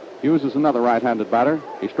 Hughes is another right-handed batter.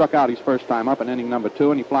 He struck out his first time up in inning number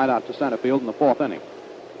 2, and he flied out to center field in the 4th inning.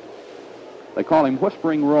 They call him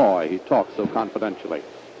Whispering Roy. He talks so confidentially.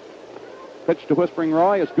 Pitch to Whispering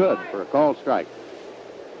Roy is good for a called strike.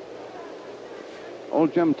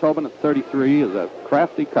 Old Jim Tobin at 33 is a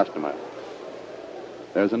crafty customer.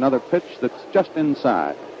 There's another pitch that's just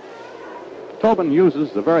inside. Tobin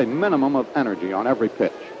uses the very minimum of energy on every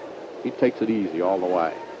pitch. He takes it easy all the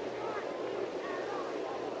way.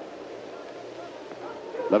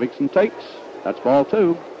 Livingston takes. That's ball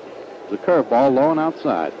 2. It's a curveball low and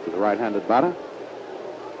outside to the right-handed batter.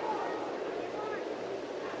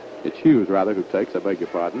 It's Hughes, rather, who takes. I beg your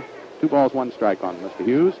pardon. 2 balls, 1 strike on Mr.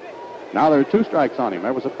 Hughes. Now there are 2 strikes on him.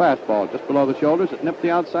 There was a fastball just below the shoulders. It nipped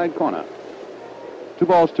the outside corner. 2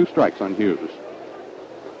 balls, 2 strikes on Hughes.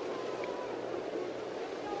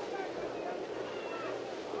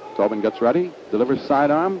 Tobin gets ready, delivers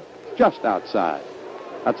sidearm, just outside.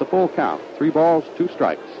 That's a full count. 3 balls, 2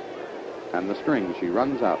 strikes. And the string, she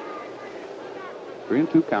runs out.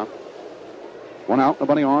 3-2 count. 1 out,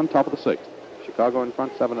 nobody on, top of the 6th. Chicago in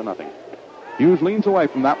front, 7-0. Hughes leans away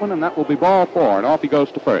from that one, and that will be ball 4, and off he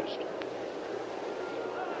goes to first.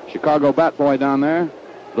 Chicago bat boy down there,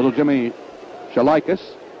 little Jimmy Chalikis,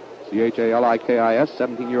 Chalikis,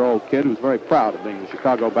 17-year-old kid who's very proud of being the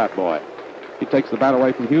Chicago bat boy. He takes the bat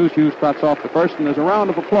away from Hughes. Hughes trots off to first, and there's a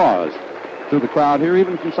round of applause through the crowd here,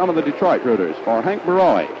 even from some of the Detroit rooters, for Hank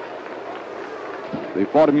Borowy, the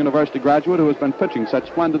Fordham University graduate who has been pitching such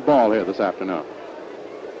splendid ball here this afternoon.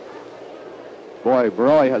 Boy,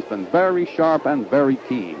 Borowy has been very sharp and very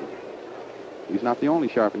keen. He's not the only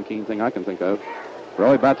sharp and keen thing I can think of.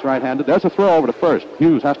 Borowy bats right-handed. There's a throw over to first.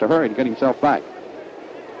 Hughes has to hurry to get himself back.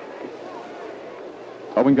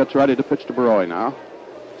 Tobin gets ready to pitch to Borowy now.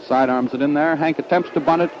 Sidearms it in there. Hank attempts to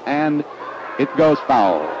bunt it, and it goes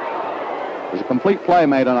foul. There's a complete play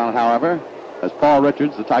made on it, however, as Paul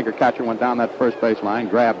Richards, the Tiger catcher, went down that first base line,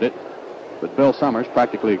 grabbed it, but Bill Summers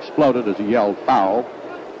practically exploded as he yelled foul.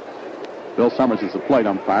 Bill Summers is the plate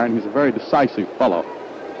umpire, and he's a very decisive fellow.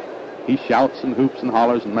 He shouts and hoops and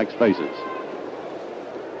hollers and makes faces.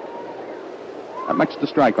 That makes the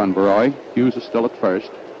strike on Borowy. Hughes is still at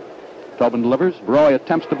first. Tobin delivers. Borowy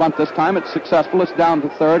attempts to bunt this time. It's successful. It's down to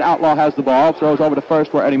third. Outlaw has the ball. Throws over to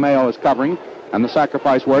first where Eddie Mayo is covering. And the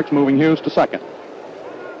sacrifice works, moving Hughes to second.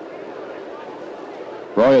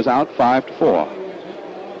 Borowy is out 5-4.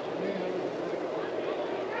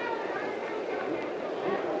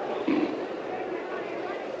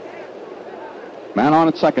 Man on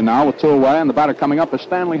at second now with 2 away, and the batter coming up is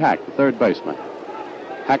Stanley Hack, the third baseman.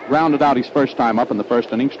 Hack grounded out his first time up in the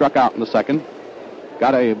first inning, struck out in the second.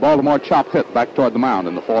 Got a Baltimore chop hit back toward the mound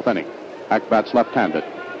in the 4th inning. Hack bats left-handed.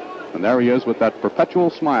 And there he is with that perpetual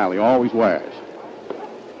smile he always wears.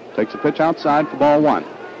 Takes a pitch outside for ball 1.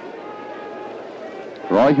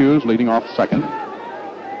 Roy Hughes leading off second.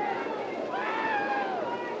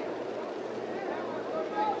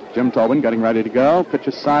 Jim Tobin getting ready to go.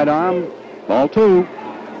 Pitches sidearm. Ball 2.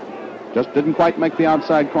 Just didn't quite make the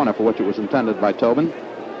outside corner for which it was intended by Tobin.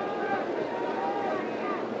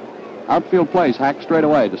 Outfield plays Hack straight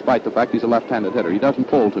away, despite the fact he's a left-handed hitter. He doesn't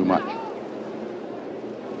pull too much.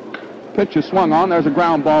 Pitch is swung on. There's a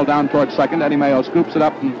ground ball down towards second. Eddie Mayo scoops it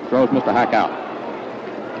up and throws Mr. Hack out.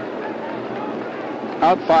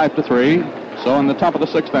 Out 5-3. So in the top of the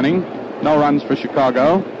 6th inning, no runs for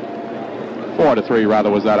Chicago. 4-3, rather,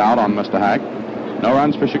 was that out on Mr. Hack. No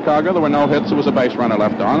runs for Chicago. There were no hits. There was a base runner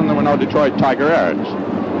left on, and there were no Detroit Tiger errors.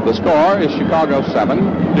 The score is Chicago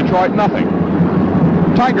 7, Detroit nothing.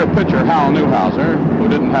 Tiger pitcher Hal Newhouser, who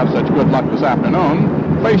didn't have such good luck this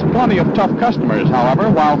afternoon, faced plenty of tough customers,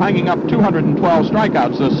 however, while hanging up 212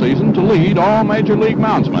 strikeouts this season to lead all Major League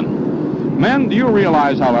moundsmen. Men, do you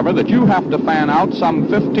realize, however, that you have to fan out some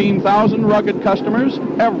 15,000 rugged customers,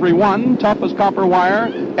 every one tough as copper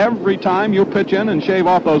wire, every time you pitch in and shave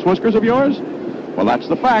off those whiskers of yours? Well, that's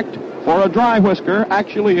the fact, for a dry whisker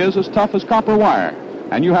actually is as tough as copper wire,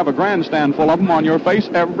 and you have a grandstand full of them on your face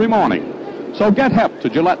every morning. So get hep to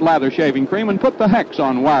Gillette Lather Shaving Cream and put the hex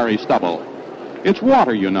on wiry stubble. It's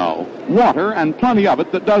water, you know. Water, and plenty of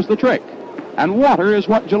it, that does the trick. And water is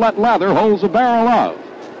what Gillette Lather holds a barrel of.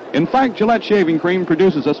 In fact, Gillette Shaving Cream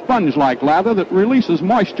produces a sponge-like lather that releases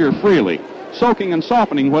moisture freely, soaking and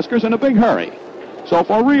softening whiskers in a big hurry. So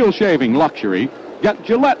for real shaving luxury, get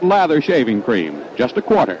Gillette Lather Shaving Cream, just a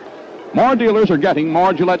quarter. More dealers are getting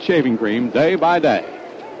more Gillette Shaving Cream day by day.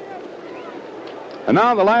 And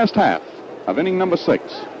now the last half of inning number 6,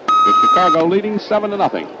 with Chicago leading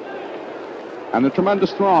 7-0. And the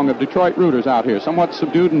tremendous throng of Detroit rooters out here, somewhat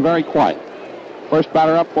subdued and very quiet. First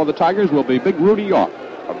batter up for the Tigers will be Big Rudy York,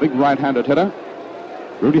 a big right-handed hitter.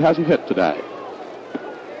 Rudy hasn't hit today.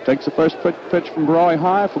 Takes the first pitch from Roy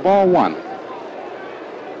high for ball 1.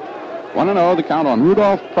 1-0, the count on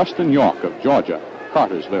Rudolph Preston York of Georgia,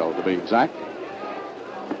 Cartersville to be exact.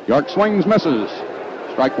 York swings, misses.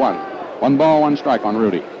 Strike 1. 1 ball, 1 strike on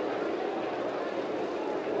Rudy.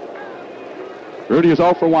 Rudy is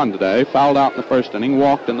 0 for 1 today, fouled out in the first inning,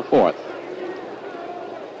 walked in the 4th.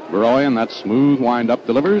 Roy in that smooth wind-up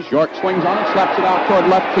delivers. York swings on it, slaps it out toward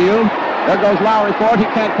left field. There goes Lowry for it. He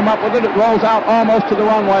can't come up with it. It rolls out almost to the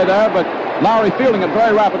runway there, but Lowry, fielding it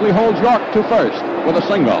very rapidly, holds York to first with a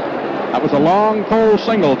single. That was a long, pull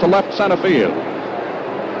single to left center field.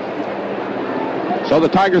 So the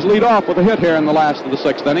Tigers lead off with a hit here in the last of the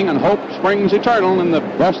 6th inning, and hope springs eternal in the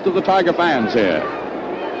breast of the Tiger fans here.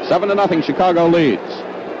 7-0, Chicago leads.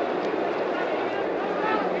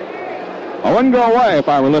 I wouldn't go away if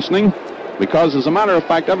I were listening, because as a matter of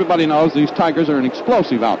fact, everybody knows these Tigers are an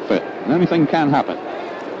explosive outfit, and anything can happen.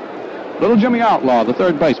 Little Jimmy Outlaw, the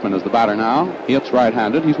third baseman, is the batter now. He hits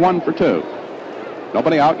right-handed. He's 1 for 2.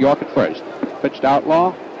 Nobody out, York at first. Pitched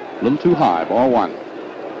Outlaw, a little too high, ball 1.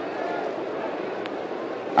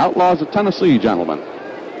 Outlaw's a Tennessee gentleman.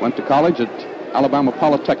 Went to college at Alabama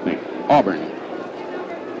Polytechnic, Auburn.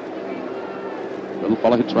 Little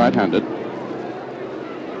fella hits right-handed.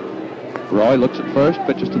 Roy looks at first,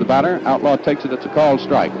 pitches to the batter. Outlaw takes it. It's a called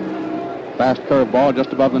strike. Fast curve ball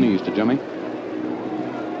just above the knees to Jimmy.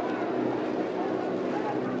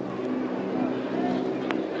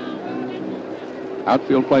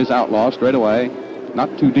 Outfield plays Outlaw straight away.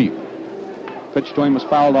 Not too deep. Pitch to him was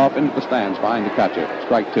fouled off into the stands behind the catcher.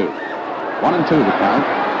 Strike 2. 1-2 the count.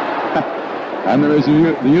 And there is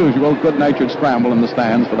the usual good-natured scramble in the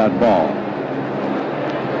stands for that ball.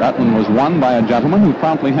 That one was won by a gentleman who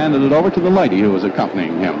promptly handed it over to the lady who was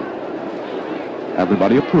accompanying him.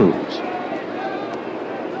 Everybody approves.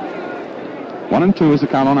 1-2 is the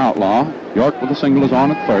count on Outlaw. York with a single is on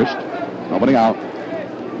at first. Nobody out.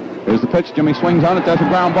 Here's the pitch. Jimmy swings on it. There's a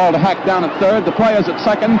ground ball to Hack down at third. The play is at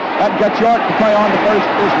second. That gets York. The play on to first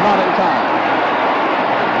is not in time.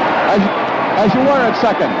 As you were at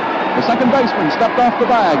second, the second baseman stepped off the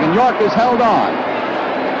bag, and York is held on.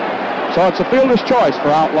 So it's a fielder's choice for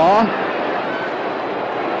Outlaw.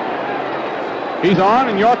 He's on,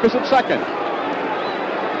 and York is at second.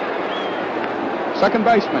 Second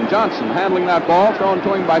baseman, Johnson, handling that ball, thrown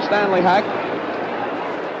to him by Stanley Hack.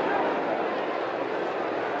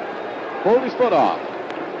 Pulled his foot off.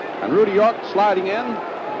 And Rudy York sliding in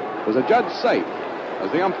was adjudged safe.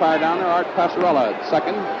 As the umpire down there, Art Passarella at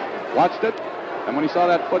second, watched it, and when he saw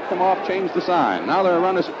that foot come off, changed the sign. Now there are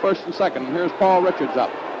runners at first and second, and here's Paul Richards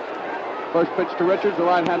up. First pitch to Richards, the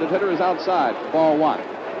right-handed hitter, is outside for ball 1.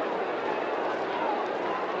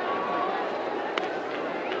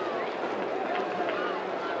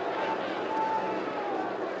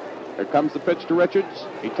 Here comes the pitch to Richards.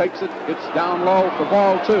 He takes it. It's down low for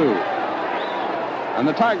ball 2. And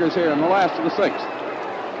the Tigers here in the last of the 6th,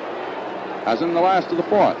 as in the last of the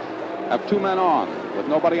 4th, have 2 men on with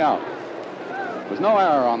nobody out. There's no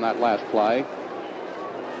error on that last play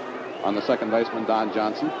on the second baseman, Don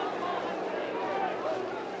Johnson.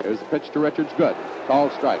 Here's the pitch to Richards. Good.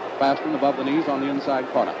 Called strike. Fast and above the knees on the inside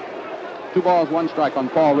corner. 2 balls, 1 strike on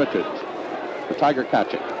Paul Richards. The Tiger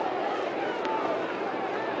catching.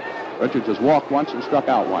 Richards has walked once and struck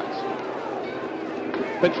out once.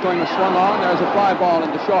 Pitch to him is swung on. There's a fly ball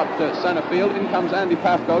into short center field. In comes Andy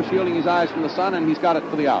Pafko, shielding his eyes from the sun, and he's got it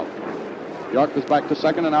for the out. York goes back to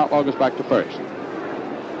second, and Outlaw goes back to first.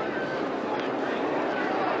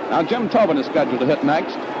 Now Jim Tobin is scheduled to hit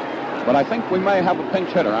next. But I think we may have a pinch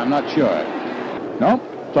hitter. I'm not sure. No,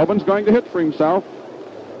 Tobin's going to hit for himself.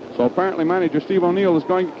 So apparently manager Steve O'Neill is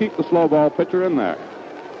going to keep the slow ball pitcher in there.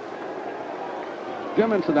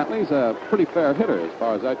 Jim, incidentally, is a pretty fair hitter as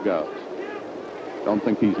far as that goes. Don't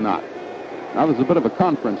think he's not. Now there's a bit of a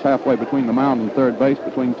conference halfway between the mound and third base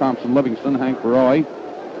between Thompson Livingston, Hank Roy,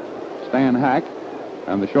 Stan Hack,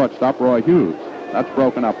 and the shortstop, Roy Hughes. That's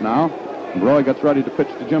broken up now. And Roy gets ready to pitch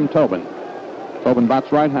to Jim Tobin. Tobin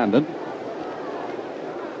bats right-handed.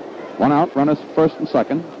 1 out, runners first and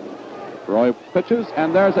second. Roy pitches,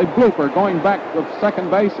 and there's a blooper going back to second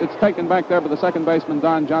base. It's taken back there by the second baseman,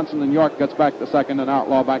 Don Johnson, and York gets back to second, and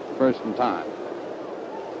Outlaw back to first in time.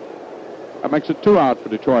 That makes it 2 out for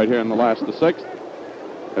Detroit here in the last of the 6th.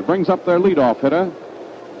 It brings up their leadoff hitter,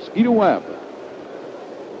 Skeeter Webb.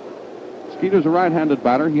 Skeeter's a right-handed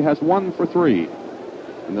batter. He has 1 for 3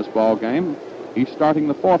 in this ball game. He's starting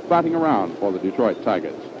the 4th batting around for the Detroit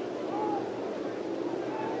Tigers.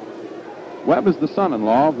 Webb is the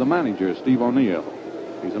son-in-law of the manager, Steve O'Neill.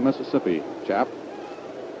 He's a Mississippi chap.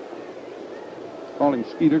 call him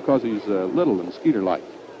Skeeter because he's little and Skeeter-like.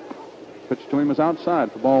 Pitch to him is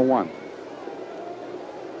outside for ball 1.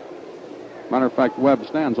 Matter of fact, Webb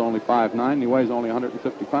stands only 5'9", and he weighs only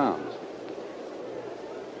 150 pounds.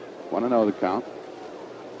 1-0 the count.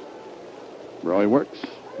 Roy works.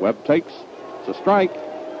 Webb takes. It's a strike.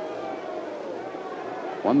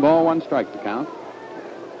 1 ball, 1 strike to count.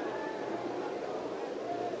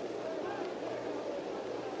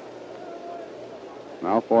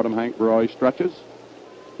 Now Fordham Hank Roy stretches.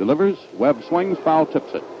 Delivers. Webb swings. Foul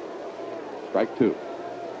tips it. Strike 2.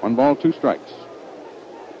 1 ball, 2 strikes.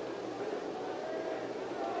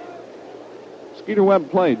 Skeeter Webb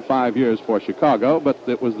played 5 years for Chicago, but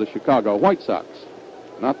it was the Chicago White Sox,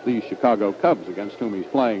 not the Chicago Cubs against whom he's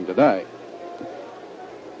playing today.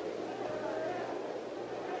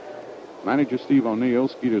 Manager Steve O'Neill,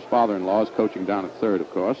 Skeeter's father-in-law, is coaching down at third, of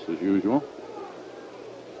course, as usual.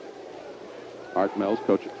 Art Mills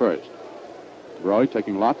coach at first. Roy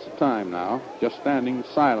taking lots of time now, just standing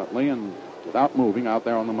silently and without moving out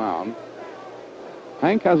there on the mound.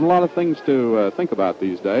 Hank has a lot of things to think about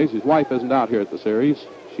these days. His wife isn't out here at the series.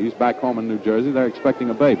 She's back home in New Jersey. They're expecting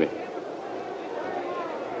a baby.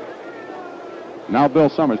 Now Bill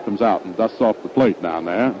Summers comes out and dusts off the plate down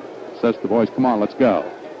there. Says to the boys, come on, let's go.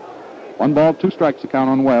 1 ball, 2 strikes to count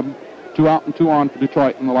on Webb. 2 out and 2 on for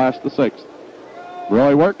Detroit in the last of the 6th.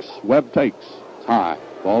 Roy works. Webb takes. It's high.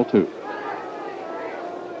 Ball 2.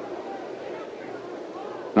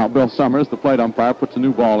 Now Bill Summers, the plate umpire, puts a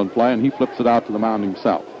new ball in play, and he flips it out to the mound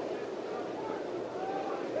himself.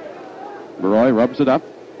 Roy rubs it up,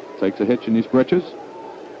 takes a hitch in his britches,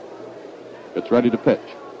 gets ready to pitch.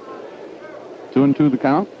 2-2 the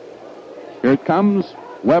count. Here it comes.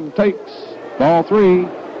 Webb takes. Ball 3.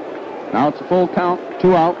 Now it's a full count,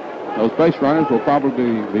 2 out. Those base runners will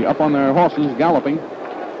probably be up on their horses galloping.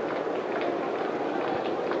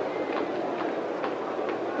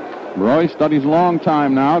 Roy studies a long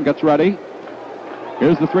time now, gets ready.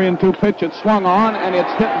 Here's the 3-2 pitch. It's swung on, and it's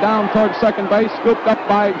hit down toward second base, scooped up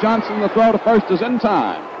by Johnson. The throw to first is in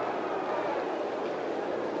time.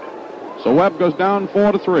 So Webb goes down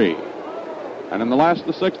 4-3. And in the last of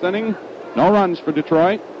the 6th inning, no runs for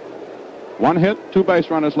Detroit. 1 hit, 2 base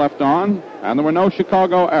runners left on, and there were no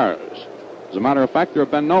Chicago errors. As a matter of fact, there have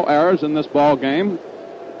been no errors in this ball game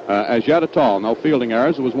as yet at all. No fielding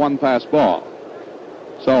errors. It was 1 pass ball.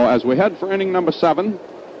 So as we head for inning number 7,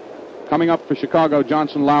 coming up for Chicago,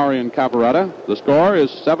 Johnson, Lowry, and Cavaretta, the score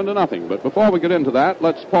is 7-0. But before we get into that,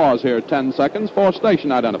 let's pause here 10 seconds for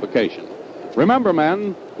station identification. Remember,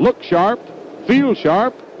 men, look sharp, feel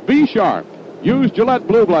sharp, be sharp. Use Gillette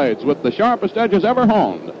Blue Blades with the sharpest edges ever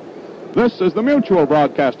honed. This is the Mutual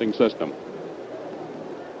Broadcasting System.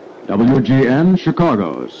 WGN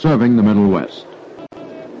Chicago, serving the Middle West.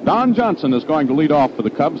 Don Johnson is going to lead off for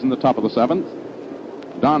the Cubs in the top of the 7th.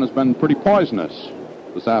 Don has been pretty poisonous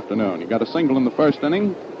this afternoon. He got a single in the 1st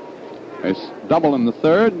inning, a double in the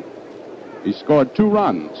 3rd. He scored 2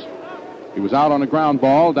 runs. He was out on a ground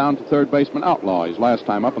ball down to third baseman Outlaw his last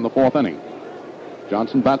time up in the 4th inning.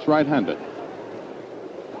 Johnson bats right-handed.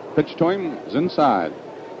 Pitch to him is inside.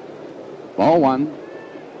 Ball 1.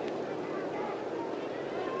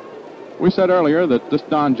 We said earlier that this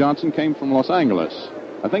Don Johnson came from Los Angeles.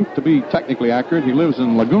 I think, to be technically accurate, he lives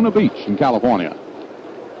in Laguna Beach in California.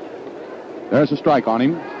 There's a strike on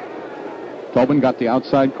him. Tobin got the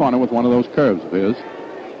outside corner with one of those curves of his.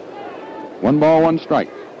 1 ball, 1 strike.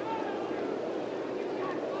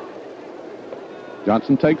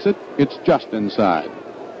 Johnson takes it. It's just inside.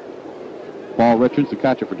 Paul Richards, the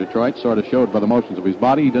catcher for Detroit, sort of showed by the motions of his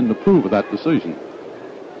body he didn't approve of that decision.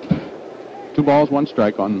 2 balls, 1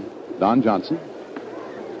 strike on Don Johnson.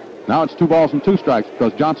 Now it's 2 balls and 2 strikes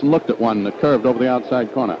because Johnson looked at one that curved over the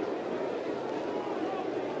outside corner.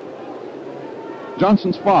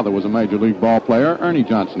 Johnson's father was a Major League ball player, Ernie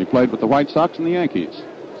Johnson. He played with the White Sox and the Yankees.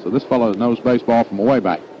 So this fellow knows baseball from way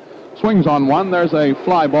back. Swings on one. There's a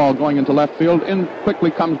fly ball going into left field. In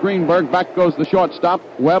quickly comes Greenberg. Back goes the shortstop,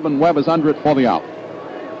 Webb, and Webb is under it for the out.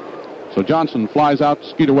 So Johnson flies out to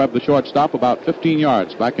Skeeter Webb, the shortstop, about 15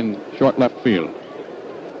 yards back in short left field.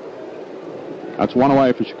 That's 1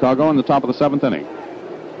 away for Chicago in the top of the 7th inning.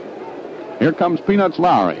 Here comes Peanuts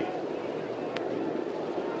Lowry.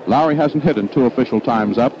 Lowry hasn't hit in 2 official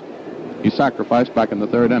times up. He sacrificed back in the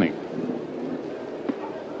 3rd inning.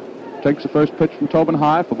 Takes the first pitch from Tobin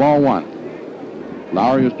high for ball 1.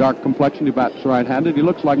 Lowry is dark complexioned. He bats right-handed. He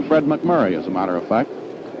looks like Fred McMurray, as a matter of fact.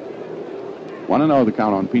 1-0 the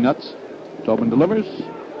count on Peanuts. Tobin delivers.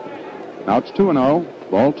 Now it's 2-0.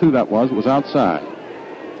 Ball 2 that was outside.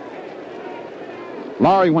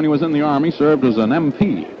 Lowry, when he was in the Army, served as an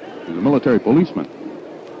MP. He was a military policeman.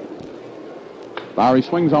 Lowry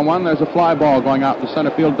swings on one. There's a fly ball going out to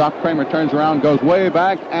center field. Doc Kramer turns around, goes way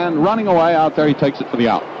back, and running away out there, he takes it for the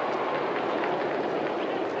out.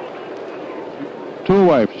 2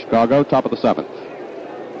 away for Chicago, top of the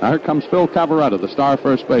 7th. Now here comes Phil Cavaretta, the star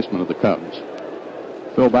first baseman of the Cubs.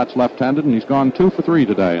 Phil bats left-handed, and he's gone 2 for 3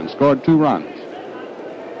 today and scored 2 runs.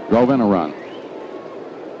 Drove in a run.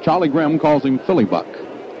 Charlie Grimm calls him Philly Buck.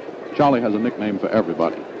 Charlie has a nickname for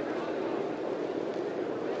everybody.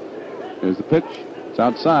 Here's the pitch. It's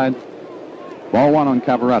outside. Ball 1 on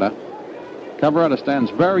Cavaretta. Cavaretta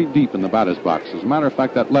stands very deep in the batter's box. As a matter of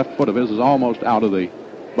fact, that left foot of his is almost out of the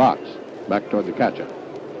box, back toward the catcher.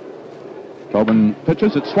 Tobin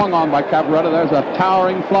pitches. It's swung on by Cavaretta. There's a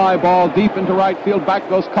towering fly ball deep into right field. Back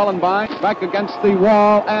goes Cullenbine. Back against the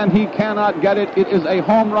wall, and he cannot get it. It is a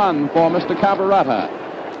home run for Mr. Cavaretta.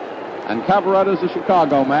 And Cavaretta's a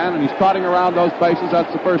Chicago man, and he's trotting around those bases.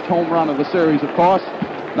 That's the first home run of the series, of course.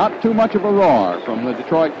 Not too much of a roar from the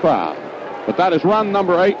Detroit crowd. But that is run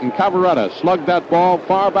number 8, and Cavaretta slugged that ball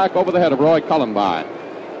far back over the head of Roy Cullenbine.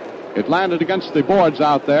 It landed against the boards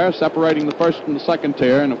out there, separating the first and the second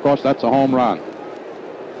tier, and of course that's a home run.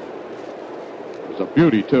 It's a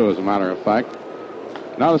beauty, too, as a matter of fact.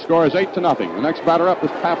 Now the score is 8-0. The next batter up is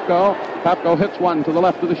Pafko. Pafko hits one to the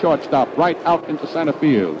left of the shortstop, right out into center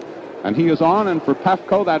field. And he is on, and for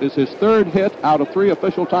Pafko, that is his 3rd hit out of 3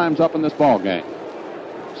 official times up in this ball game.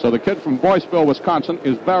 So the kid from Boyceville, Wisconsin,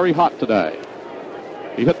 is very hot today.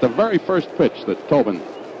 He hit the very first pitch that Tobin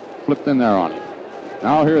flipped in there on him.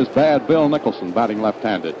 Now here's bad Bill Nicholson batting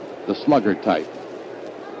left-handed, the slugger type.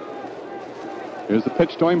 Here's the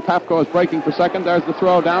pitch to him. Pafko is breaking for second. There's the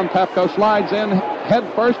throw down. Pafko slides in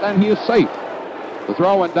head first, and he is safe. The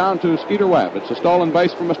throw went down to Skeeter Webb. It's a stolen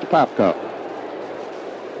base for Mr. Pafko.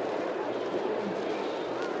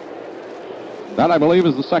 That, I believe,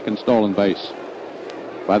 is the second stolen base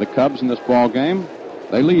by the Cubs in this ball game.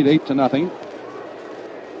 They lead 8-0.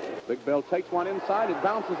 Big Bill takes one inside. It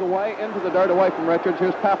bounces away into the dirt away from Richards.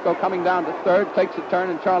 Here's Pafko coming down to third, takes a turn,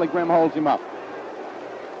 and Charlie Grimm holds him up.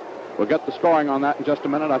 We'll get the scoring on that in just a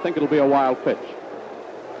minute. I think it'll be a wild pitch.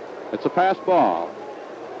 It's a pass ball.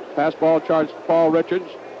 Pass ball charged to Paul Richards,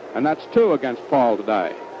 and that's 2 against Paul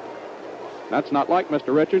today. That's not like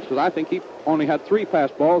Mr. Richards, because I think he only had 3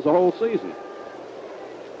 pass balls the whole season.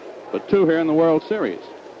 But 2 here in the World Series.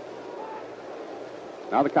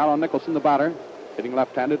 Now the count on Nicholson, the batter. Hitting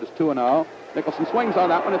left-handed is 2-0. Nicholson swings on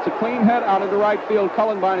that one. It's a clean hit out into right field.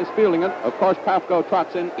 Cullenbine is fielding it. Of course, Pafko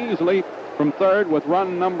trots in easily from third with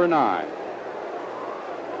run number 9.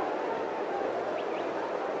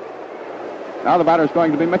 Now the batter is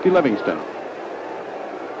going to be Mickey Livingston.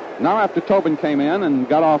 Now after Tobin came in and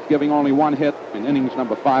got off giving only 1 hit in innings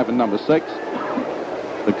number 5 and number 6,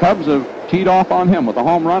 the Cubs have teed off on him with a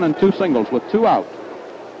home run and 2 singles with 2 out.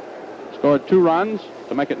 Scored 2 runs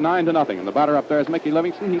to make it 9-0. And the batter up there is Mickey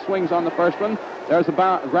Livingston. He swings on the first one. There's a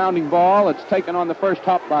grounding ball. It's taken on the first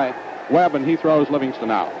hop by Webb, and he throws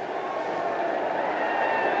Livingston out.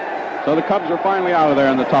 So the Cubs are finally out of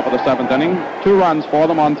there in the top of the 7th inning. 2 runs for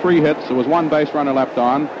them on 3 hits. There was 1 base runner left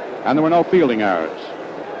on, and there were no fielding errors.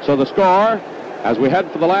 So the score, as we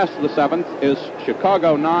head for the last of the 7th, is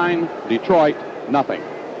Chicago 9, Detroit nothing.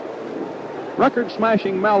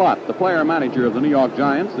 Record-smashing Mel Ott, the player-manager of the New York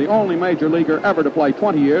Giants, the only major leaguer ever to play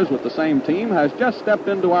 20 years with the same team, has just stepped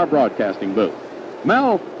into our broadcasting booth.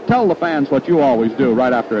 Mel, tell the fans what you always do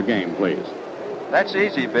right after a game, please. That's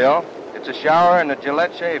easy, Bill. It's a shower and a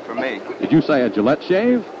Gillette shave for me. Did you say a Gillette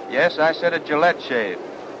shave? Yes, I said a Gillette shave,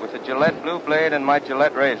 with a Gillette Blue Blade and my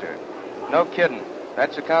Gillette razor. No kidding.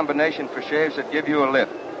 That's a combination for shaves that give you a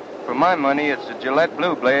lift. For my money, it's a Gillette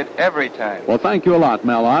Blue Blade every time. Well, thank you a lot,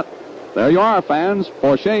 Mel Ott. There you are, fans.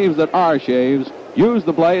 For shaves that are shaves, use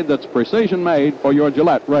the blade that's precision-made for your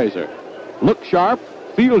Gillette razor. Look sharp,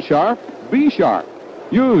 feel sharp, be sharp.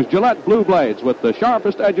 Use Gillette Blue Blades with the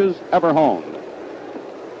sharpest edges ever honed.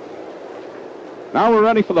 Now we're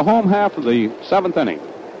ready for the home half of the 7th inning.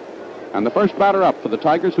 And the first batter up for the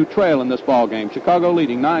Tigers, who trail in this ball game, Chicago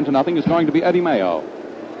leading 9-0, is going to be Eddie Mayo,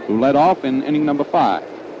 who led off in inning number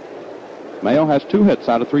 5. Mayo has 2 hits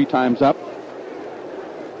out of 3 times up.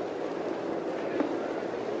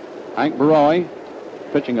 Hank Baroi,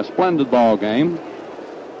 pitching a splendid ball game.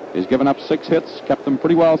 He's given up 6 hits, kept them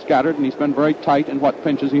pretty well scattered, and he's been very tight in what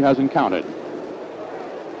pinches he has encountered.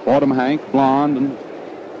 Fordham Hank, blonde and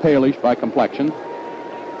palish by complexion.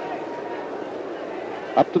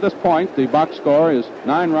 Up to this point, the box score is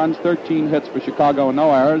 9 runs, 13 hits for Chicago, and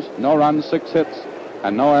no errors. No runs, 6 hits,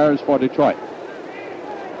 and no errors for Detroit.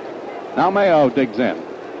 Now Mayo digs in,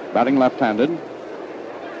 batting left-handed.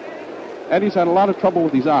 Eddie's had a lot of trouble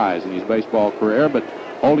with his eyes in his baseball career, but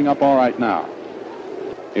holding up all right now.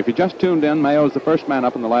 If you just tuned in, Mayo's the first man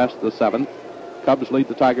up in the last of the seventh. Cubs lead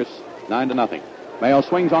the Tigers 9-0. Mayo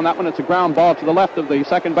swings on that one. It's a ground ball to the left of the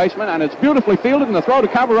second baseman, and it's beautifully fielded, and the throw to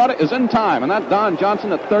Cavaretta is in time. And that Don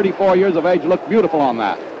Johnson at 34 years of age looked beautiful on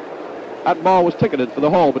that. That ball was ticketed for the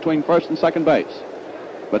hole between first and second base.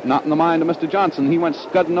 But not in the mind of Mr. Johnson. He went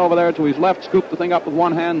scudding over there to his left, scooped the thing up with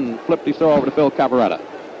one hand, and flipped his throw over to Phil Cavaretta.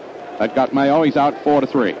 That got Mayo. He's out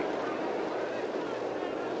 4-3.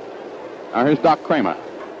 Now here's Doc Kramer.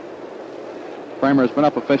 Kramer has been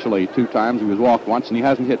up officially 2 times. He was walked once, and he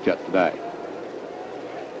hasn't hit yet today.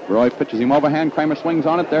 Roy pitches him overhand. Kramer swings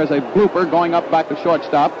on it. There's a blooper going up back to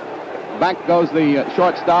shortstop. Back goes the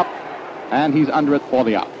shortstop, and he's under it for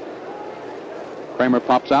the out. Kramer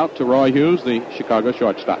pops out to Roy Hughes, the Chicago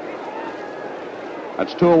shortstop.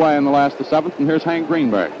 That's 2 away in the last of the 7th, and here's Hank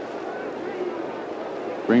Greenberg.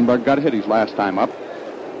 Greenberg got hit his last time up.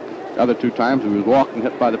 The other 2 times he was walked and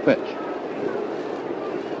hit by the pitch.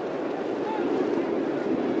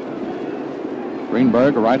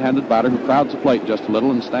 Greenberg, a right-handed batter who crowds the plate just a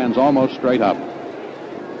little and stands almost straight up.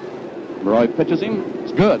 Roy pitches him.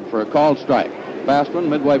 It's good for a called strike. Fast one,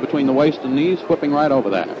 midway between the waist and knees, whipping right over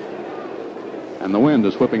there. And the wind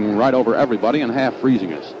is whipping right over everybody and half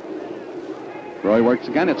freezing us. Roy works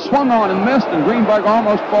again. It's swung on and missed, and Greenberg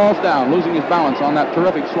almost falls down, losing his balance on that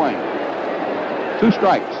terrific swing. 2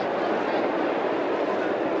 strikes.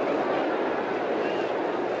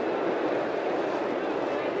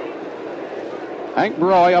 Hank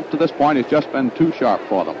Roy, up to this point, has just been too sharp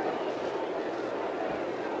for them.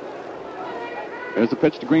 Here's the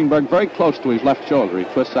pitch to Greenberg, very close to his left shoulder. He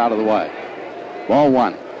twists out of the way. Ball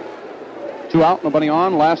 1. 2 out, nobody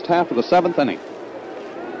on, last half of the 7th inning.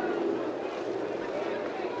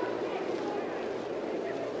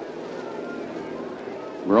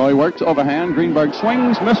 Roy works overhand. Greenberg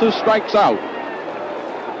swings, misses, strikes out.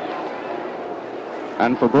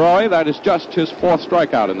 And for Roy, that is just his 4th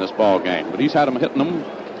strikeout in this ball game. But he's had them hitting them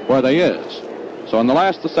where they is. So in the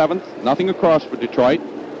last of the 7th, nothing across for Detroit.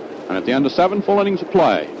 And at the end of 7 full innings of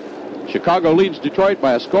play, Chicago leads Detroit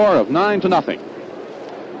by a score of 9-0.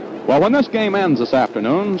 Well, when this game ends this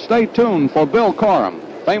afternoon, stay tuned for Bill Corum,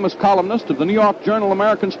 famous columnist of the New York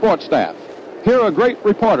Journal-American Sports Staff. Hear a great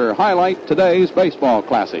reporter highlight today's baseball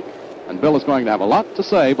classic. And Bill is going to have a lot to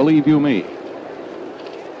say, believe you me.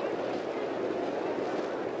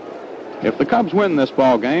 If the Cubs win this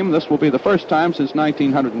ball game, this will be the first time since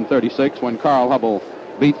 1936 when Carl Hubbell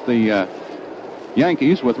beat the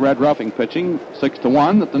Yankees with Red Ruffing pitching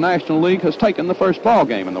 6-1 that the National League has taken the first ball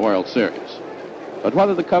game in the World Series. But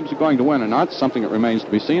whether the Cubs are going to win or not is something that remains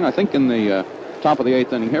to be seen. I think in the top of the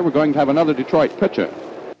 8th inning here, we're going to have another Detroit pitcher.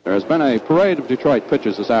 There has been a parade of Detroit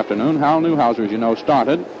pitchers this afternoon. Hal Newhouser, as you know,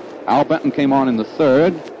 started. Al Benton came on in the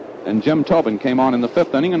 3rd, and Jim Tobin came on in the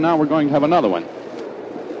 5th inning, and now we're going to have another one.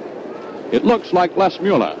 It looks like Les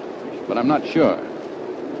Mueller, but I'm not sure.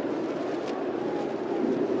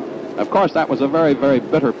 Of course, that was a very, very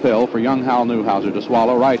bitter pill for young Hal Newhouser to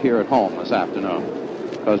swallow right here at home this afternoon,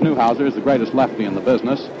 because Newhouser is the greatest lefty in the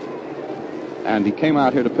business, and he came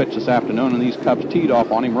out here to pitch this afternoon, and these Cubs teed off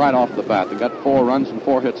on him right off the bat. They got 4 runs and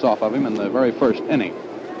 4 hits off of him in the very first inning.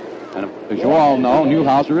 And as you all know,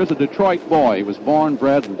 Newhouser is a Detroit boy. He was born,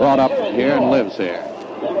 bred, and brought up here and lives here.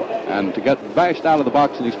 And to get bashed out of the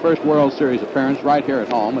box in his first World Series appearance right here at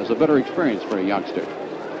home is a bitter experience for a youngster.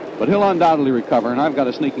 But he'll undoubtedly recover, and I've got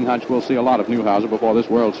a sneaking hunch we'll see a lot of Newhouser before this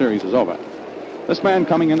World Series is over. This man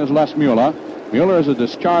coming in is Les Mueller. Mueller is a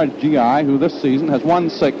discharged GI who this season has won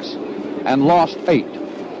 6 and lost 8.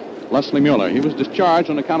 Leslie Mueller. He was discharged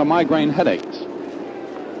on account of migraine headaches.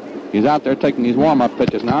 He's out there taking his warm-up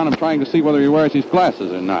pitches now, and I'm trying to see whether he wears his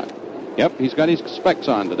glasses or not. Yep, he's got his specs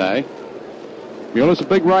on today. Mueller's a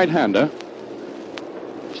big right-hander.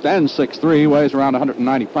 Stands 6'3", weighs around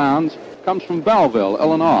 190 pounds. Comes from Belleville,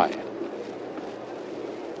 Illinois.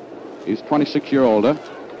 He's 26 years older.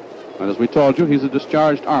 And as we told you, he's a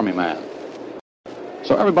discharged Army man.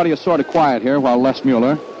 So everybody is sort of quiet here while Les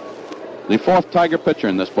Mueller, the 4th Tiger pitcher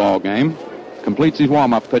in this ball game, completes his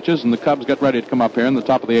warm-up pitches, and the Cubs get ready to come up here in the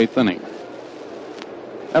top of the 8th inning.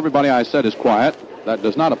 Everybody, I said, is quiet. That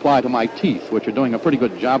does not apply to my teeth, which are doing a pretty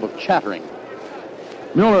good job of chattering.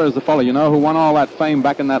 Mueller is the fellow, you know, who won all that fame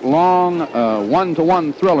back in that long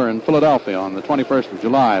 1-1 thriller in Philadelphia on the 21st of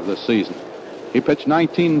July of this season. He pitched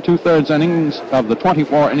 19 2/3 innings of the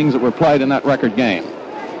 24 innings that were played in that record game.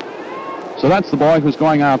 So that's the boy who's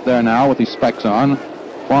going out there now with his specs on,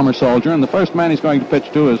 former soldier, and the first man he's going to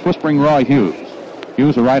pitch to is Whispering Roy Hughes.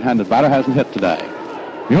 Hughes, a right-handed batter, hasn't hit today.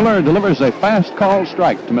 Mueller delivers a fast called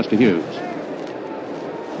strike to Mr. Hughes.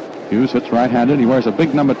 Hughes hits right-handed. He wears a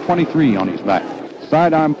big number 23 on his back.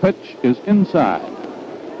 Sidearm pitch is inside.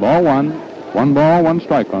 Ball one. 1 ball, 1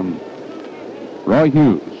 strike on Roy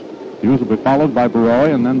Hughes. Hughes will be followed by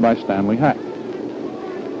Baroy and then by Stanley Hack.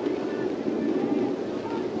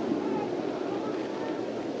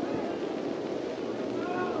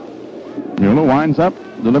 Mueller winds up,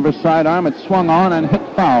 delivers sidearm. It's swung on and hit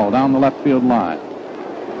foul down the left field line.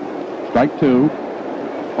 Strike 2.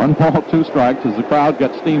 1 ball, 2 strikes as the crowd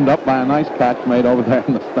gets steamed up by a nice catch made over there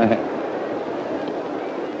in the stand.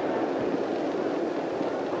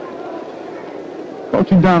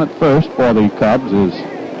 Coaching down at first for the Cubs is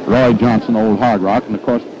Roy Johnson, old Hard Rock, and of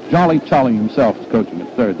course Jolly Charlie himself is coaching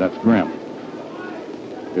at third. That's Grimm.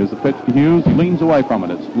 Here's the pitch to Hughes. He leans away from it.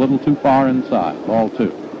 It's a little too far inside. Ball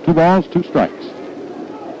 2. 2 balls, 2 strikes.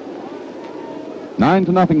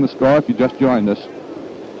 9-0 the score if you just joined us.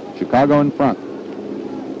 Chicago in front.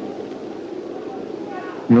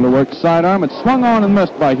 Mueller works sidearm. It's swung on and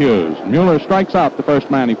missed by Hughes. Mueller strikes out the first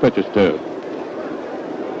man he pitches to.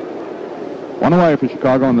 1 away for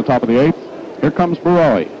Chicago in the top of the 8th. Here comes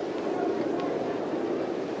Baroy.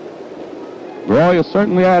 Baroy is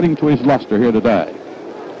certainly adding to his luster here today.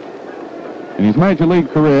 In his major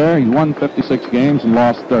league career, he's won 56 games and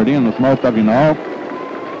lost 30, and as most of you know,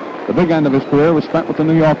 the big end of his career was spent with the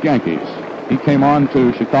New York Yankees. He came on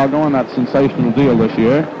to Chicago in that sensational deal this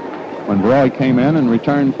year when Baroy came in and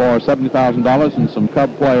returned for $70,000 and some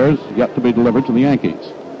Cub players yet to be delivered to the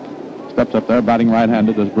Yankees. Steps up there, batting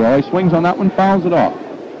right-handed as Baroy. Swings on that one, fouls it off.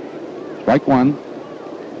 Strike 1.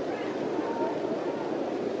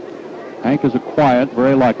 Hank is a quiet,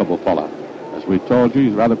 very likable fella. As we told you,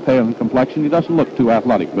 he's rather pale in complexion. He doesn't look too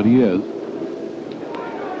athletic, but he is.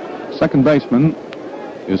 Second baseman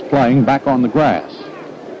is playing back on the grass,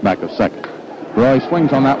 back of second. Baroy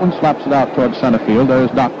swings on that one, slaps it out towards center field.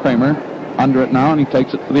 There's Doc Kramer under it now, and he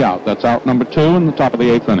takes it for the out. That's out number 2 in the top of the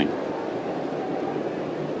 8th inning.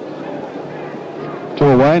 2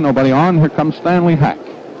 away, nobody on. Here comes Stanley Hack.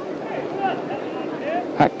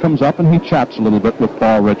 Hack comes up and he chats a little bit with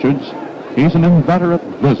Paul Richards. He's an inveterate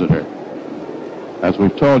visitor. As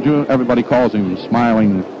we've told you, everybody calls him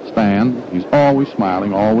Smiling Stan. He's always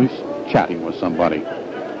smiling, always chatting with somebody.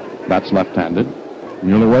 That's left-handed.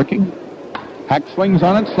 Mueller working. Hack swings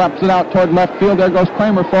on it, slaps it out toward left field. There goes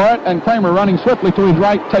Kramer for it, and Kramer running swiftly to his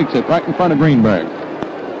right takes it right in front of Greenberg.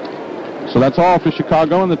 So that's all for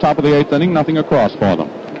Chicago in the top of the 8th inning, nothing across for them.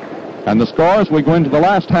 And the score as we go into the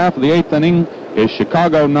last half of the 8th inning is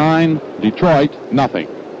Chicago 9, Detroit nothing.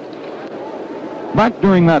 Back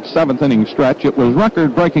during that 7th inning stretch, it was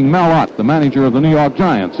record-breaking Mel Ott, the manager of the New York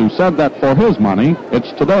Giants, who said that for his money,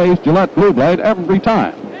 it's today's Gillette Blue Blade every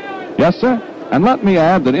time. Yes, sir? And let me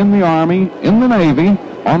add that in the Army, in the Navy,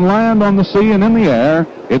 on land, on the sea, and in the air,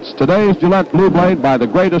 it's today's Gillette Blue Blade by the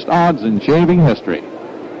greatest odds in shaving history.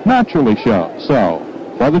 Naturally so.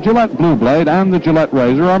 For the Gillette Blue Blade and the Gillette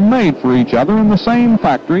Razor are made for each other in the same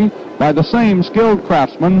factory by the same skilled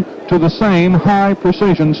craftsmen to the same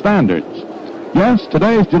high-precision standards. Yes,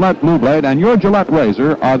 today's Gillette Blue Blade and your Gillette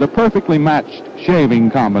Razor are the perfectly matched shaving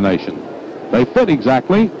combination. They fit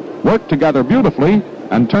exactly, work together beautifully,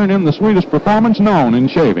 and turn in the sweetest performance known in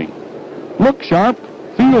shaving. Look sharp,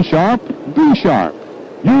 feel sharp, be sharp.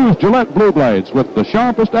 Use Gillette Blue Blades with the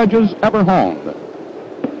sharpest edges ever honed.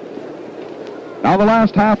 Now the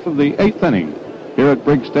last half of the 8th inning here at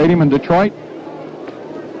Briggs Stadium in Detroit.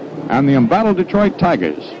 And the embattled Detroit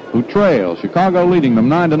Tigers, who trail, Chicago leading them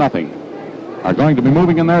 9-0, are going to be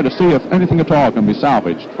moving in there to see if anything at all can be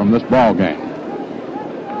salvaged from this ball game.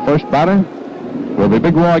 First batter will be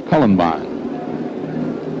Big Roy Cullenbine.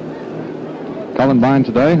 Cullenbine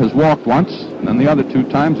today has walked once, and then the other 2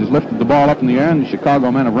 times he's lifted the ball up in the air, and the Chicago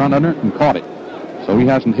men have run under it and caught it. So he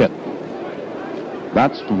hasn't hit.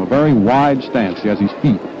 Bats from a very wide stance. He has his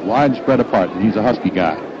feet wide spread apart, and he's a husky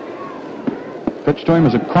guy. Pitch to him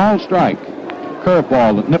is a called strike.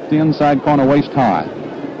 Curveball that nipped the inside corner waist high.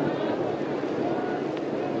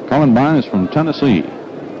 Cullenbine is from Tennessee.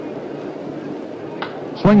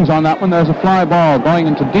 Swings on that one. There's a fly ball going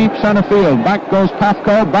into deep center field. Back goes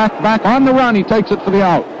Pafko. Back on the run. He takes it for the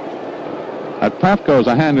out. That Pafko's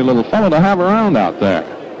a handy little fellow to have around out there.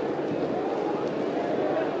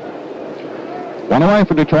 1 away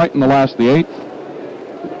for Detroit in the last of the 8th.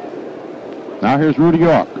 Now here's Rudy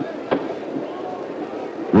York.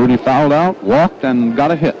 Rudy fouled out, walked, and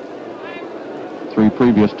got a hit. 3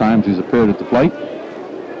 previous times he's appeared at the plate.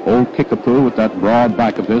 Old Kickapoo with that broad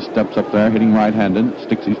back of his steps up there, hitting right-handed,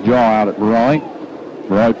 sticks his jaw out at Baroy.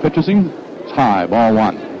 Baroy pitches him. It's high, ball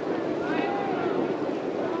 1.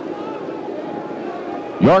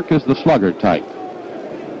 York is the slugger type.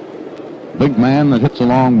 Big man that hits a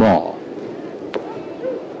long ball.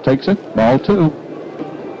 Takes it, ball 2.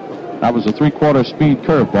 That was a three-quarter speed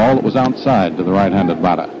curveball that was outside to the right-handed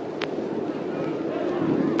batter.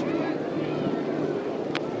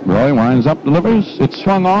 Roy winds up, delivers. It's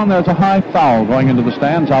swung on. There's a high foul going into the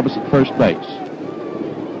stands opposite first base.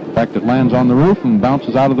 In fact, it lands on the roof and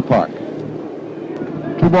bounces out of the park.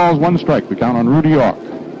 2 balls, 1 strike. The count on Rudy York.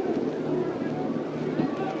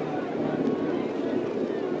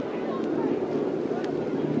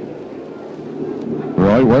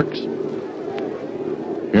 Roy works.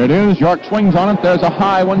 Here it is. York swings on it. There's a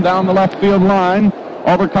high one down the left field line.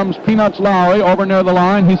 Over comes Peanuts Lowry, over near the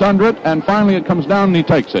line. He's under it, and finally it comes down and he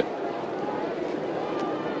takes it.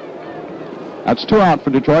 That's 2 out for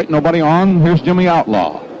Detroit, nobody on. Here's Jimmy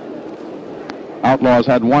Outlaw. Outlaw's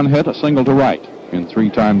had 1 hit, a single to right, in 3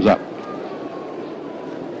 times up.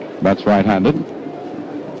 That's right-handed.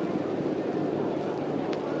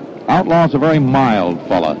 Outlaw's a very mild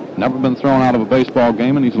fella. Never been thrown out of a baseball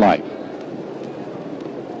game in his life.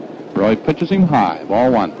 Roy pitches him high, ball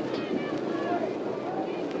 1.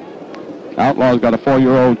 Outlaw's got a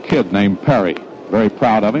 4-year-old kid named Perry. Very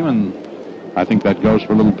proud of him, and I think that goes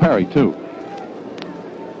for little Perry, too.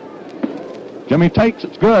 Jimmy takes,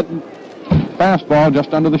 it's good. Fastball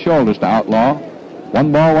just under the shoulders to Outlaw.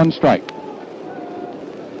 1 ball, 1 strike.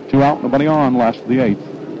 2 out, nobody on, last of the 8th.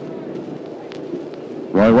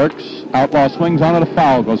 Roy works. Outlaw swings on it, a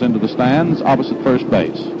foul goes into the stands opposite first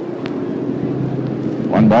base.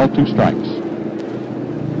 1 ball, 2 strikes.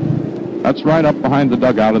 That's right up behind the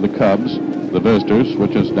dugout of the Cubs, the visitors,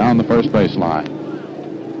 which is down the first base line.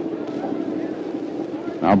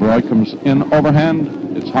 Now Roy comes in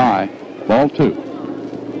overhand. It's high. Ball 2.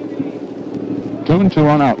 2-2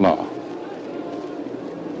 on Outlaw.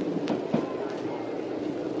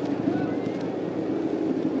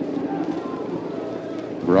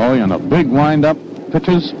 Roy in a big windup.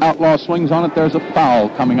 Pitches. Outlaw swings on it. There's a foul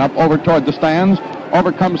coming up over toward the stands.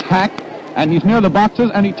 Over comes Hack. And he's near the boxes,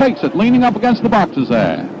 and he takes it, leaning up against the boxes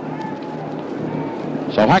there.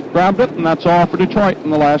 So Hack grabbed it, and that's all for Detroit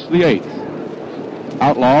in the last of the 8th.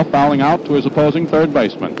 Outlaw fouling out to his opposing third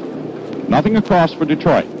baseman. Nothing across for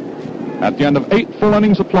Detroit. At the end of 8 full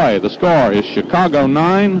innings of play, the score is Chicago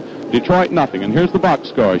 9, Detroit nothing. And here's the box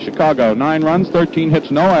score. Chicago 9 runs, 13 hits,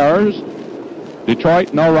 no errors.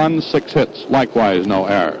 Detroit, no runs, 6 hits, likewise no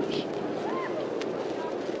errors.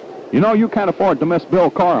 You know, you can't afford to miss Bill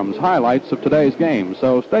Corum's highlights of today's game,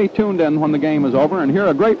 so stay tuned in when the game is over and hear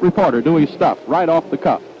a great reporter do his stuff right off the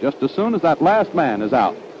cuff, just as soon as that last man is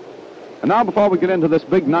out. And now, before we get into this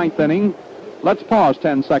big 9th inning, let's pause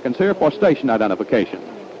 10 seconds here for station identification.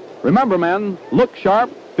 Remember, men, look sharp,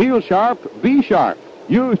 feel sharp, be sharp.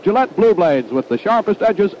 Use Gillette Blue Blades with the sharpest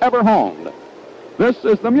edges ever honed. This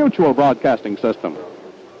is the Mutual Broadcasting System.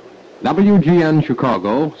 WGN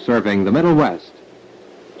Chicago, serving the Middle West.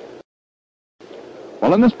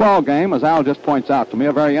 Well, in this ball game, as Al just points out to me,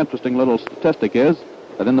 a very interesting little statistic is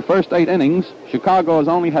that in the first 8 innings, Chicago has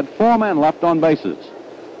only had 4 men left on bases.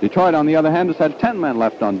 Detroit, on the other hand, has had 10 men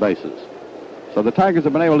left on bases. So the Tigers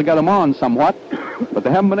have been able to get them on somewhat, but they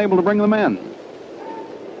haven't been able to bring them in.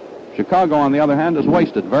 Chicago, on the other hand, has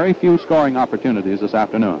wasted very few scoring opportunities this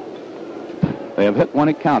afternoon. They have hit when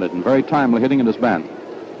it counted, and very timely hitting it has been.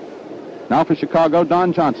 Now for Chicago,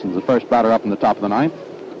 Don Johnson's the first batter up in the top of the 9th.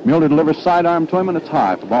 Mueller delivers sidearm to him, and it's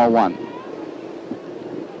high for ball 1.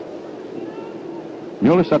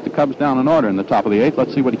 Mueller set the Cubs down in order in the top of the 8th.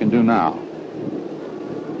 Let's see what he can do now.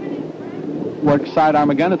 Works sidearm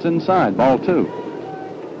again. It's inside. Ball 2.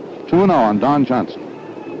 2-0 on Don Johnson.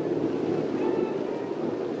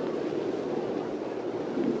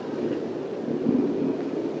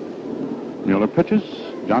 Mueller pitches.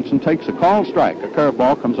 Johnson takes a called strike. A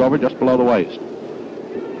curveball comes over just below the waist.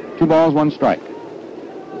 2 balls, 1 strike.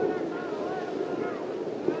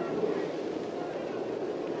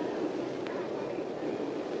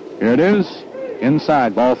 Here it is,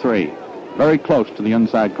 inside, ball 3. Very close to the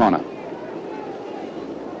inside corner.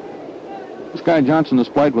 This guy Johnson has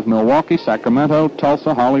played with Milwaukee, Sacramento,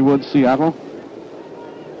 Tulsa, Hollywood, Seattle.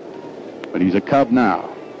 But he's a Cub now.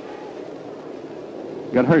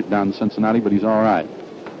 Got hurt down in Cincinnati, but he's all right.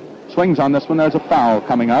 Swings on this one. There's a foul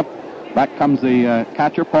coming up. Back comes the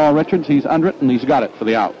catcher, Paul Richards. He's under it, and he's got it for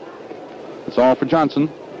the out. That's all for Johnson.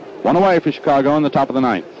 1 away for Chicago in the top of the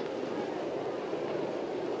 9th.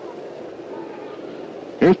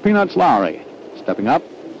 Here's Peanuts Lowry stepping up.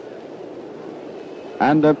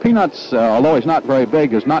 And Peanuts, although he's not very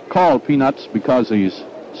big, is not called Peanuts because he's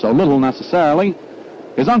so little necessarily.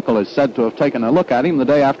 His uncle is said to have taken a look at him the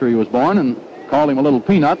day after he was born and called him a little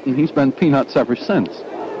peanut, and he's been Peanuts ever since.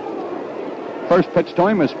 First pitch to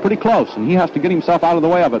him is pretty close, and he has to get himself out of the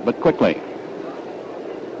way of it, but quickly.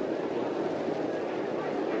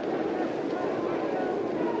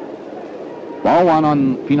 Ball one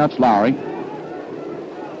on Peanuts Lowry.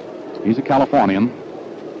 He's a Californian.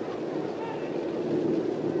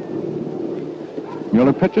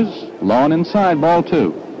 Mueller pitches, low and inside, ball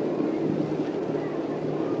two.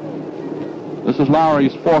 This is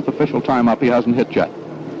Lowry's fourth official time up. He hasn't hit yet.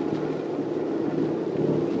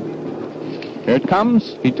 Here it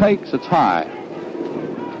comes. He takes. It's high.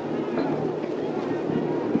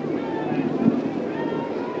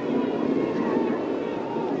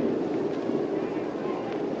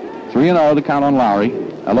 Three and 0 the count on Lowry.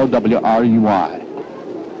 Lowry.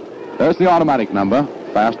 There's the automatic number.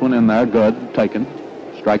 Fast one in there. Good. Taken.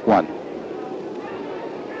 Strike one.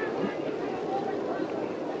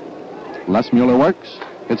 Les Mueller works.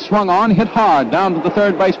 It's swung on, hit hard, down to the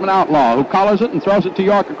third baseman Outlaw, who collars it and throws it to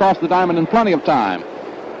York across the diamond in plenty of time.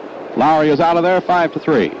 Lowry is out of there,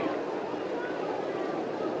 5-3.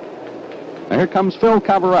 Now here comes Phil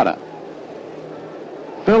Cavaretta.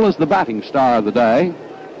 Phil is the batting star of the day.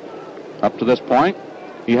 Up to this point,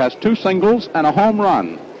 he has 2 singles and a home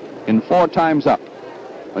run in 4 times up.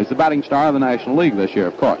 Well, he's the batting star of the National League this year,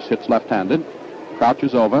 of course. Hits left-handed,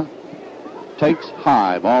 crouches over, takes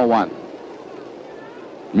high, ball one.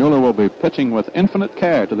 Mueller will be pitching with infinite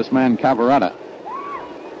care to this man, Cavaretta.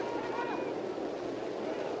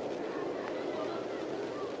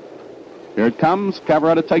 Here it comes.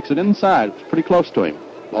 Cavaretta takes it inside. It's pretty close to him.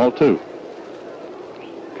 Ball two.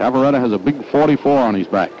 Cavaretta has a big 44 on his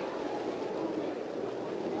back.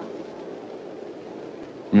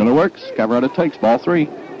 Mueller works. Cavaretta takes. Ball three.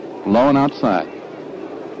 Low and outside.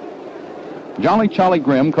 Jolly Charlie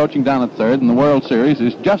Grimm, coaching down at third in the World Series,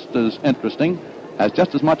 is just as interesting, has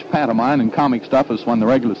just as much pantomime and comic stuff as when the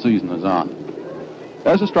regular season is on.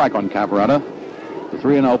 There's a strike on Cavaretta. The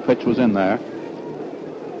 3-0 pitch was in there.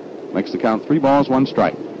 Makes the count 3 balls, 1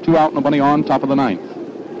 strike. 2 out, nobody on, top of the 9th.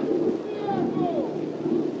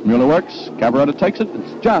 Mueller works. Cavaretta takes it.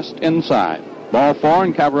 It's just inside. Ball 4,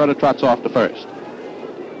 and Cavaretta trots off to first.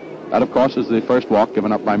 That, of course, is the first walk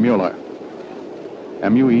given up by Mueller.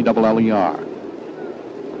 Mueller.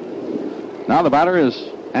 Now the batter is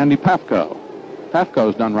Andy Pafko.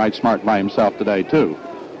 Pafko's done right smart by himself today, too.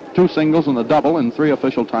 2 singles and a double in 3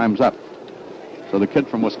 official times up. So the kid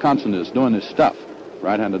from Wisconsin is doing his stuff.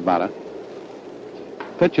 Right-handed batter.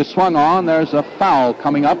 Pitch is swung on. There's a foul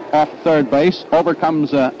coming up off third base. Over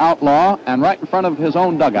comes Outlaw, and right in front of his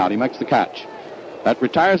own dugout, he makes the catch. That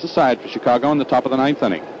retires the side for Chicago in the top of the 9th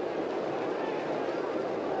inning.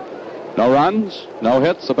 No runs, no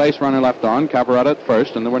hits, a base runner left on, Cavaretta at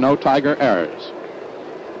first, and there were no Tiger errors.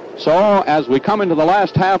 So, as we come into the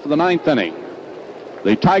last half of the 9th inning,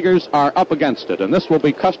 the Tigers are up against it, and this will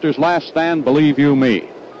be Custer's last stand, believe you me.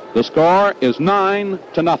 The score is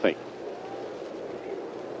 9-0.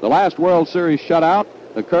 The last World Series shutout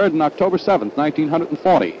occurred on October 7th,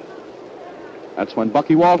 1940. That's when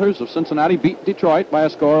Bucky Walters of Cincinnati beat Detroit by a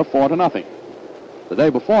score of 4-0. The day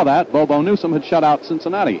before that, Bobo Newsom had shut out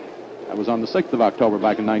Cincinnati. That was on the 6th of October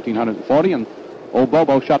back in 1940, and old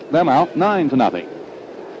Bobo shut them out 9-0.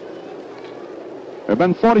 There have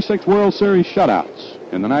been 46 World Series shutouts.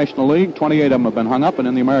 In the National League, 28 of them have been hung up, and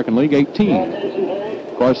in the American League, 18.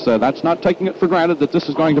 Of course, that's not taking it for granted that this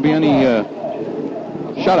is going to be any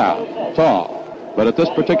shutout at all. But at this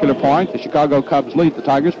particular point, the Chicago Cubs lead the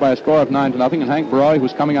Tigers by a score of 9-0, and Hank Baroy,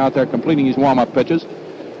 who's coming out there completing his warm-up pitches,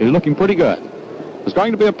 is looking pretty good. There's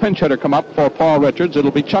going to be a pinch hitter come up for Paul Richards.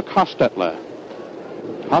 It'll be Chuck Hostetler.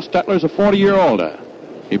 Hostetler's a 40-year-older.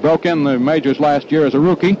 He broke in the majors last year as a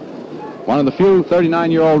rookie, one of the few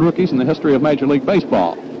 39-year-old rookies in the history of Major League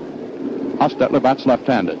Baseball. Hostetler bats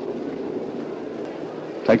left-handed.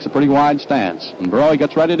 Takes a pretty wide stance, and Baroy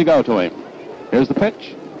gets ready to go to him. Here's the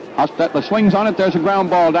pitch. Hostetler swings on it. There's a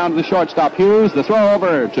ground ball down to the shortstop, Hughes. The throw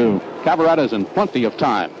over to Cavaretta's in plenty of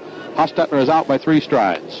time. Hostetler is out by 3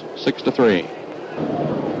 strides, 6-3.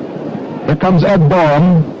 Here comes Ed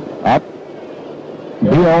Borum. Up.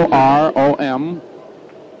 B-O-R-O-M.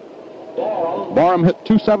 Borum hit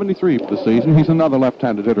 .273 for the season. He's another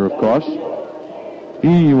left-handed hitter, of course.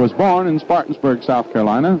 He was born in Spartansburg, South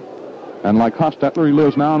Carolina, and like Hostetler, he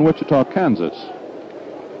lives now in Wichita, Kansas.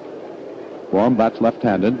 Borum bats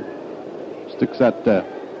left-handed. Sticks that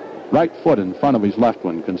right foot in front of his left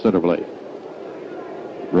one considerably.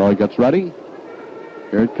 Roy gets ready.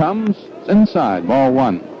 Here it comes. It's inside. Ball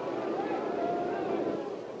 1.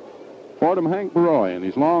 Fordham Hank Baroy, in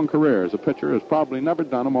his long career as a pitcher, has probably never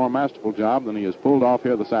done a more masterful job than he has pulled off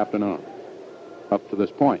here this afternoon, up to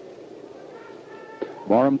this point.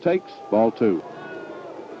 Borum takes. Ball 2.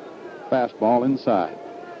 Fastball inside.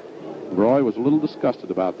 Baroy was a little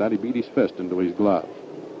disgusted about that. He beat his fist into his glove.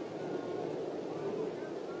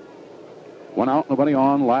 1 out, nobody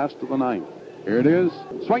on, last of the 9th. Here it is.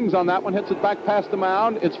 Swings on that one, hits it back past the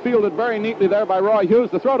mound. It's fielded very neatly there by Roy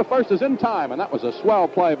Hughes. The throw to first is in time, and that was a swell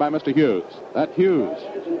play by Mr. Hughes. That Hughes,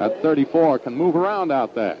 at 34, can move around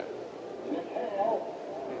out there.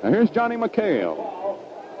 Now here's Johnny McHale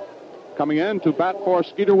coming in to bat for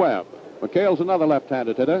Skeeter Webb. McHale's another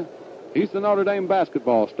left-handed hitter. He's the Notre Dame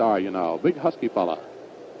basketball star, you know. Big husky fella.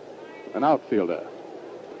 An outfielder.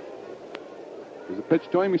 There's a pitch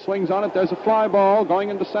to him. He swings on it. There's a fly ball going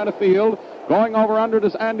into center field. Going over under it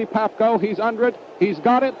is Andy Papko. He's under it. He's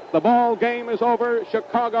got it. The ball game is over.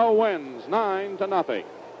 Chicago wins 9-0.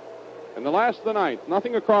 In the last of the ninth,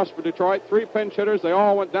 nothing across for Detroit. 3 pinch hitters. They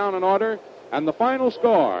all went down in order. And the final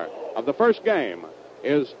score of the first game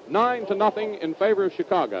is 9-0 in favor of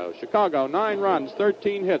Chicago. Chicago, 9 runs,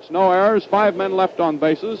 13 hits, no errors, 5 men left on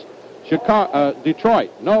bases. Detroit,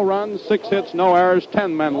 no runs, 6 hits, no errors,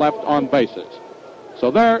 10 men left on bases. So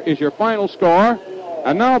there is your final score.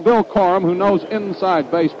 And now Bill Corum, who knows inside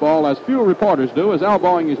baseball as few reporters do, is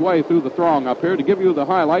elbowing his way through the throng up here to give you the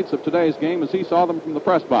highlights of today's game as he saw them from the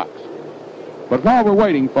press box. But while we're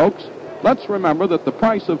waiting, folks, let's remember that the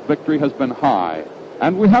price of victory has been high,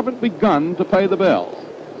 and we haven't begun to pay the bill.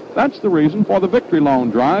 That's the reason for the Victory Loan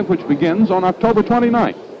Drive, which begins on October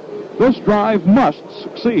 29th. This drive must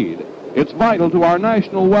succeed. It's vital to our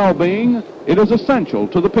national well-being. It is essential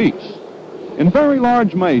to the peace. In very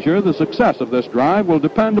large measure, the success of this drive will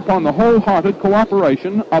depend upon the wholehearted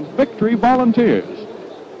cooperation of Victory volunteers.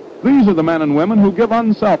 These are the men and women who give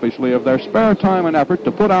unselfishly of their spare time and effort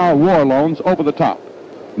to put our war loans over the top.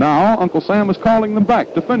 Now, Uncle Sam is calling them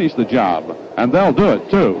back to finish the job, and they'll do it,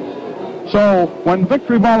 too. So, when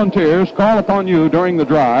Victory volunteers call upon you during the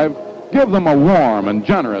drive, give them a warm and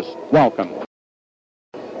generous welcome.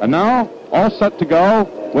 And now, all set to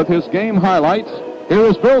go with his game highlights, here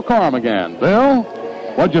is Bill Corum again. Bill,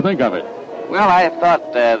 what'd you think of it? Well, I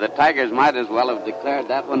thought the Tigers might as well have declared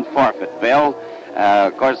that one forfeit, Bill.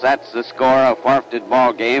 Of course, that's the score of forfeited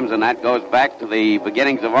ball games, and that goes back to the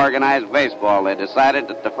beginnings of organized baseball. They decided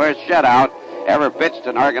that the first shutout ever pitched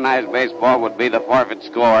in organized baseball would be the forfeit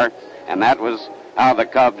score, and that was how the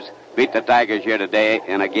Cubs beat the Tigers here today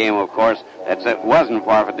in a game, of course, that wasn't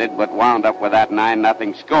forfeited but wound up with that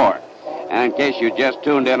 9-0 score. And in case you just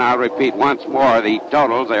tuned in, I'll repeat once more the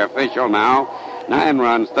totals. They're official now. 9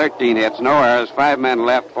 runs, 13 hits, no errors, 5 men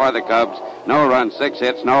left for the Cubs, no runs, 6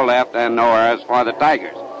 hits, no left, and no errors for the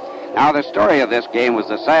Tigers. Now, the story of this game was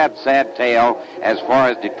a sad, sad tale as far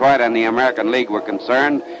as Detroit and the American League were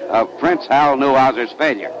concerned of Prince Hal Newhouser's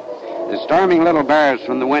failure. The storming little Bears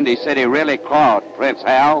from the Windy City really clawed Prince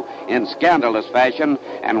Hal in scandalous fashion,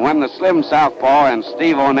 and when the slim southpaw and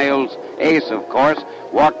Steve O'Neill's ace, of course,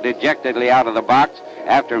 walked dejectedly out of the box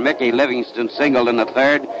after Mickey Livingston singled in the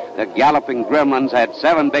third, the galloping Gremlins had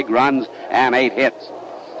 7 big runs and 8 hits.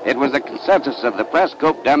 It was the consensus of the press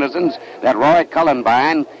coop denizens that Roy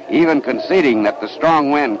Cullenbine, even conceding that the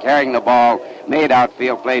strong wind carrying the ball made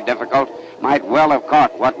outfield play difficult, might well have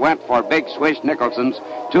caught what went for Big Swish Nicholson's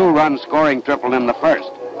 2-run scoring triple in the first.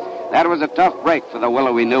 That was a tough break for the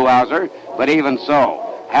willowy Newhouser, but even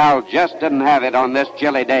so, Hal just didn't have it on this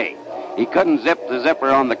chilly day. He couldn't zip the zipper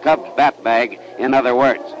on the Cubs' bat bag, in other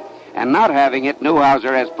words. And not having it,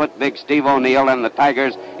 Newhouser has put Big Steve O'Neill and the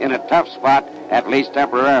Tigers in a tough spot, at least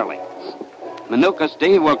temporarily. Manuka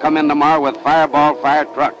Steve will come in tomorrow with Fireball Fire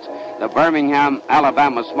Trucks, the Birmingham,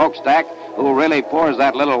 Alabama smokestack, who really pours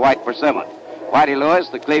that little white persimmon. Whitey Lewis,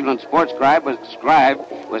 the Cleveland sports scribe,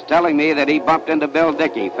 was telling me that he bumped into Bill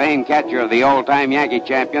Dickey, famed catcher of the old-time Yankee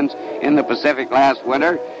champions in the Pacific last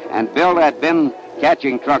winter, and Bill had been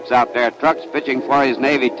catching Trucks out there, Trucks pitching for his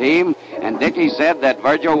Navy team, and Dickey said that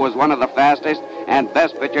Virgil was one of the fastest and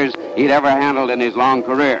best pitchers he'd ever handled in his long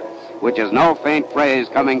career, which is no faint praise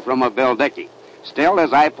coming from a Bill Dickey. Still,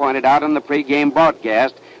 as I pointed out in the pregame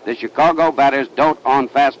broadcast, the Chicago batters dote on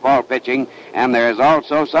fastball pitching, and there is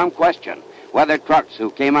also some question whether Trucks,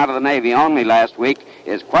 who came out of the Navy only last week,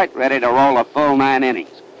 is quite ready to roll a full 9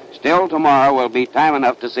 innings. Still, tomorrow will be time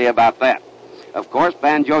enough to see about that. Of course,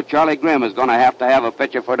 Banjo Charlie Grimm is going to have a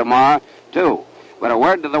pitcher for tomorrow, too. But a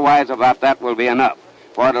word to the wise about that will be enough,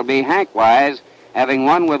 for it'll be Hank Wise. Having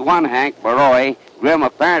won with one Hank, Baroy, Grimm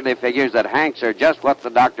apparently figures that Hanks are just what the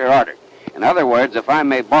doctor ordered. In other words, if I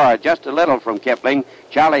may borrow just a little from Kipling,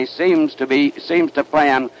 Charlie seems to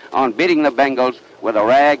plan on beating the Bengals with a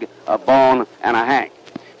rag, a bone, and a Hank.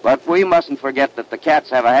 But we mustn't forget that the Cats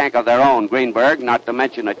have a Hank of their own, Greenberg, not to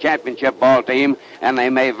mention a championship ball team, and they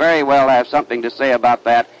may very well have something to say about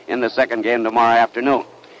that in the second game tomorrow afternoon.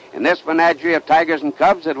 In this menagerie of Tigers and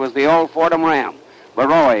Cubs, it was the old Fordham Ram,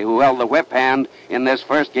 Baroy, who held the whip hand in this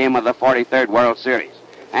first game of the 43rd World Series.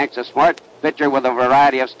 Hank's a smart pitcher with a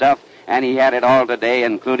variety of stuff, and he had it all today,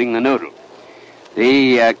 including the noodle.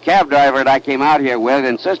 The cab driver that I came out here with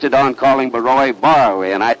insisted on calling Baroy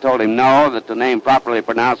Barway, and I told him no, that the name properly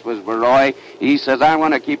pronounced was Baroy. He says, I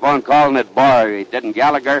want to keep on calling it Barway. Didn't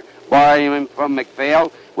Gallagher borrow him from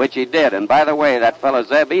McPhail? Which he did. And by the way, that fellow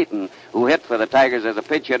Zeb Eaton, who hit for the Tigers as a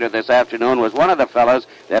pinch hitter this afternoon, was one of the fellows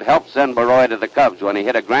that helped send Baroy to the Cubs when he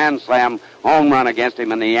hit a grand slam home run against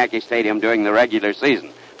him in the Yankee Stadium during the regular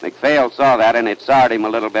season. McPhail saw that, and it soured him a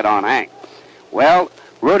little bit on Hank. Well,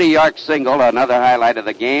 Rudy York's single, another highlight of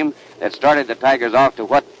the game, that started the Tigers off to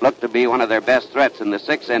what looked to be one of their best threats in the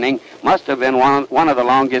sixth inning, must have been one of the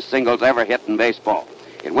longest singles ever hit in baseball.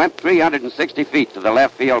 It went 360 feet to the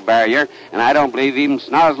left field barrier, and I don't believe even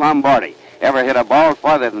Snoz Lombardi ever hit a ball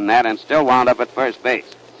farther than that and still wound up at first base.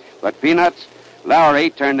 But Peanuts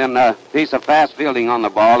Lowry turned in a piece of fast fielding on the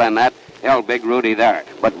ball, and that held Big Rudy there.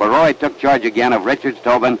 But Baroy took charge again of Richards,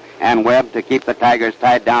 Tobin, and Webb to keep the Tigers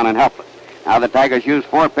tied down and helpless. Now the Tigers used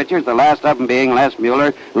 4 pitchers, the last of them being Les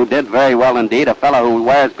Mueller, who did very well indeed, a fellow who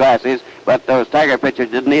wears glasses, but those Tiger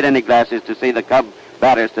pitchers didn't need any glasses to see the Cub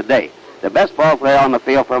batters today. The best ball player on the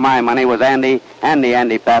field for my money was Andy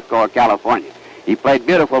Pafko of California. He played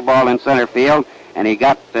beautiful ball in center field, and he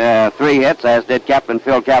got 3 hits, as did Captain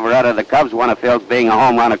Phil Cavaretta of the Cubs, one of Phil's being a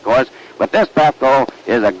home run, of course. But this Pafko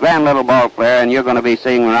is a grand little ball player, and you're going to be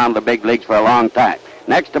seeing him around the big leagues for a long time.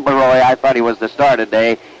 Next to Baroy, I thought he was the star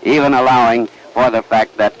today, even allowing for the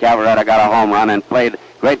fact that Cavaretta got a home run and played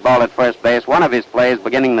great ball at first base. One of his plays,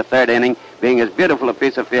 beginning the 3rd inning, being as beautiful a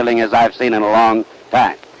piece of fielding as I've seen in a long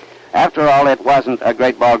time. After all, it wasn't a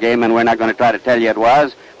great ball game, and we're not going to try to tell you it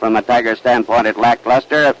was. From the Tigers' standpoint, it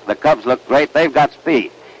lackluster. The Cubs look great. They've got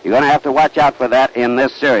speed. You're going to have to watch out for that in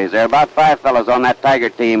this series. There are about 5 fellows on that Tiger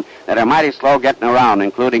team that are mighty slow getting around,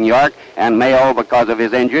 including York and Mayo because of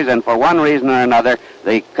his injuries. And for one reason or another,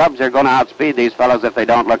 the Cubs are going to outspeed these fellows if they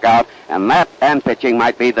don't look out. And that and pitching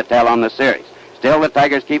might be the tell on the series. Still, the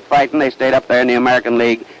Tigers keep fighting. They stayed up there in the American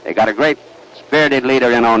League. They got a great spirited leader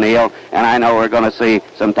in O'Neill. And I know we're going to see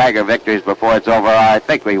some Tiger victories before it's over. I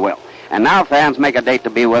think we will. And now, fans, make a date to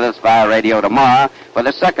be with us via radio tomorrow for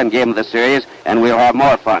the second game of the series, and we'll have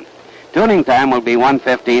more fun. Tuning time will be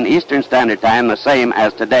 1:15 Eastern Standard Time, the same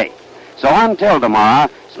as today. So until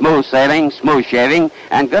tomorrow, smooth sailing, smooth shaving,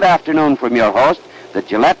 and good afternoon from your host, the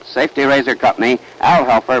Gillette Safety Razor Company, Al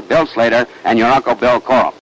Helfer, Bill Slater, and your Uncle Bill Coral.